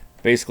 So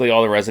basically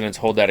all the residents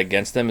hold that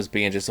against him as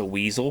being just a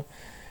weasel.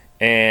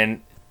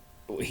 And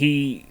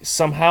he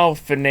somehow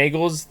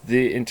finagles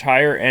the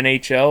entire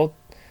NHL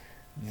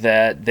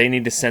that they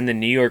need to send the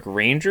New York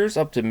Rangers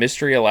up to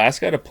Mystery,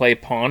 Alaska to play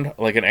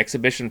an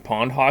exhibition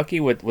pond hockey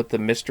with the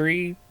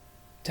Mystery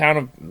town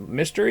of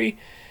Mystery,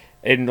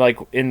 and like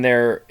in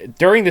their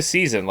during the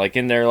season, like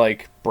in their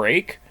like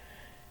break,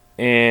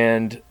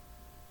 and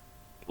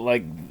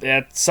like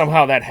that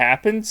somehow that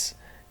happens,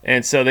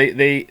 and so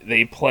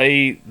they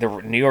play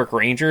the New York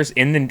Rangers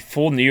in the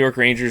full New York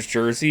Rangers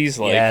jerseys,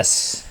 like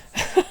yes,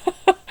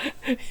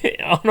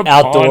 on a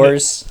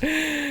outdoors.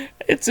 Pond.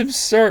 It's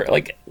absurd.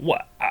 Like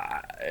what?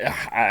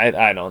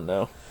 I don't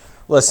know.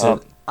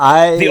 Listen,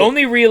 the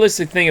only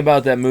realistic thing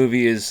about that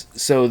movie is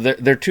so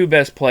their two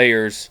best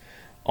players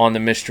on the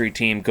Mystery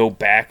team go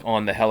back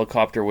on the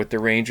helicopter with the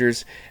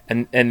Rangers,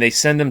 and they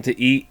send them to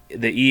the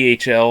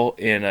EHL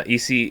in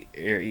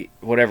EC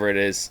whatever it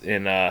is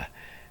in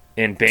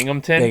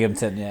Binghamton.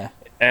 Binghamton, yeah.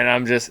 And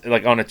I'm just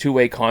like on a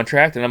 2-way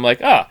contract, and I'm like,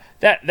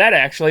 that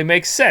actually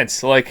makes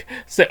sense. Like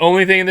it's the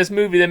only thing in this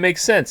movie that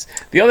makes sense.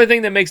 The other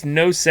thing that makes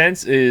no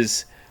sense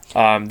is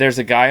there's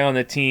a guy on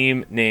the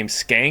team named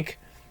Skank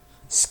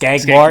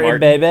Martin,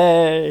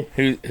 baby.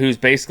 Who's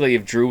basically,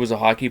 if Drew was a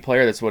hockey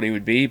player, that's what he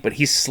would be. But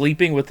he's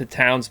sleeping with the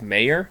town's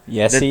mayor.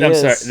 Yes, he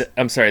is.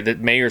 I'm sorry, the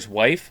mayor's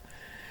wife,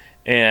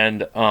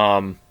 and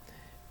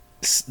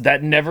that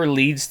never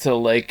leads to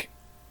like.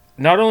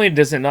 Not only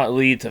does it not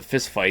lead to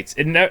fistfights,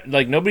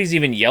 like nobody's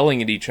even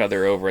yelling at each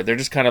other over it. They're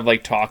just kind of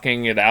like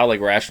talking it out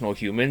like rational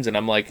humans, and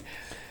I'm like,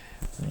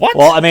 what?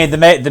 Well, I mean,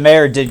 the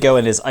mayor did go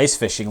in his ice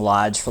fishing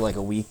lodge for like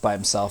a week by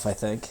himself, I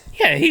think.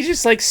 Yeah, he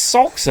just like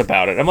sulks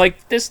about it. I'm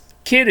like, this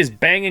kid is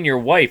banging your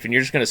wife, and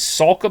you're just gonna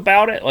sulk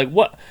about it? Like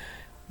what?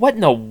 What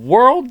in the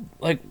world?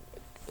 Like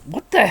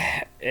what the?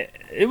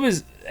 It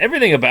was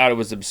everything about it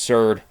was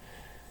absurd.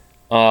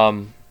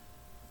 So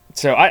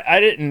I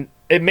didn't.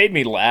 It made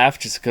me laugh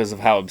just because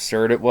of how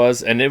absurd it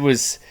was, and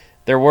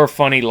there were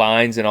funny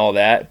lines and all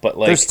that, but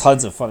like there's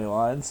tons of funny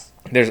lines.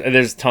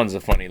 There's tons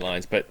of funny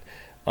lines, but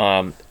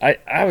I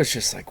was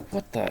just like,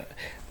 what the?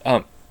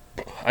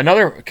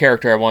 Another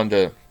character I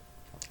wanted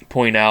to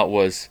point out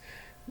was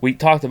we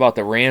talked about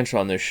the ranch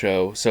on this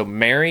show. So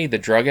Mary, the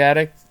drug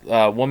addict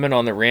woman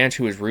on the ranch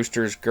who was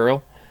Rooster's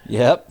girl.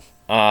 Yep.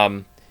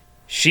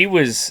 She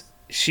played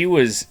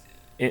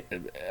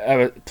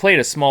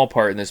a small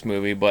part in this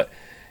movie, but.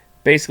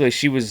 Basically,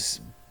 she was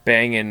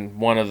banging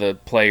one of the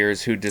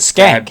players who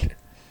described...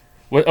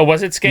 Skank.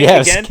 Was it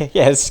Skank again?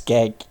 Yeah,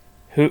 Skank.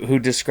 Who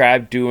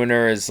described doing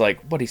her as, like,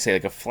 what do you say,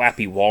 like a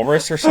flappy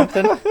walrus or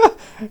something?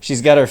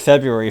 She's got her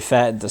February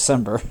fat in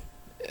December.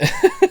 Because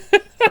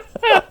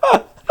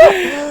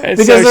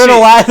so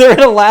they're in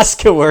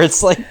Alaska where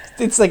it's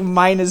like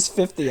minus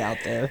 50 out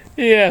there.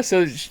 Yeah,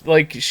 so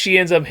like she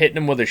ends up hitting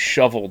him with a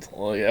shovel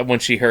when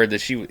she heard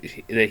that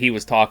he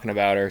was talking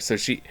about her. So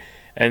she...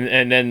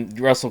 And then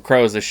Russell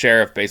Crowe, as the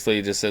sheriff,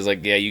 basically just says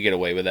like, "Yeah, you get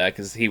away with that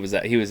because he was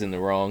in the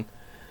wrong."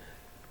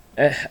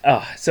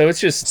 So it's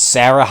just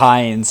Sarah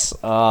Hines.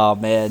 Oh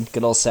man,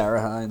 good old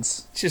Sarah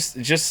Hines.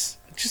 Just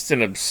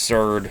an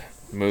absurd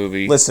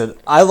movie. Listen,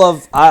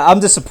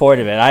 I'm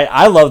disappointed, man.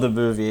 I love the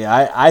movie.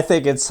 I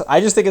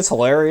just think it's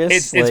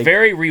hilarious. It's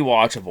very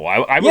rewatchable.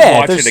 I would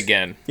watch it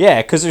again.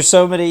 Yeah, because there's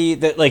so many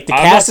that like the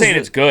cast. I'm not saying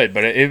it's good,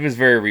 but it was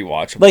very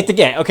rewatchable. Like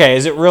okay,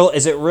 is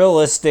it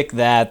realistic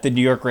that the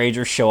New York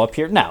Rangers show up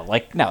here? No,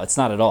 it's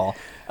not at all.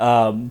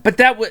 But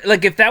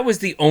if that was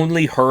the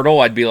only hurdle,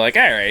 I'd be like,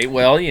 all right,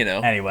 well, you know.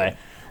 Anyway,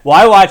 well,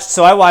 I watched.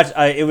 I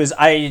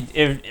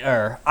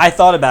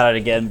thought about it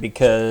again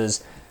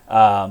because.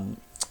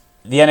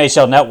 The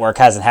NHL Network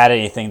hasn't had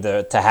anything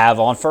to have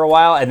on for a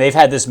while, and they've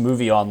had this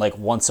movie on like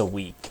once a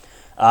week.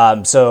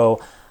 So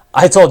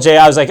I told Jay,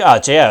 I was like, "Oh,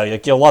 Jay,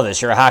 like, you'll love this.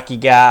 You're a hockey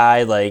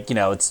guy. Like, you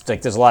know, it's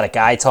like there's a lot of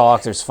guy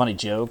talk. There's funny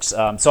jokes."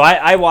 So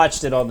I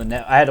watched it on the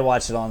net. I had to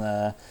watch it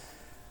on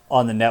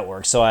on the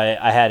network, so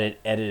I had it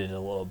edited a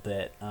little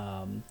bit.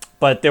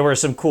 But there were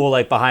some cool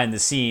like behind the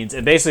scenes,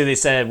 and basically they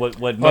said what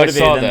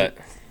motivated them.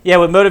 Yeah,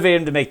 what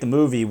motivated them to make the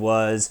movie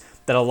was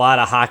that a lot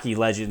of hockey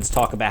legends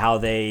talk about how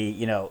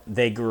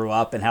they grew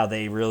up and how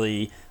they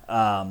really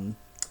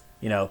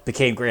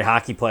became great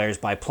hockey players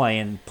by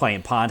playing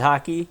pond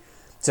hockey.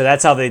 So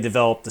that's how they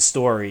developed the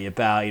story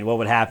about what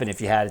would happen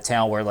if you had a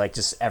town where like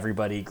just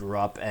everybody grew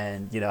up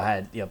and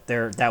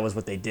that was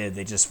what they did.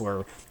 They just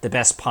were the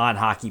best pond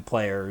hockey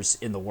players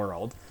in the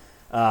world.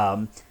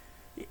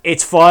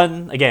 It's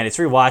fun. Again, it's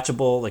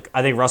rewatchable. Like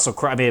I think Russell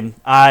Crowe. I mean,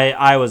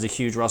 I was a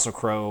huge Russell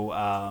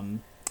Crowe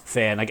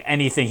fan. Like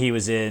anything he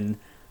was in,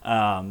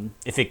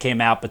 if it came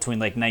out between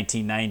like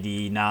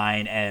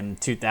 1999 and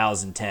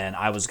 2010,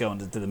 I was going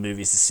to the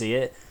movies to see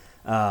it.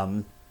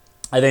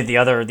 I think the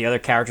other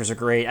characters are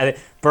great. I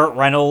think Burt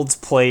Reynolds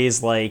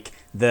plays like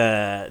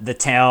the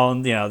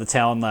town,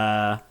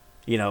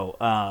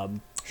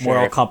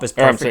 moral compass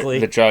perfectly.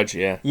 The judge,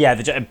 yeah.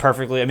 Yeah,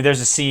 perfectly. I mean, there's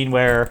a scene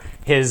where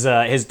his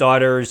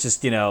daughter is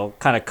just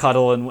kind of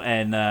cuddling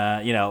and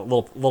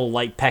little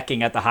light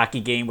pecking at the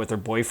hockey game with her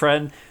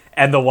boyfriend.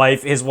 And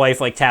his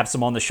wife, like taps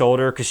him on the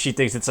shoulder because she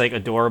thinks it's like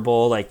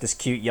adorable, like this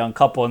cute young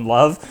couple in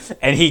love.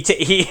 And he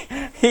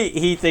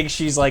thinks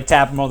she's like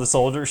tapping him on the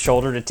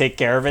shoulder to take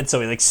care of it. So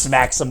he like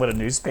smacks him with a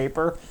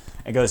newspaper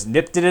and goes,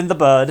 "Nipped it in the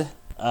bud."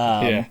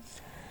 Yeah,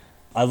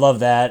 I love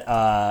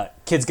that.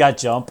 Kids Got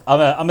Jump.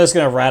 I'm just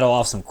gonna rattle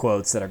off some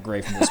quotes that are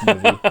great from this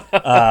movie.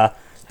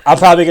 I'm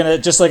probably gonna,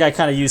 just like I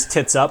kind of use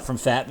Tits Up from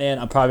Fat Man,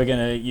 I'm probably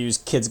gonna use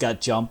Kids Got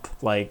Jump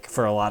like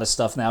for a lot of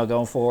stuff now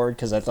going forward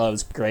because I thought it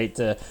was great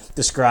to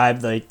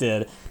describe like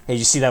hey,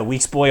 you see that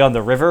Weeks boy on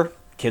the river?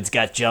 Kids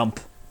Got Jump.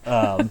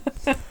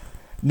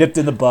 Nipped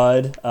in the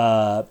bud.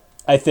 I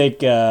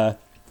think I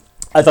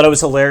thought it was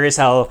hilarious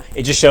how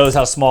it just shows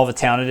how small of a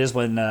town it is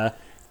when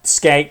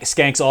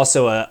Skank's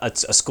also a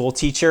school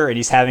teacher and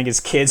he's having his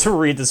kids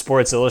read the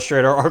Sports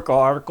Illustrated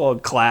article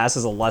in class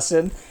as a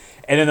lesson.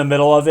 And in the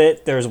middle of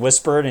it, there's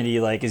Whispered, and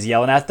he like is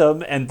yelling at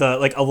them, and a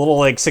little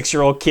like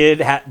 6-year-old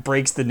kid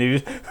breaks the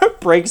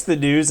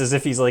news as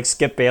if he's like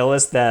Skip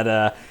Bayless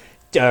that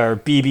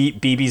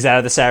BB's out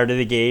of the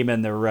Saturday game,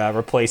 and they're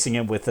replacing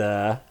him with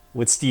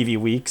Stevie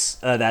Weeks.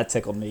 That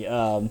tickled me.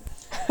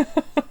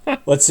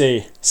 Let's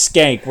see,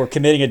 Skank, we're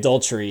committing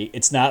adultery.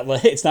 It's not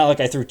like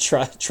I threw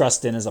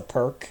trust in as a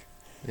perk.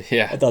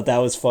 Yeah, I thought that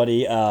was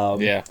funny.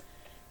 Yeah.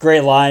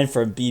 Great line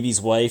from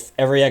BB's wife.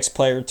 Every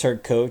ex-player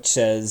turned coach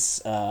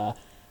says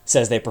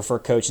they prefer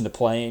coaching to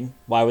playing.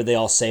 Why would they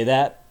all say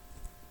that?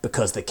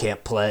 Because they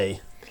can't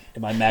play.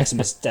 In my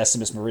Maximus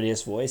Decimus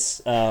Meridius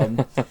voice.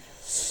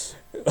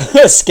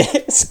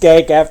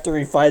 Skank, after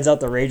he finds out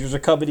the Rangers are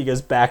coming, he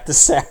goes back to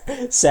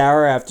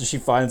Sarah after she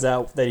finds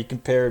out that he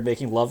compared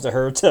making love to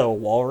her to a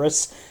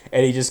walrus.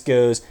 And he just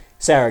goes,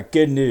 "Sarah,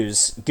 good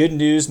news. Good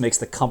news makes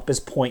the compass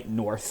point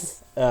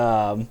north."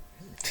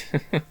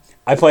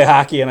 I play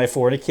hockey and I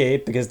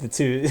fornicate because they're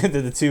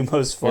the two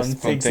most fun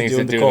things to do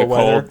in the cold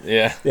weather.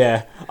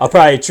 Yeah. I'll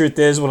probably, truth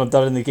is, when I'm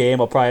done in the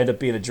game, I'll probably end up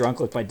being a drunk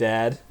like my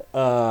dad.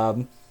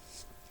 And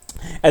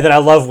then I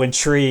love when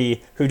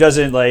Tree, who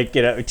doesn't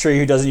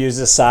use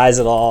his size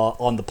at all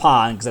on the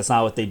pond because that's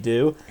not what they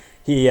do.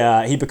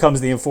 He becomes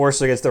the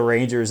enforcer against the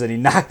Rangers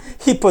and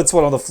he puts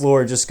one on the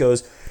floor and just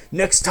goes,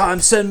 "Next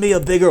time, send me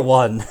a bigger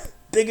one,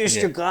 biggest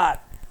you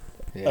got."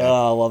 Yeah.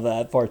 Oh, I love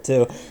that part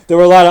too. There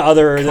were a lot of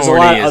other. There's a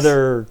lot of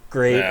other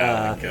great,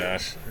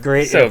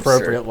 great so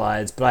inappropriate absurd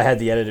lines, but I had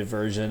the edited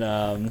version.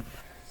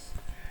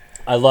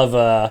 I love.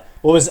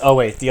 What was? Oh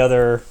wait, the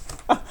other.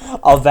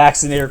 I'll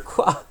vaccinate her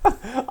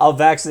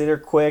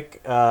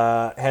quick.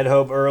 Head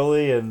home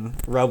early and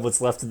rub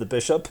what's left of the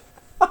bishop.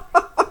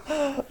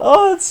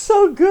 Oh, it's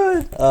so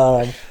good.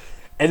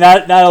 And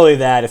not only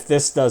that, if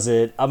this does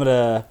it, I'm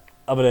gonna.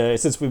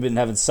 Since we've been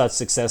having such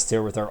success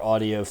here with our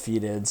audio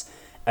feed-ins,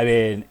 I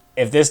mean,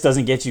 if this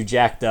doesn't get you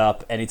jacked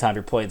up anytime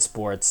you're playing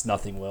sports,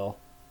 nothing will.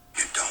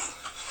 You don't.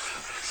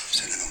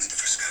 Send it only the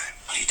first guy.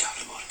 What are you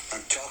talking about?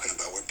 I'm talking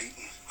about we're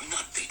beaten. We're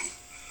not beaten.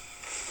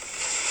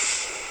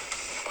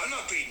 I'm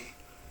not beaten.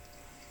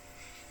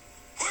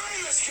 We're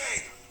in this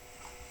game.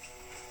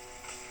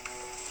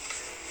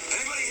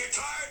 Anybody here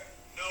tired?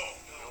 No.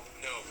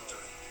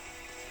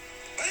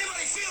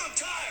 Anybody feeling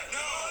tired?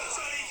 No.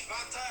 Sonny,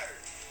 not tired.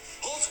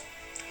 Holt?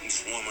 I'm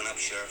just warming up,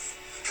 Sheriff.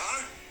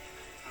 Connor?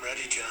 I'm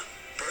ready, John.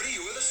 Bertie,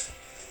 you with us?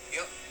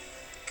 Yep.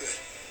 Good.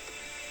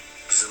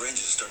 Because the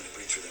Rangers are starting to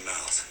breathe through their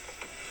mouths.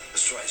 The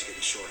strides are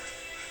getting shorter.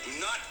 Do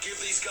not give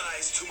these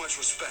guys too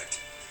much respect.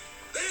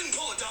 They didn't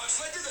pull a dog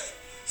sled, did they?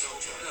 No,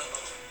 John. No.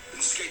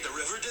 Didn't skate the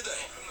river, did they?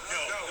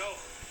 No.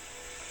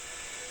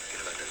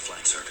 Forget about that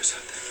flying circus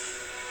out there.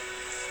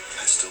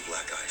 That's still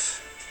black ice.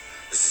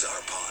 This is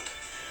our pond.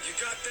 You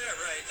got that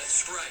right.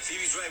 That's right.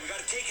 Phoebe's right. We got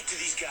to take it to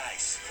these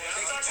guys. Yeah,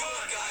 take it to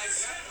them,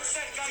 guys.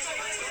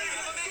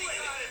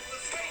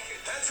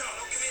 Heads up.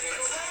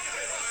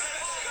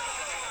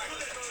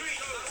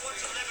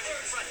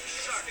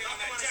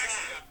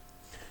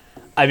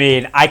 I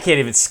mean, I can't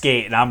even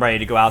skate, and I'm ready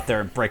to go out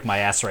there and break my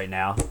ass right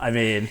now. I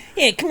mean,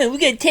 Yeah, come on, we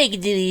gotta take it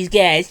to these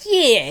guys.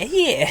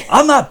 Yeah.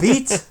 I'm not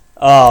beat.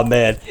 Oh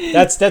man,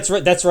 that's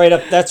right. That's right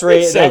up. That's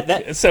right.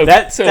 So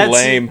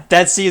lame.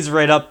 That scene's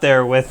right up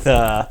there with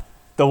the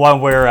one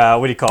where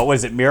what do you call it? What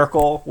is it?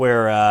 Miracle,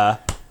 where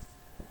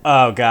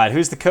oh god,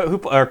 who's the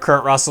or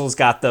Kurt Russell's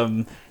got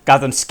them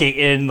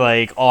skating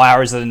like all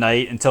hours of the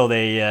night until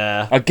they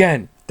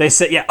Again. they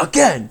say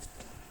again.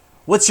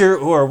 What's your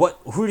or what?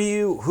 Who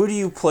do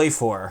you play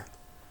for?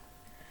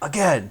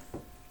 Again.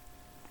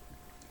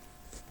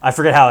 I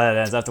forget how that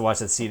ends. I have to watch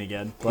that scene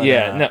again. But,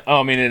 No.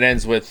 I mean, it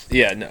ends with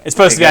no. It's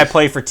supposed to be I goes,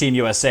 play for Team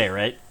USA,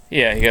 right?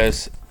 Yeah, he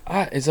goes.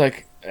 It's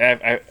like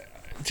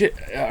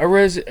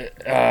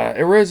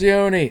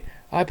Erozione.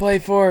 I play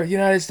for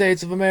United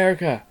States of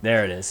America.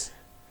 There it is.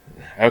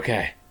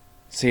 Okay,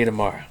 see you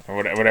tomorrow, or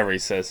whatever he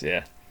says.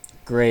 Yeah.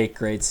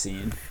 Great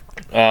scene.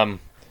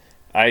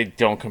 I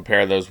don't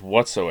compare those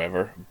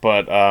whatsoever,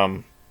 but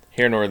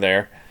here nor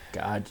there.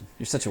 God,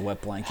 you're such a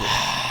wet blanket.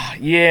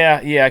 Yeah,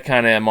 I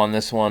kind of am on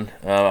this one.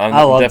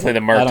 I'm definitely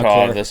the I don't Murtaugh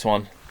care. of this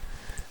one.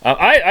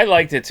 I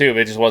liked it too, but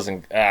it just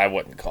wasn't. I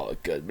wouldn't call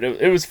it good, but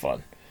it was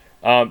fun.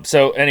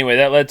 So anyway,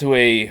 that led to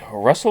a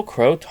Russell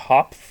Crowe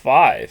top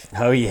 5.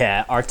 Oh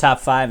yeah, our top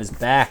 5 is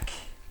back.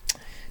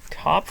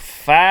 Top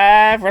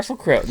 5 Russell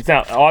Crowe.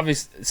 Now,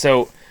 obviously,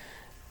 so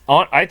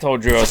I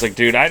told Drew, I was like,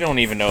 dude, I don't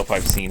even know if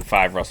I've seen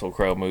 5 Russell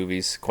Crowe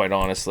movies, quite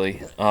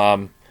honestly.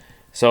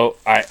 So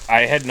I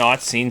had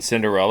not seen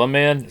Cinderella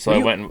Man, so I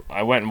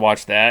went and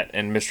watched that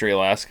and Mystery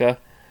Alaska.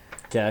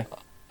 Okay.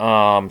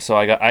 So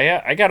I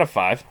got a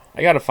 5.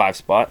 I got a 5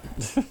 spot.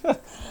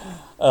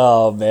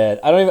 Oh man,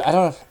 I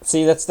don't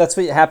see. That's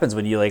what happens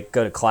when you like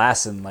go to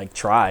class and like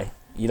try.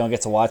 You don't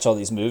get to watch all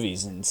these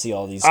movies and see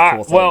all these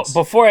cool things. Well,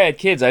 before I had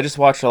kids, I just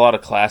watched a lot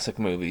of classic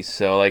movies.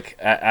 So like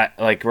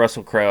like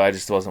Russell Crowe, I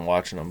just wasn't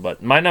watching them.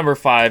 But my number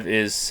 5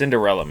 is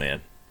Cinderella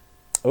Man.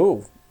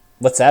 Ooh,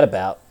 what's that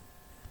about?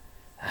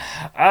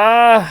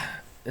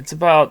 It's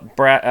about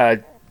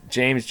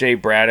James J.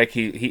 Braddock.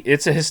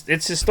 It's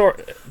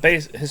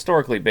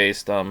historically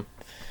based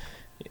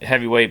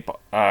heavyweight,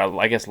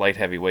 I guess light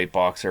heavyweight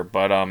boxer,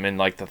 but in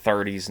like the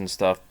 30s and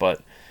stuff.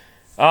 But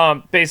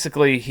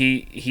basically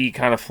he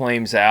kind of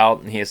flames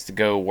out and he has to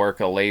go work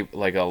a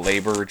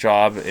labor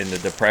job in the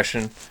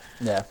Depression.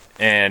 Yeah.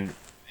 And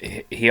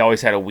he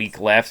always had a weak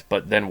left,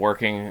 but then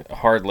working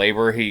hard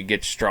labor, he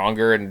gets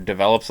stronger and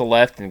develops a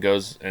left and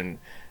goes and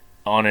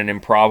on an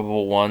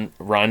improbable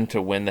run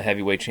to win the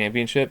heavyweight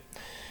championship.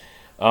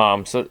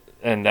 So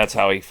that's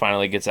how he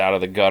finally gets out of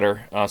the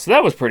gutter. So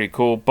that was pretty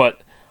cool. But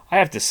I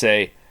have to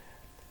say,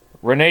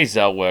 Renee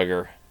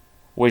Zellweger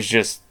was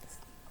just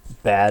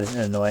Bad and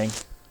annoying.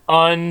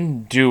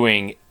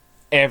 undoing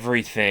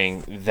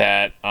everything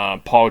that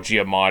Paul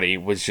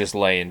Giamatti was just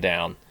laying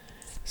down.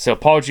 So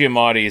Paul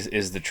Giamatti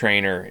is the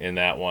trainer in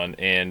that one,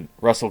 and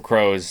Russell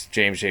Crowe is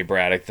James J.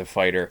 Braddock, the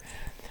fighter.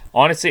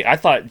 Honestly, I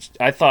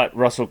thought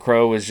Russell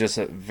Crowe was just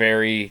a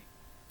very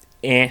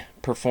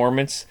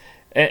performance,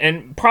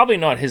 and probably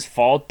not his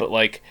fault, but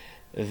like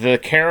the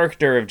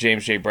character of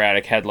James J.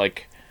 Braddock had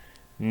like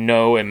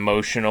no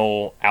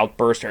emotional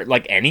outburst or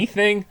like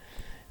anything,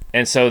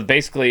 and so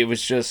basically it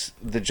was just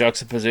the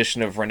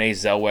juxtaposition of Renee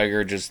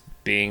Zellweger just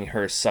being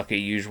her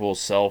sucky usual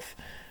self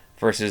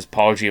versus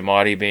Paul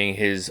Giamatti being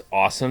his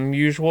awesome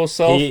usual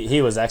self.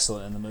 He was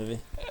excellent in the movie.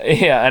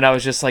 Yeah, and I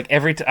was just like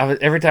every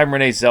time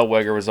Renee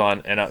Zellweger was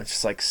on, and I was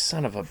just like,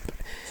 son of a,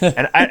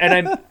 and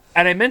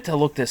I meant to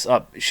look this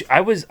up.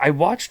 I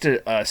watched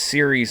a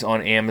series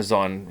on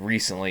Amazon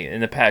recently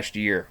in the past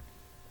year.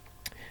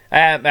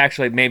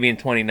 Actually, maybe in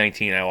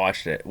 2019 I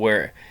watched it,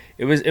 where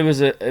it was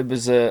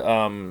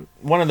a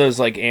one of those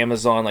like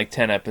Amazon like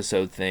 10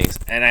 episode things,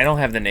 and I don't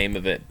have the name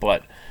of it,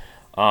 but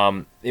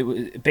it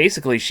was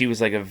basically she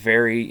was like a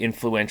very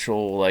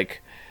influential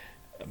like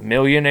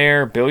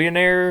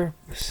billionaire,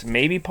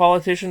 maybe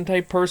politician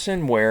type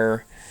person,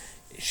 where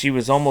she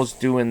was almost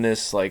doing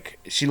this like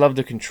she loved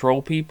to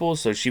control people,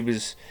 so she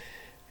was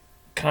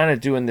kind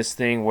of doing this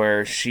thing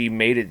where she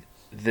made it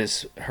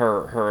this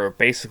her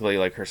basically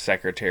like her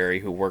secretary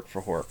who worked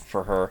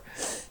for her,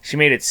 she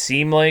made it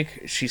seem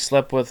like she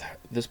slept with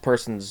this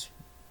person's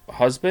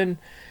husband,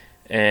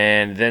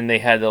 and then they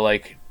had to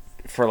like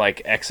for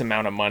like X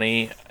amount of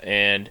money,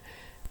 and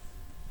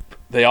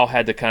they all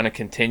had to kind of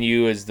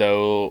continue as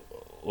though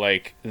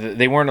like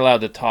they weren't allowed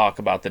to talk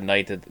about the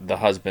night that the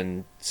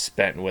husband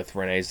spent with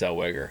Renee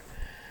Zellweger.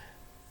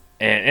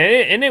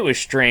 And it was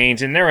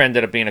strange, and there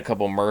ended up being a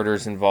couple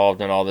murders involved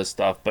and all this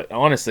stuff, but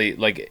honestly,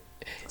 like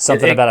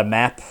Something about a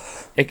map.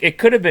 it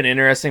could have been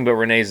interesting, but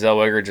Renee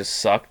Zellweger just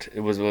sucked. It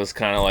was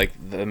kind of like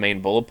the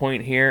main bullet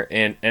point here,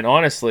 and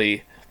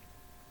honestly,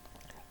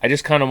 I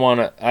just kind of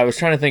I was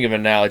trying to think of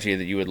an analogy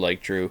that you would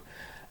like, Drew.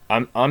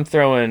 I'm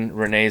throwing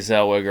Renee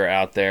Zellweger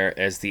out there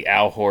as the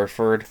Al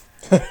Horford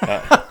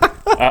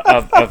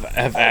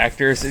of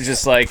actors. It's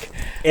just like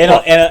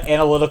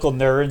Analytical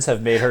nerds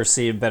have made her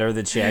seem better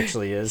than she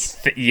actually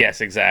is. Yes,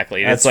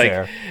 exactly. That's it's like,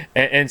 fair.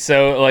 And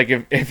so like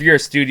if you're a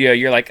studio,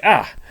 you're like,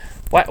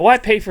 Why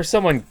pay for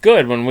someone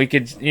good when we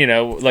could,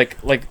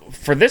 like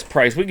for this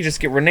price we could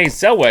just get Renee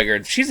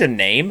Zellweger. She's a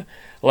name.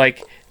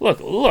 Like,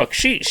 look,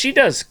 she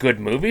does good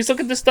movies. Look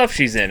at the stuff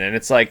she's in, and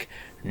it's like,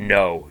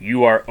 no,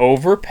 you are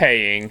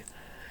overpaying.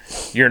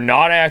 You're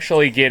not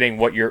actually getting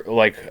what you're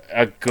like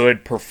a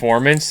good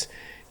performance.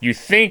 You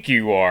think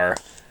you are.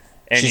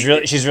 And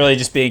she's really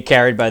just being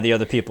carried by the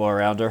other people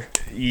around her.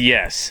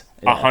 Yes,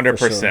 Yeah,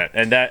 100%. sure.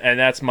 And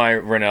that's my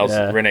Renee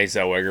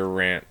Zellweger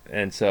rant.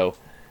 And so,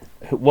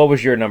 what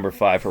was your number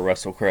 5 for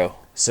Russell Crowe?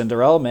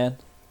 Cinderella Man.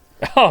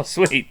 Oh,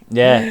 sweet.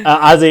 Yeah,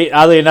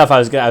 oddly enough, I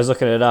was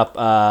looking it up.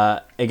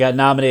 It got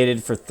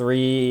nominated for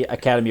 3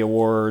 Academy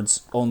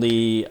Awards.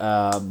 Only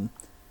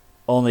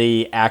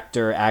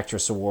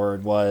actress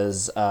award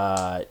was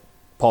Paul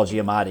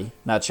Giamatti.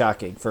 Not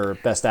shocking, for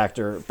best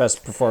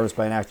performance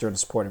by an actor in a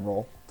supporting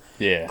role.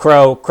 Yeah.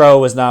 Crowe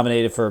was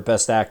nominated for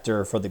best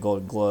actor for the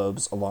Golden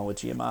Globes along with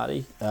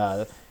Giamatti.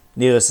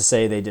 Needless to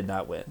say, they did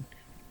not win.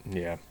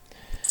 Yeah.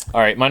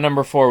 All right, my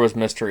number 4 was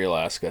Mystery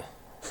Alaska.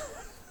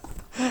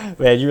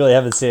 Man, you really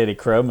haven't seen any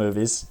Crowe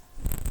movies.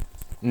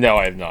 No,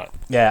 I have not.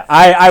 Yeah,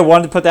 I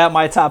wanted to put that in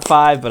my top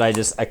 5, but I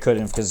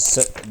couldn't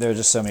because there were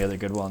just so many other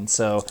good ones.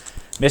 So,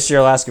 Mystery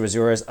Alaska was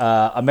yours.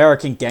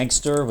 American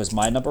Gangster was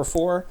my number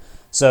 4.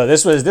 So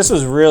this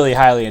was really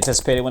highly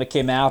anticipated when it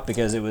came out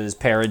because it was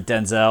paired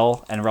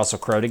Denzel and Russell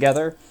Crowe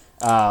together.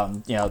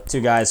 2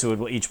 guys who had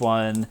each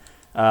won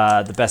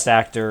the Best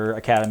Actor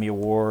Academy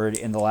Award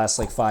in the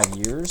last 5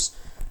 years.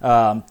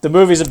 The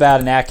movie's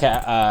about an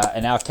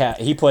outcast.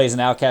 He plays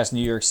an outcast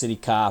New York City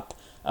cop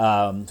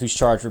who's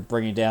charged with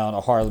bringing down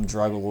a Harlem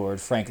drug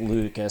lord, Frank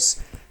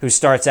Lucas, who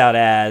starts out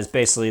as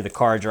basically the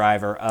car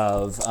driver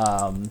of.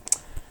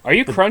 Are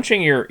you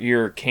crunching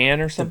your can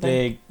or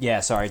something?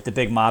 The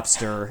big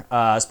mobster.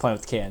 I was playing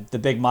with the can. The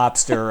big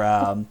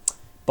mobster,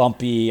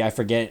 Bumpy. I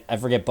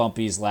forget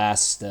Bumpy's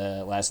last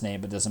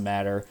name, but it doesn't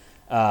matter.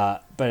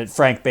 But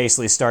Frank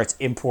basically starts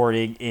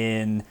importing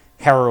in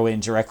heroin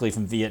directly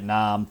from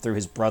Vietnam through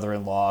his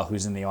brother-in-law,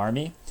 who's in the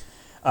army.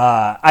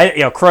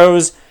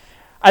 Crowe's.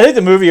 I think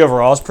the movie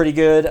overall is pretty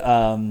good.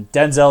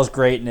 Denzel's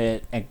great in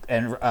it,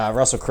 and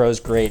Russell Crowe's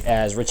great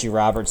as Richie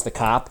Roberts, the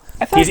cop.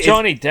 I thought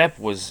Johnny Depp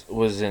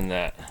was in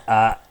that.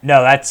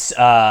 That's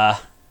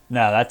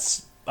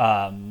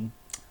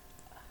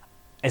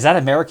is that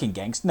American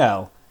Gangster?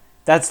 No,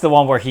 that's the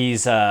one where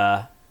he's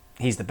the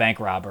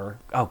bank robber.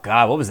 Oh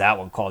God, what was that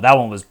one called? That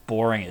one was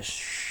boring as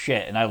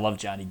shit, and I love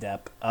Johnny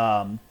Depp.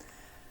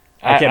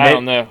 I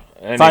don't know.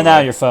 Anyway. Find that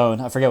on your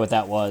phone. I forget what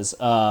that was.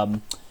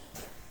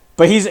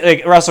 But he's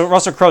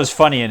Russell Crowe's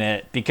funny in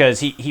it because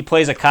he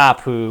plays a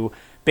cop who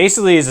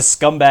basically is a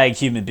scumbag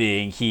human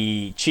being.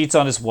 He cheats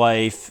on his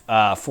wife,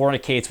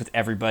 fornicates with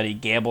everybody,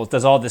 gambles,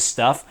 does all this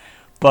stuff,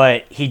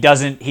 but he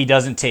doesn't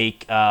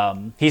take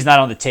he's not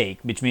on the take,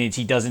 which means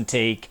he doesn't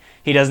take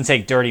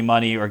dirty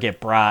money or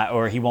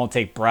or he won't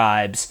take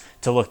bribes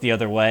to look the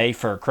other way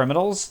for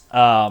criminals,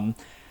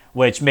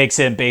 which makes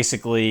him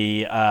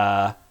basically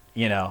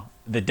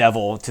the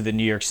devil to the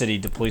New York City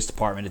Police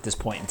Department at this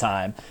point in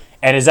time.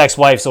 And his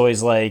ex-wife's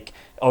always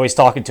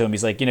talking to him.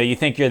 He's like, you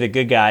think you're the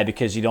good guy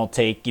because you don't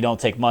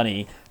take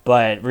money,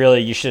 but really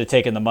you should have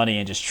taken the money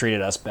and just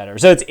treated us better.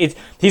 So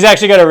he's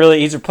actually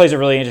he plays a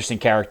really interesting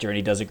character, and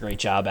he does a great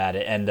job at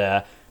it. And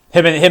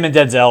him and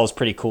Denzel is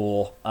pretty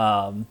cool.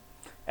 And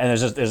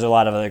there's a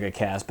lot of other good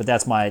cast, but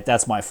that's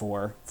my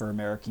 4 for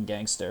American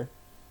Gangster.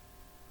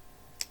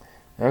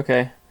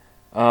 Okay.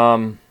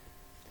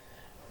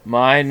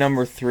 My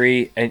number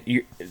 3, and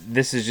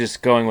this is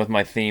just going with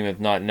my theme of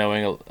not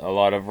knowing a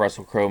lot of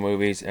Russell Crowe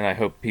movies, and I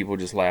hope people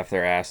just laugh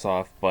their ass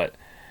off, but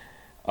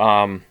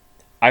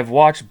I've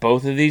watched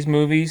both of these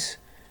movies,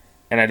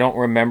 and I don't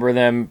remember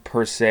them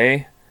per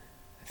se.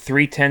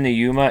 3:10 to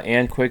Yuma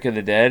and Quick of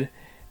the Dead,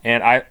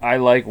 and I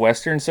like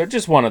Westerns, so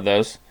just one of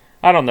those.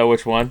 I don't know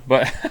which one,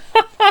 but...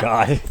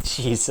 God,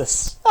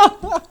 Jesus.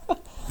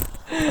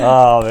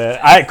 Oh,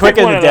 man. Quick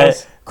of the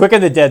Dead... Quick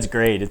of the Dead's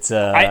great. It's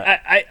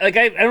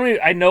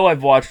I know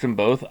I've watched them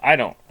both. I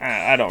don't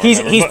remember.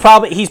 He's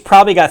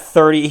probably got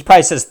 30. He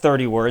probably says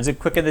 30 words in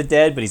Quick of the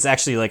Dead, but he's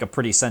actually a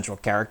pretty central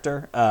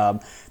character.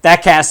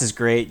 That cast is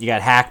great. You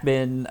got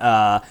Hackman.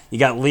 You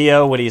got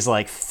Leo when he's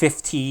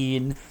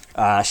 15.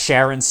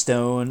 Sharon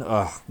Stone.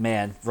 Oh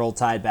man, Roll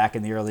Tide back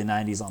in the early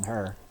 '90s on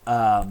her.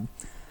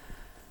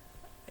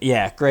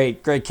 Yeah,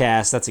 great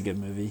cast. That's a good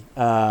movie.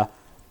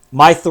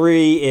 My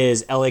 3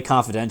 is L.A.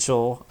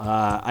 Confidential.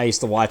 I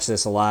used to watch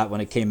this a lot when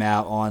it came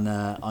out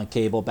on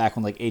cable back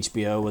when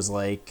HBO was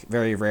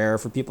very rare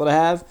for people to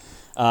have.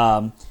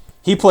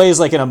 He plays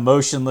an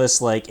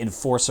emotionless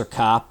enforcer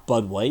cop,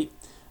 Bud White.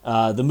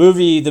 The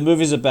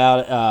movie's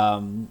about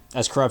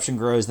as corruption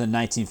grows in the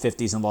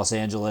 1950s in Los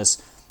Angeles.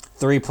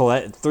 Three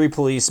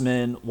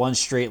policemen, one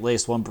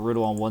straight-laced, one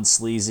brutal, and one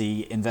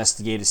sleazy,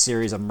 investigate a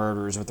series of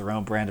murders with their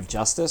own brand of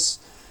justice.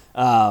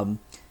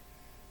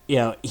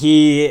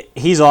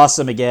 He's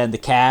awesome. Again, the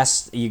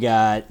cast, you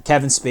got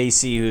Kevin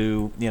Spacey,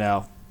 who,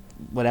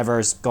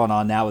 whatever's gone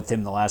on now with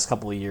him in the last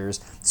couple of years.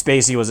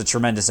 Spacey was a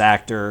tremendous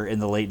actor in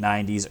the late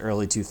 90s,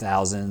 early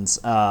 2000s.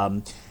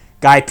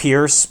 Guy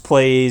Pearce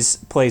plays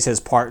his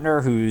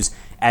partner, who's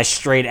as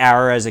straight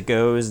arrow as it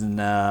goes,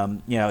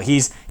 and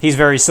he's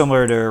very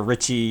similar to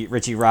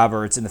Richie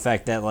Roberts in the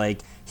fact that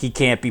like he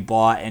can't be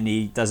bought and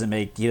he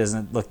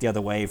doesn't look the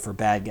other way for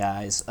bad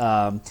guys.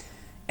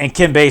 And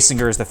Kim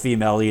Basinger is the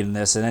female lead in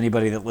this, and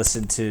anybody that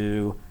listened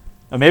to,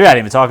 or maybe I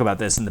didn't even talk about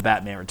this in the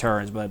Batman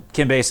Returns, but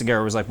Kim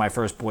Basinger was like my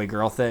first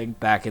boy-girl thing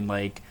back in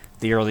like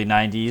the early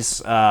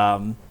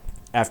 90s,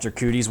 after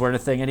cooties weren't a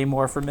thing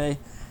anymore for me.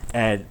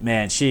 And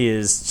man,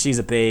 she's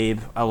a babe.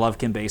 I love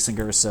Kim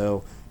Basinger,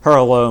 so her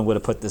alone would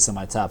have put this in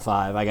my top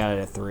 5. I got it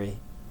at 3.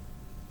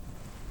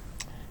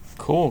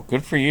 Cool,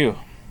 good for you.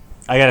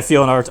 I got a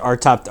feeling our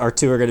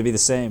 2 are going to be the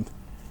same.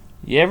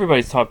 Yeah,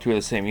 everybody's top 2 are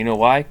the same. You know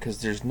why?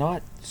 Because there's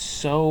not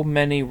so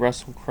many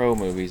Russell Crowe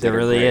movies. There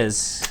really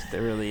is.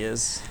 There really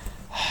is.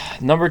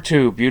 Number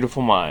 2,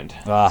 Beautiful Mind.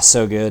 Ah,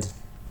 so good.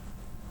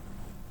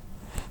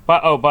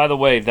 By the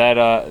way,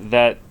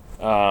 that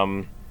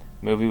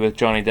movie with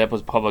Johnny Depp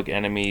was Public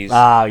Enemies.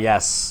 Ah,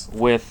 yes.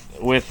 With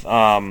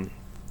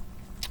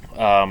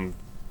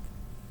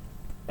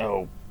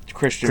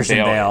Christian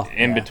Bale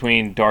in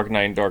between Dark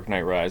Knight and Dark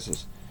Knight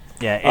Rises.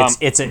 Yeah,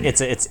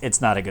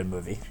 it's not a good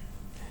movie.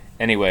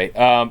 Anyway,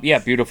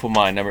 Beautiful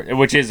Mind,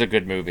 which is a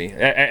good movie.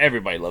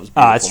 Everybody loves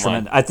Beautiful Mind. It's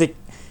tremendous. I think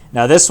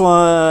now this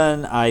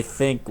one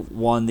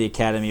won the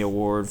Academy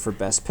Award for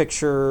Best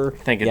Picture. I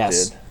think it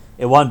did.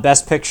 It won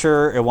Best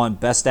Picture. It won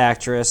Best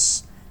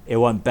Actress. It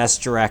won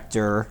Best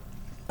Director.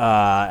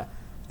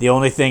 The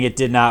only thing it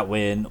did not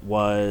win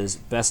was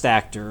Best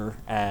Actor,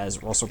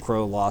 as Russell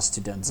Crowe lost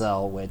to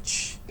Denzel,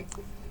 which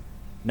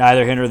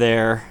neither here nor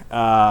there.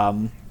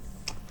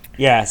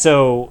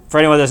 So for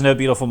anyone that doesn't know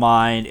Beautiful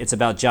Mind, it's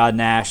about John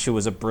Nash, who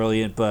was a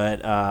brilliant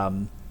but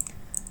a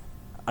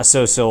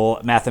social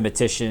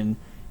mathematician.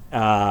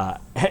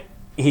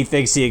 He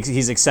thinks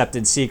he's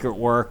accepted secret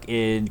work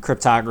in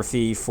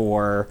cryptography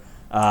for,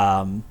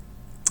 I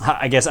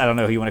guess, I don't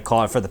know who you want to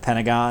call it, for the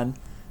Pentagon,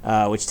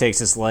 which takes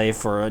his life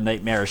for a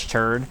nightmarish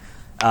turn.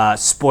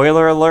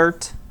 Spoiler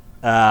alert,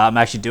 I'm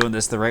actually doing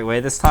this the right way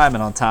this time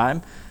and on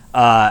time.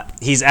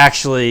 He's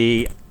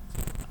actually...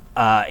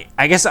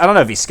 I guess I don't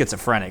know if he's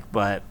schizophrenic,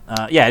 but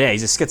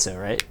he's a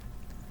schizo, right?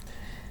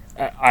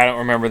 I don't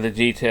remember the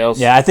details.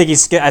 Yeah, I think he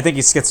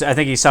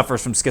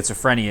suffers from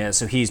schizophrenia.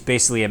 So he's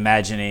basically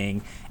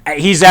imagining.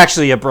 He's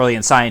actually a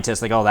brilliant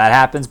scientist. Like all that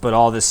happens, but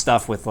all this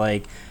stuff with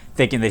like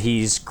thinking that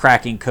he's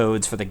cracking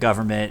codes for the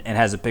government and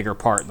has a bigger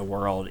part in the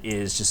world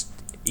is just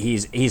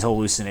he's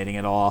hallucinating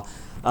it all.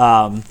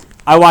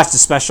 I watched a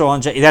special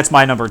on that's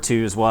my number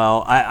 2 as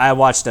well. I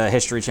watched a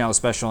History Channel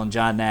special on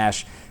John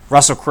Nash.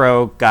 Russell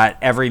Crowe got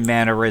every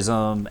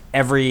mannerism,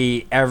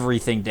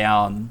 everything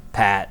down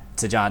pat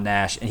to John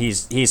Nash, and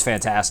he's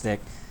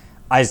fantastic.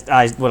 I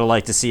would have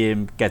liked to see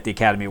him get the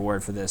Academy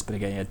Award for this, but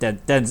again,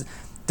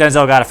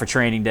 Denzel got it for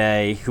Training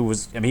Day. He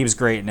was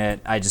great in it.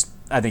 I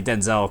think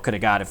Denzel could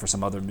have got it for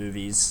some other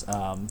movies.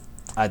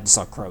 I just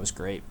thought Crowe was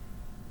great.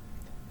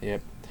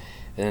 Yep.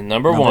 And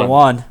number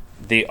one,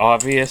 the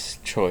obvious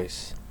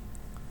choice,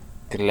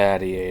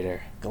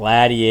 Gladiator.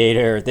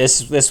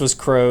 This was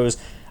Crowe's.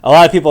 A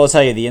lot of people will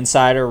tell you The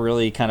Insider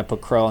really kind of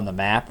put Crowe on the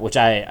map, which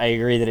I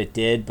agree that it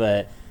did,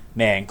 but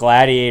man,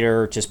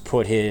 Gladiator just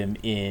put him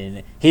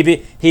in. He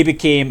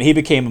became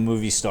a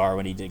movie star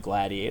when he did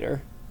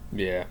Gladiator.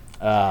 Yeah.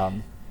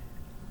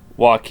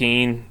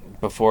 Joaquin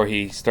before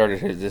he started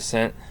his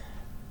descent.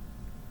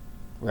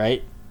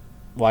 Right?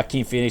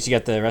 Joaquin Phoenix. You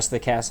got the rest of the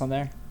cast on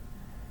there?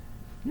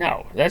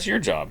 No, that's your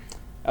job.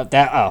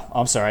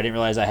 I'm sorry. I didn't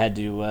realize I had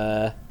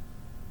to.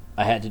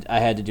 I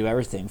had to do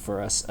everything for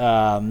us.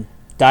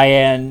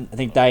 Diane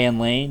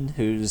Lane,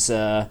 who's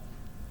in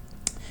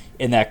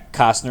that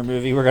Costner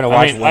movie. We're gonna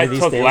watch one of these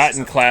days. I took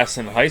Latin class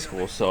in high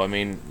school, so I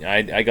mean,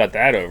 I got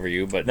that over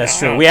you. But that's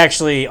true. We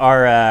actually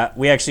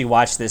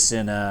watched this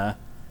in high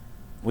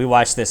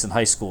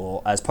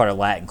school as part of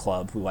Latin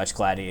club. We watched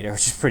Gladiator,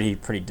 which is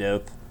pretty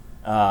dope.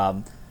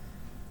 The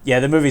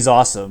movie's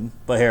awesome.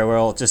 But here we're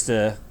all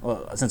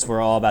since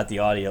we're all about the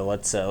audio,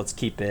 let's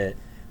keep it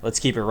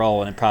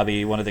rolling. And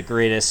probably one of the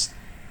greatest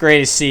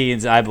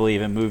scenes, I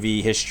believe, in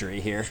movie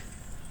history here.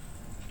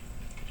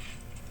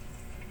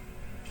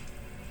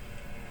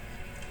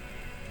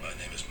 My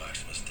name is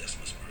Maximus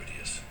Decimus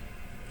Meridius,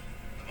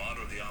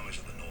 commander of the armies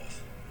of the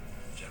North,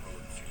 general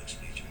of the Felix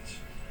Legions,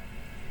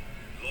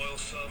 loyal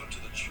servant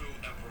to the true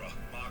emperor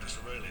Marcus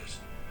Aurelius,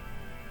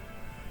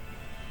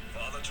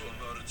 father to a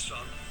murdered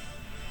son,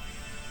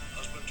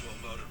 husband to a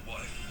murdered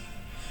wife,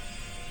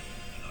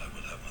 and I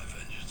will have my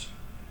vengeance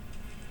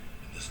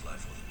in this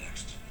life or the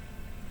next.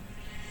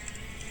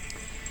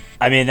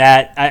 I mean,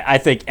 that I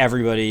think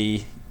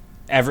everybody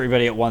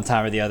at one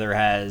time or the other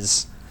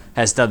has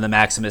done the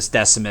Maximus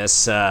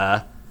Decimus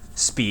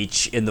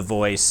speech in The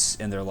Voice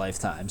in their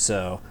lifetime.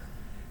 So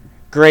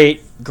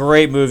great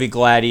movie,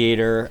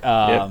 Gladiator.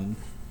 Yep.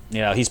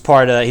 He's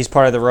part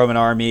of the Roman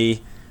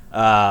army.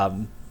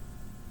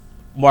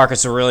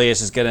 Marcus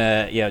Aurelius is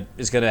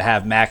gonna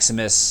have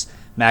Maximus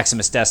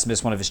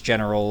Decimus, one of his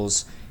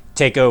generals,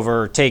 take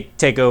over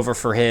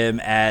for him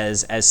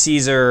as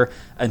Caesar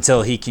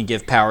until he can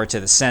give power to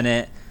the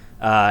Senate.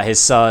 His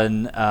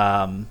son,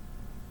 oh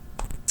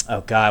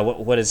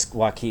God, what is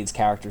Joaquin's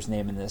character's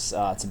name in this?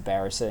 It's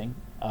embarrassing.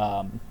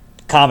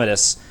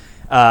 Commodus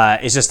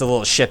is just a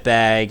little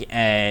shitbag,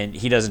 and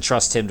he doesn't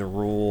trust him to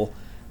rule.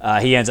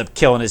 He ends up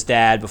killing his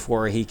dad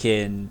before he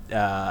can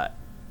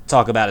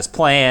talk about his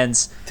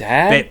plans.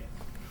 Dad?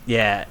 He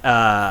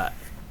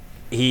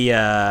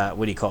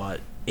what do you call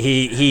it?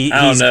 I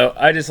don't know.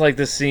 I just like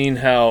the scene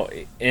how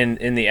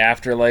in the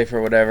afterlife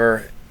or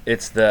whatever,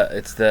 it's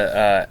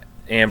the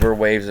amber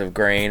waves of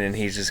grain, and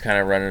he's just kind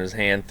of running his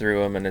hand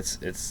through them, and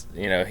it's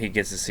he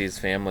gets to see his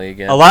family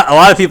again. A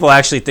lot of people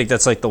actually think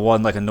that's like the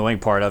one like annoying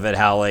part of it,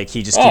 how like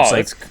he just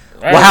keeps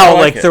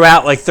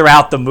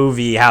throughout the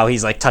movie how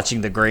he's like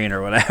touching the grain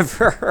or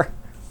whatever.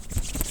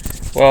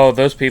 Well,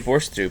 those people are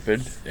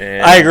stupid.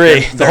 And I agree.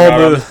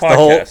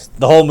 The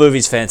whole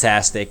movie's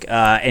fantastic.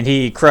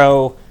 And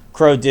Crow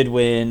did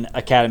win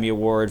Academy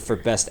Award for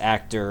Best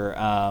Actor.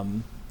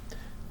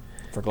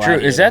 For Gladiator.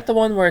 True. Is that the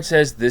one where it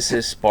says "This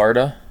is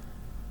Sparta"?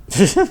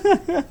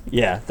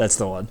 Yeah, that's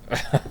the one.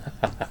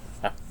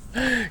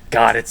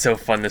 God, it's so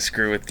fun to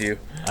screw with you.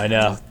 I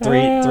know.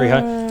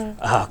 300.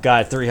 Oh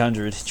God,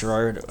 300.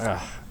 Gerard.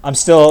 I'm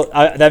still.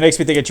 That makes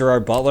me think of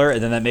Gerard Butler,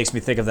 and then that makes me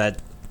think of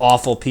that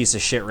awful piece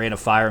of shit Rain of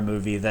Fire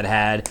movie that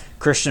had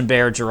Christian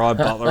Bale, Gerard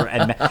Butler,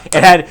 and it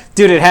had.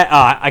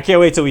 I can't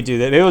wait till we do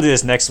that. Maybe we'll do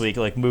this next week,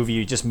 like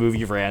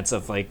movie rants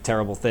of like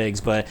terrible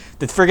things. But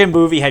the friggin'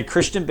 movie had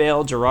Christian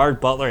Bale, Gerard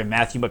Butler, and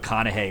Matthew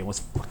McConaughey. It was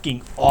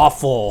fucking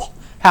awful.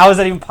 How is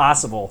that even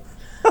possible?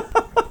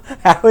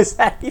 How is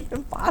that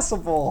even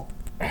possible?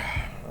 I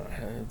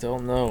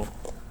don't know.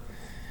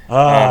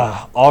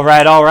 All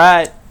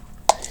right.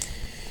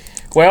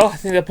 Well, I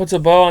think that puts a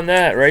bow on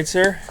that, right,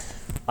 sir?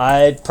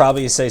 I'd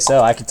probably say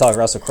so. I could talk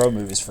Russell Crowe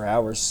movies for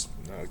hours.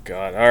 Oh,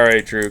 God. All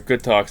right, Drew.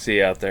 Good talk. See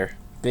you out there.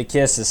 Big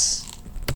kisses.